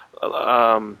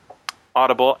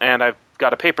Audible, and I've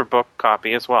got a paper book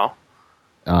copy as well.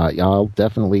 I'll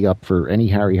definitely up for any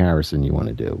Harry Harrison you want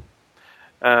to do.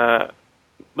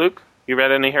 Luke, you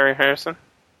read any Harry Harrison?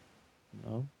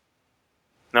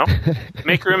 No?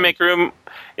 Make Room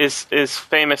is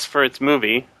famous for its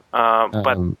movie,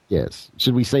 but yes.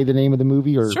 Should we say the name of the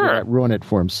movie or sure. Ruin it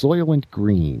for him? Soylent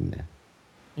Green.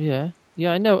 Yeah,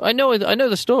 I know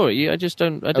the story. I just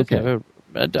don't. I don't think I've ever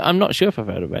I'm not sure if I've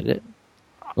ever read it.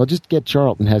 Well, just get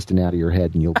Charlton Heston out of your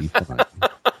head and you'll be fine.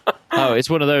 Oh, it's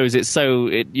one of those.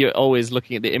 You're always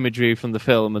looking at the imagery from the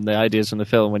film and the ideas from the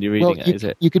film when you're reading it. Is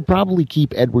it? You could probably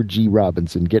keep Edward G.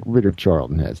 Robinson, get rid of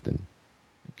Charlton Heston.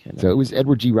 Okay, so it was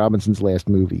Edward G. Robinson's last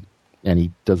movie, and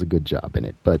he does a good job in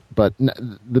it. But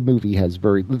the movie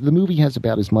has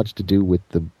about as much to do with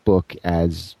the book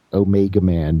as Omega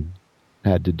Man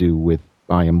had to do with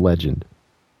I Am Legend.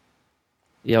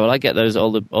 Yeah, well, I get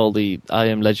all the I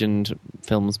Am Legend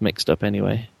films mixed up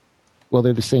anyway. Well,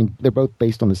 they're the same. They're both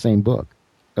based on the same book.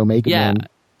 Omega Man.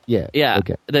 Yeah.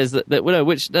 Okay. There's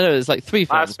there's like 3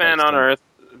 films. Last Man on Earth.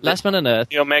 Last Man on Earth.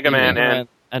 The Omega Man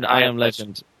and I Am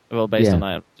Legend are all based on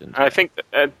I Am Legend. I think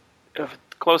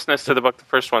closeness to the book, the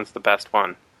first one's the best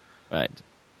one. Right.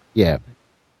 Yeah.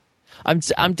 I'm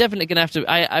definitely going to have to...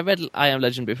 I read I Am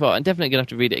Legend before. I'm definitely going to have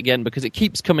to read it again because it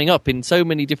keeps coming up in so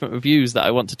many different reviews that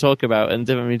I want to talk about and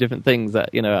so many different things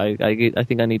that, I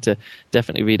think I need to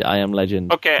definitely read I Am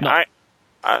Legend. Okay,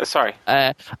 sorry.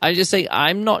 I just say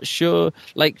I'm not sure.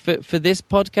 Like for this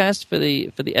podcast, for the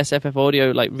SFF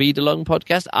Audio read along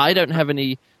podcast, I don't have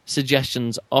any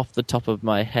suggestions off the top of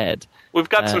my head. We've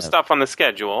got some stuff on the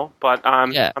schedule, but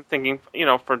I'm thinking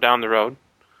for down the road.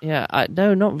 Yeah,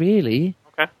 no, not really.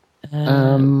 Okay.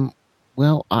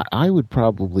 Well, I would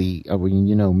probably. I mean,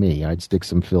 you know me. I'd stick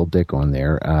some Phil Dick on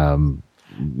there.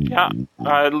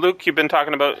 Luke, you've been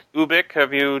talking about Ubik.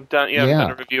 Have you done? You haven't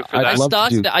done a review for that? I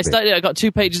started it. I got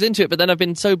 2 pages into it, but then I've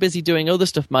been so busy doing other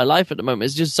stuff in my life at the moment.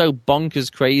 It's just so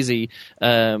bonkers crazy,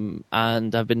 and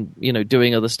I've been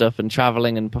doing other stuff and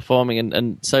traveling and performing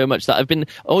and so much that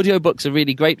audiobooks are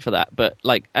really great for that. But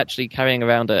actually carrying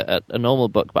around a normal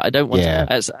book, but I don't want to.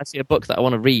 It's actually a book that I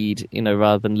want to read,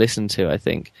 rather than listen to. I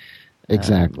think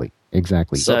exactly.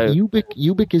 So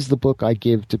Ubik is the book I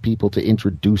give to people to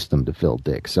introduce them to Phil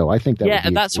Dick. So I think that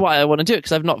and that's why I want to do it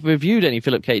because I've not reviewed any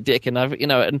Philip K. Dick, and I've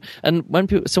and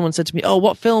when someone said to me, "Oh,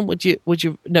 what film would you what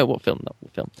film? Not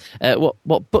what film?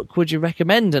 What book would you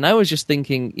recommend?" And I was just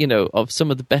thinking, of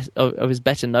some of the best of his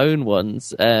better known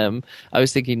ones. I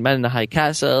was thinking Man in the High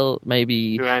Castle,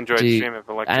 maybe. Do Android Stream of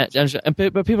Electricity.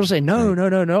 But people say no,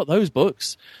 not those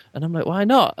books. And I'm like, why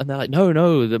not? And they're like,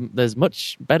 no, there's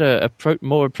much better,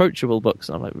 more approachable books.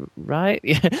 And I'm like, right?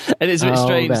 Yeah. And it's a bit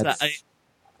strange that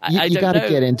you got to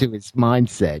get into his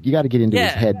mindset. You got to get into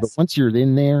his head. But once you're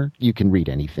in there, you can read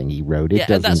anything he wrote.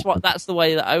 And that's the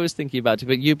way that I was thinking about it.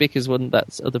 But Ubik is one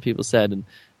that other people said. And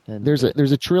there's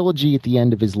a trilogy at the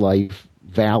end of his life: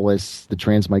 Valis, The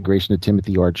Transmigration of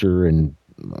Timothy Archer, and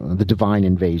The Divine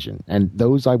Invasion. And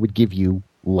those I would give you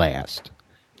last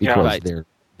because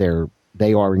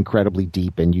they are incredibly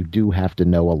deep, and you do have to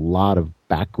know a lot of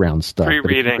background stuff.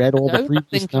 Pre-reading. Read all the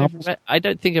previous novels? I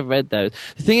don't think I've read those.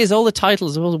 The thing is, all the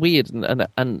titles are all weird,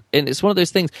 and it's one of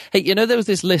those things. Hey, there was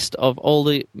this list of all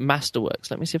the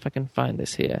masterworks. Let me see if I can find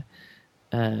this here.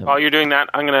 While you're doing that,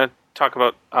 I'm going to talk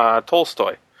about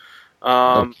Tolstoy.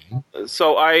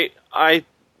 So I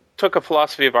took a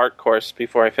philosophy of art course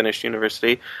before I finished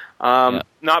university.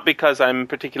 Not because I'm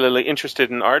particularly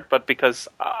interested in art, but because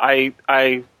I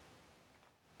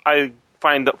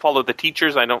follow the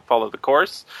teachers. I don't follow the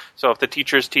course. So if the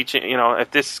teacher's teaching,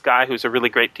 if this guy who's a really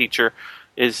great teacher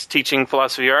is teaching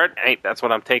philosophy of art, hey, that's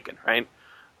what I'm taking, right?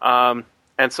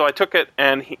 And so I took it,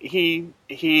 and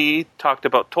he talked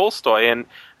about Tolstoy and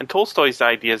Tolstoy's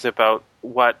ideas about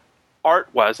what art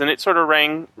was, and it sort of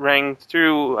rang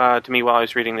through to me while I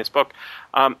was reading this book.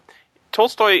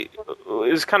 Tolstoy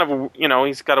is kind of,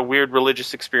 he's got a weird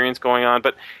religious experience going on,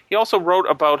 but he also wrote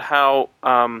about how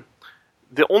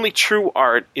the only true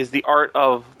art is the art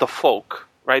of the folk,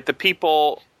 right? The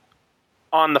people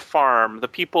on the farm, the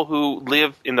people who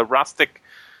live in the rustic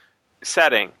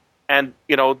setting. And,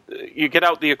 you get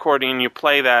out the accordion, you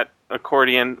play that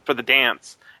accordion for the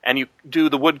dance, and you do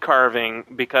the wood carving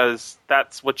because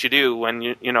that's what you do when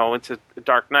it's a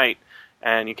dark night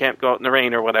and you can't go out in the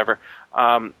rain or whatever.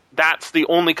 That's the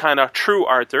only kind of true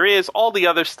art there is. All the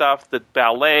other stuff, the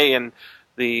ballet and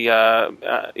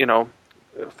the,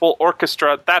 full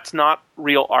orchestra, that's not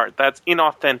real art. That's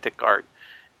inauthentic art.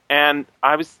 And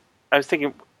I was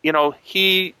thinking,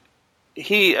 he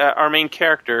our main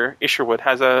character, Isherwood,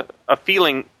 has a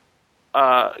feeling,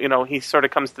 he sort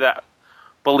of comes to that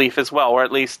belief as well, or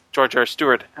at least George R.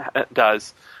 Stewart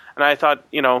does. And I thought,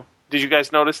 did you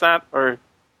guys notice that, or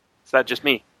is that just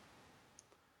me?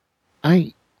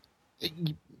 I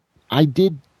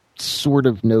did sort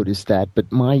of noticed that,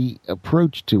 but my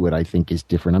approach to it, I think, is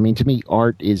different. I mean, to me,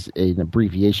 art is an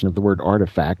abbreviation of the word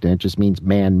artifact, and it just means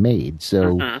man-made.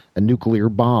 So a nuclear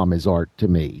bomb is art to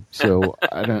me. So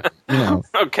I don't,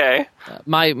 Okay.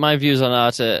 My views on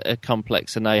art are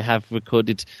complex, and I have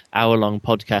recorded hour-long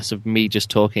podcasts of me just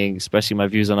talking, expressing my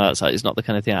views on art. So it's not the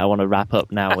kind of thing I want to wrap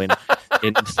up now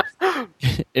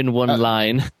in one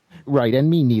line. Right, and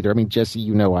me neither. I mean,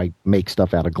 Jesse, I make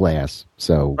stuff out of glass,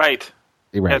 so Right.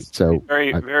 Right. Yes, So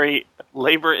very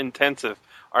labor-intensive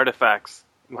artifacts.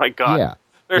 My God. Yeah.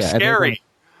 They're scary.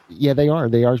 Yeah, they are.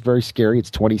 They are very scary.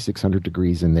 It's 2,600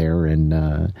 degrees in there,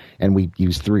 and we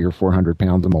use 300 or 400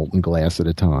 pounds of molten glass at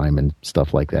a time and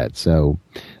stuff like that. So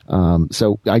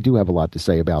I do have a lot to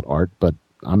say about art, but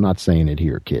I'm not saying it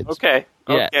here, kids. Okay.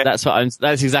 Yeah,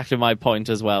 that's exactly my point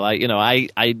as well.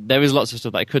 There is lots of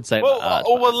stuff that I could say about art.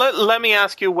 Well, let me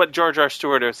ask you what George R.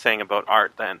 Stewart is saying about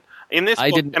art then. In this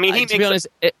book, to be honest,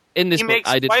 in this book, makes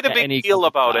I didn't quite a get big any deal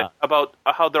about it, about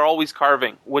how they're always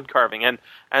wood carving, and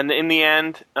in the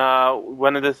end,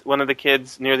 one of the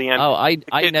kids near the end,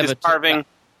 I never is carving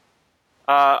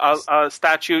a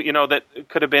statue, that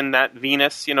could have been that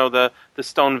Venus, the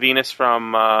stone Venus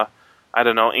from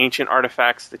ancient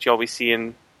artifacts that you always see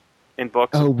in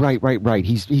books. Oh, right.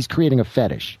 He's creating a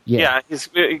fetish. Yeah, he's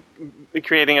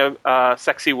creating a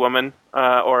sexy woman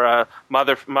or a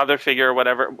mother figure or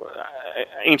whatever,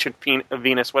 ancient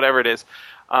Venus, whatever it is.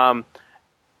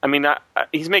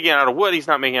 He's making it out of wood. He's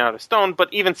not making it out of stone.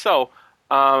 But even so,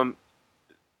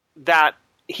 that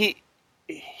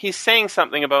he's saying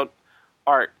something about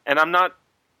art, and I'm not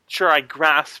sure I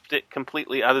grasped it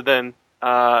completely. Other than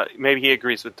maybe he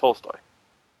agrees with Tolstoy.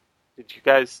 Did you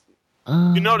guys?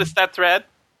 You noticed that thread?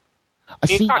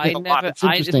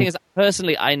 The thing is,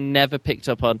 personally, I never picked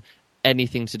up on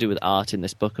anything to do with art in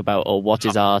this book or what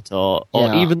is art or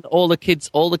even all the kids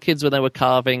when they were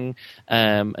carving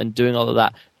and doing all of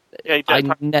that. Yeah,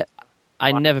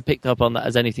 I never picked up on that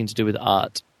as anything to do with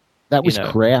art. That was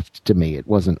craft to me. It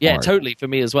wasn't art. Yeah, totally, for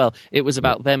me as well. It was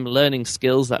about them learning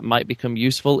skills that might become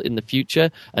useful in the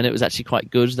future, and it was actually quite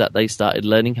good that they started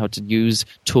learning how to use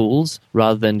tools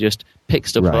rather than just pick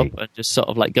stuff up and just sort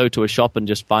of like go to a shop and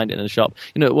just find it in a shop.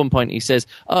 At one point he says,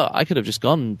 I could have just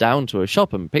gone down to a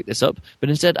shop and picked this up, but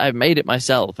instead I've made it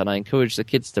myself, and I encouraged the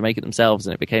kids to make it themselves,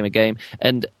 and it became a game.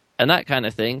 And that kind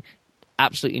of thing,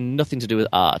 absolutely nothing to do with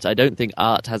art. I don't think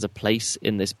art has a place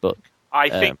in this book.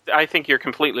 I think you're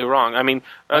completely wrong. I mean,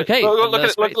 okay. Look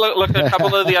at a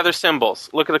couple of the other symbols.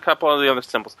 What do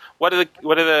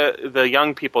the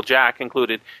young people, Jack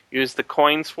included, use the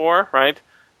coins for? Right?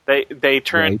 They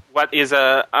turn what is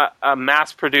a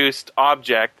mass-produced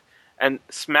object and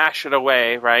smash it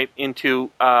away, right, into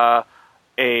an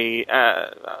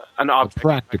object, a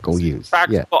practical use,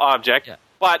 object. Yeah.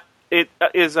 But it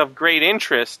is of great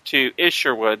interest to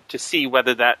Isherwood to see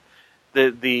whether that.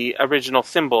 The original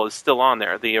symbol is still on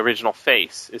there. The original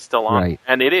face is still on,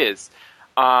 and it is.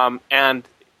 And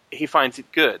he finds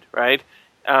it good, right?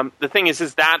 The thing is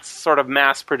that's sort of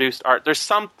mass-produced art. There's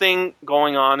something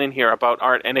going on in here about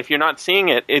art, and if you're not seeing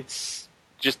it, it's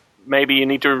just maybe you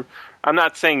need to. I'm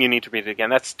not saying you need to read it again.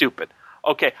 That's stupid.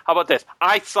 Okay, how about this?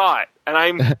 I saw it, and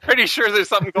I'm pretty sure there's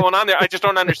something going on there. I just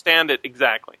don't understand it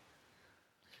exactly.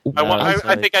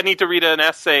 I think I need to read an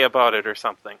essay about it or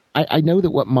something. I know that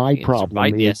what my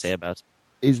problem is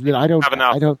is that I don't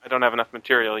have enough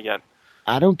material yet.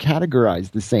 I don't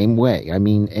categorize the same way. I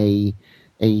mean,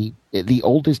 the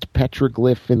oldest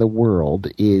petroglyph in the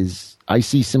world is. I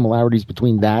see similarities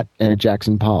between that and a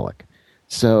Jackson Pollock.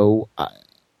 So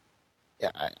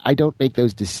I don't make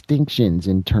those distinctions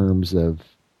in terms of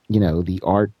the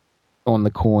art on the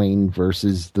coin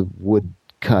versus the wood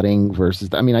cutting versus.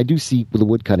 I mean, I do see the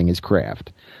wood cutting as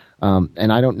craft,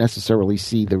 and I don't necessarily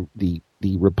see the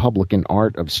Republican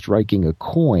art of striking a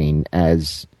coin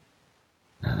as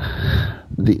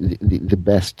the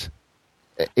best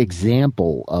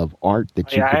example of art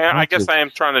that you. I guess I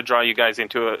am trying to draw you guys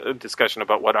into a discussion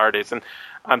about what art is, and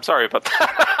I'm sorry about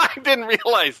that. I didn't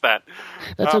realize that.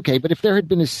 That's okay, but if there had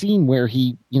been a scene where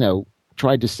he,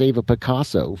 tried to save a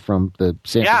Picasso from the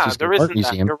San Francisco Art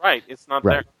Museum, you're right. It's not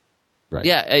there. Right.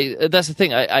 Yeah, that's the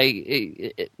thing.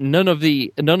 None of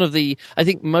the. I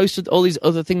think most of all these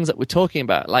other things that we're talking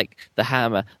about, like the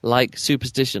hammer, like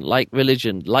superstition, like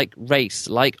religion, like race,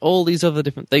 like all these other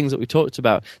different things that we talked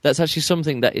about. That's actually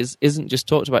something that isn't just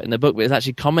talked about in the book, but it's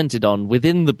actually commented on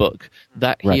within the book.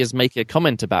 That he is making a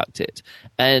comment about it,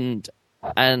 and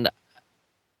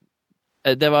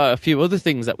there are a few other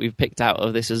things that we've picked out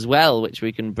of this as well, which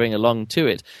we can bring along to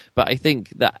it. But I think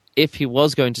that if he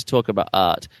was going to talk about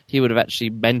art, he would have actually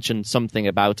mentioned something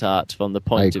about art from the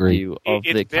point of view of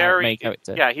the main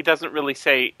character. Yeah, he doesn't really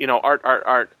say,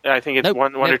 art. I think it's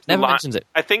one or two never lines. mentions it.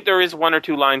 I think there is one or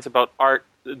two lines about art,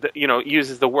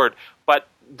 uses the word, but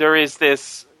there is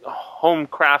this home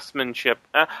craftsmanship.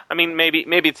 Maybe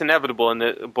it's inevitable in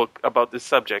the book about this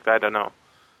subject. I don't know.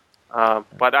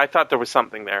 But I thought there was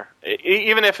something there,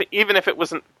 even if it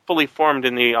wasn't fully formed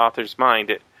in the author's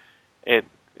mind. It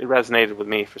resonated with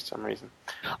me for some reason.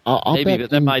 Maybe, but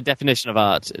then my definition of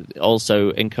art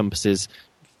also encompasses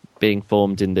being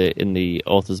formed in the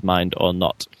author's mind or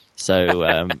not.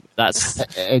 So that's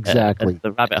exactly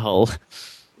the rabbit hole.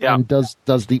 Yeah. And does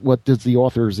the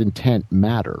author's intent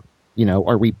matter?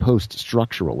 Are we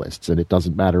post-structuralists and it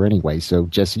doesn't matter anyway? So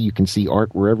Jesse, you can see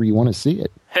art wherever you want to see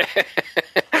it.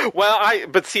 Well, I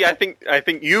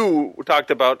think you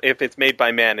talked about if it's made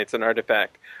by man, it's an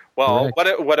artifact. Well,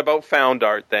 what about found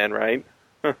art then, right?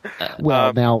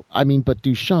 Well, now, but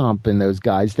Duchamp and those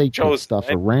guys, they put stuff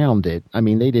around it.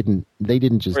 They didn't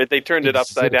just... Right, they turned it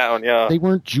upside down, yeah. They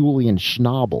weren't Julian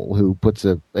Schnabel, who puts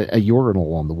a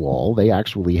urinal on the wall. They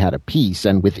actually had a piece,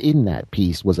 and within that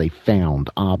piece was a found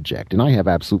object. And I have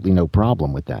absolutely no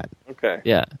problem with that. Okay.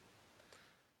 Yeah.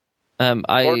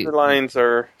 Borderlines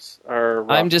are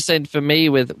rough. I'm just saying, for me,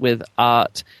 with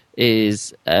art,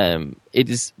 it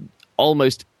is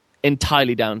almost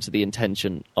entirely down to the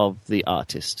intention of the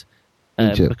artist.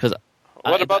 Me too. Because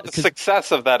what about the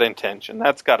success of that intention?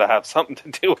 That's got to have something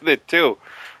to do with it too.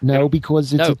 No,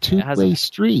 because it's a two-way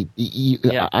street.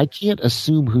 I can't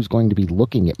assume who's going to be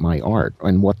looking at my art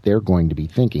and what they're going to be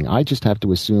thinking. I just have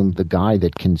to assume the guy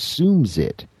that consumes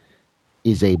it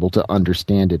is able to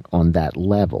understand it on that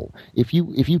level. If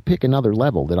you pick another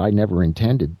level that I never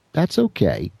intended, that's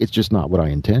okay. It's just not what I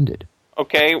intended.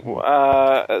 Okay,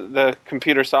 the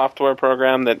computer software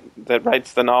program that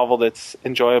writes the novel that's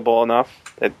enjoyable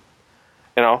enough that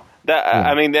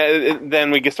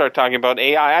then we can start talking about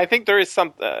AI. I think there is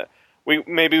some. We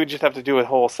just have to do a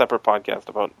whole separate podcast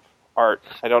about art.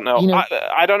 I don't know.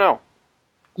 I don't know.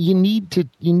 You need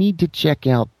to check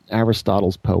out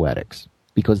Aristotle's Poetics,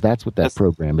 because that's what that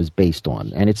program is based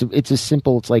on, and it's a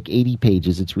simple. It's like 80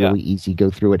 pages. It's really easy. Go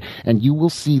through it, and you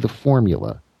will see the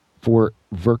formula for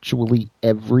virtually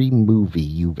every movie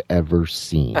you've ever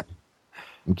seen.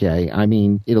 Okay?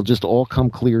 It'll just all come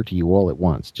clear to you all at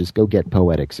once. Just go get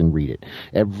Poetics and read it.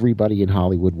 Everybody in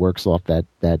Hollywood works off that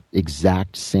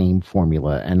exact same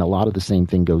formula, and a lot of the same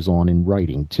thing goes on in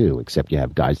writing, too, except you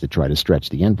have guys that try to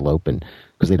stretch the envelope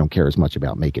because they don't care as much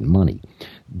about making money.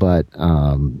 But,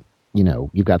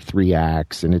 you've got 3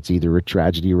 acts, and it's either a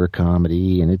tragedy or a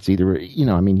comedy, and it's either,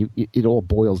 it all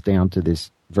boils down to this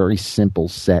very simple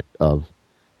set of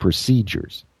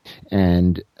procedures.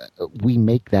 And we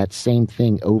make that same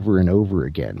thing over and over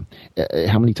again.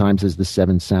 How many times has the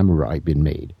Seven Samurai been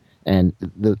made? And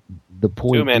the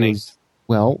point Too many.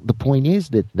 The point is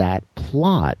that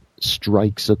plot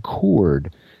strikes a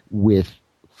chord with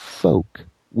folk,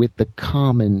 with the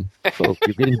common folk.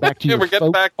 You're getting back to your We're getting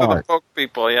folk back to art. the folk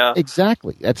people, yeah.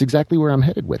 Exactly. That's exactly where I'm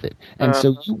headed with it. And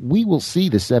so we will see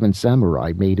the Seven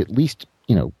Samurai made at least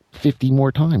 50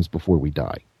 more times before we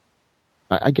die.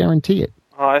 I guarantee it.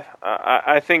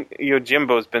 I think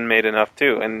Yojimbo's been made enough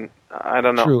too, and I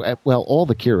don't know. True. Well, all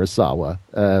the Kurosawa.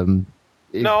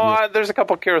 There's a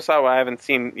couple Kurosawa I haven't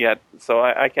seen yet, so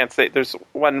I can't say. There's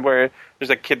one where there's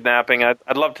a kidnapping.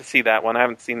 I'd love to see that one. I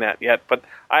haven't seen that yet, but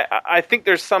I think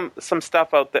there's some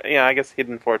stuff out there. Yeah, I guess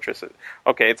Hidden Fortress.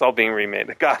 Okay, it's all being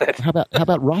remade. Got it. How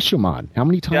about Rashomon? How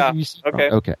many times have you seen?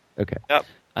 Okay. Yep.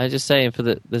 I'm just saying, for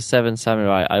the Seven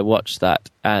Samurai, I watched that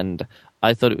and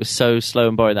I thought it was so slow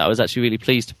and boring that I was actually really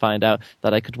pleased to find out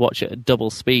that I could watch it at double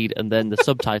speed and then the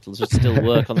subtitles would still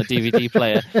work on the DVD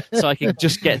player, so I could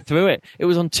just get through it. It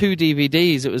was on 2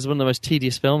 DVDs. It was one of the most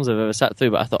tedious films I've ever sat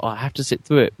through, but I thought, I have to sit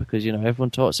through it because everyone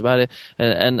talks about it,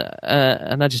 and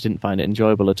I just didn't find it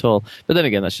enjoyable at all. But then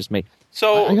again, that's just me.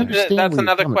 So that's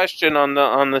another question on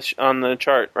the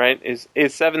chart, right?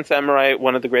 Is Seven Samurai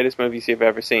one of the greatest movies you've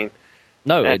ever seen?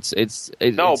 No, it's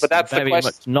no, but that's the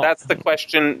question. Not. That's the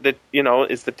question that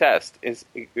is the test. Is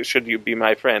should you be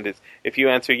my friend? Is if you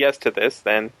answer yes to this,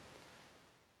 then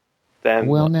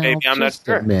well, now, maybe I'm not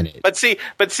sure. But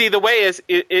see, the way is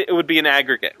it would be an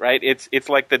aggregate, right? It's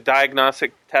like the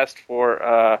diagnostic test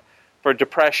for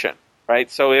depression,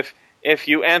 right? So if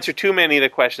you answer too many of the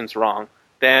questions wrong,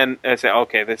 then I say,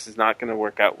 okay, this is not going to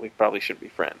work out. We probably shouldn't be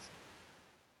friends.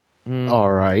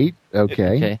 All right.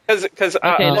 Okay. Because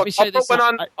I'll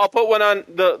put one on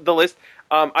the list.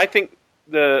 I think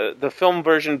the film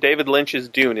version of David Lynch's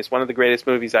Dune is one of the greatest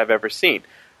movies I've ever seen.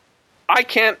 I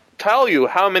can't tell you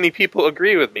how many people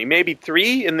agree with me. Maybe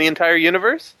 3 in the entire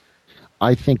universe?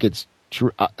 I think it's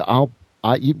true.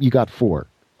 You got 4.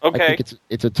 Okay. I think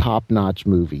it's a top-notch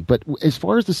movie. But as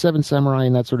far as the Seven Samurai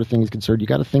and that sort of thing is concerned, you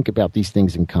got to think about these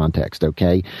things in context,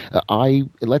 okay?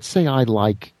 Let's say I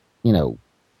like,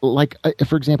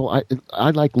 for example, I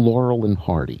like Laurel and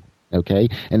Hardy, okay?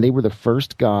 And they were the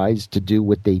first guys to do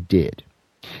what they did.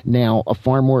 Now, a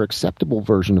far more acceptable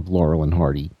version of Laurel and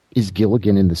Hardy is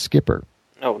Gilligan and the Skipper.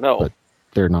 Oh, no. But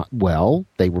they're not, well,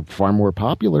 they were far more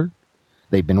popular.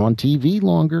 They've been on TV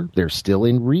longer. They're still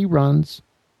in reruns.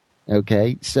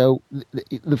 Okay, so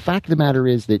the fact of the matter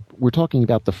is that we're talking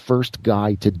about the first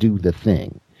guy to do the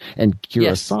thing. And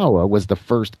Kurosawa was the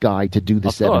first guy to do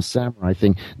the Seven Samurai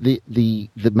thing. The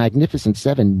Magnificent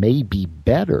Seven may be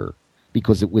better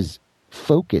because it was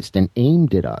focused and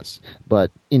aimed at us.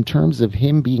 But in terms of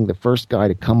him being the first guy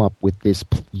to come up with this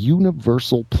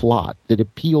universal plot that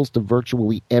appeals to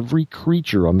virtually every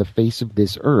creature on the face of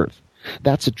this earth,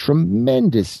 that's a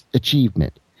tremendous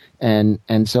achievement.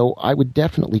 And so I would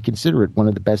definitely consider it one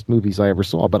of the best movies I ever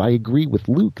saw. But I agree with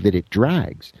Luke that it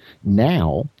drags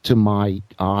now to my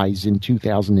eyes in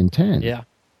 2010. Yeah.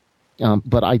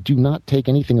 But I do not take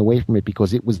anything away from it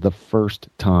because it was the first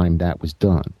time that was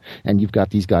done. And you've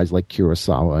got these guys like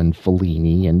Kurosawa and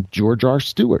Fellini and George R.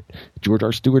 Stewart. George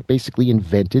R. Stewart basically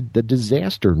invented the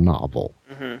disaster novel.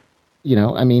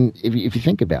 Mm-hmm. I mean, if you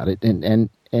think about it, and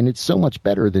it's so much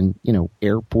better than,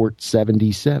 Airport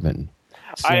 77.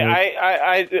 So,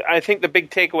 I think the big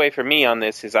takeaway for me on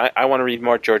this is I want to read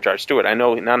more George R. Stewart. I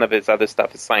know none of his other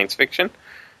stuff is science fiction,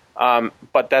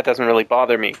 but that doesn't really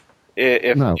bother me.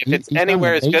 If it's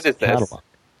anywhere as good as this.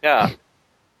 Yeah.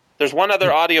 There's one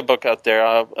other audiobook out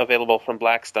there available from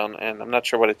Blackstone, and I'm not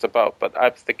sure what it's about, but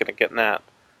I'm thinking of getting that.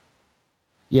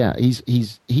 Yeah,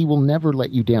 he will never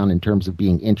let you down in terms of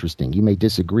being interesting. You may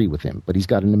disagree with him, but he's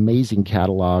got an amazing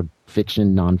catalog,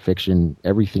 fiction, nonfiction,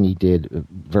 everything he did,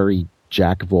 very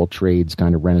jack of all trades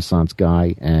kind of Renaissance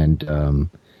guy, and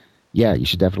you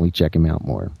should definitely check him out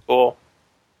more. Cool.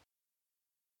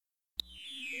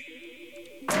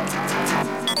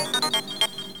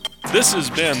 This has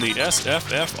been the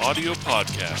SFF Audio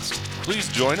Podcast. Please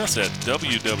join us at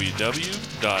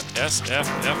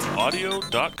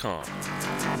www.sffaudio.com.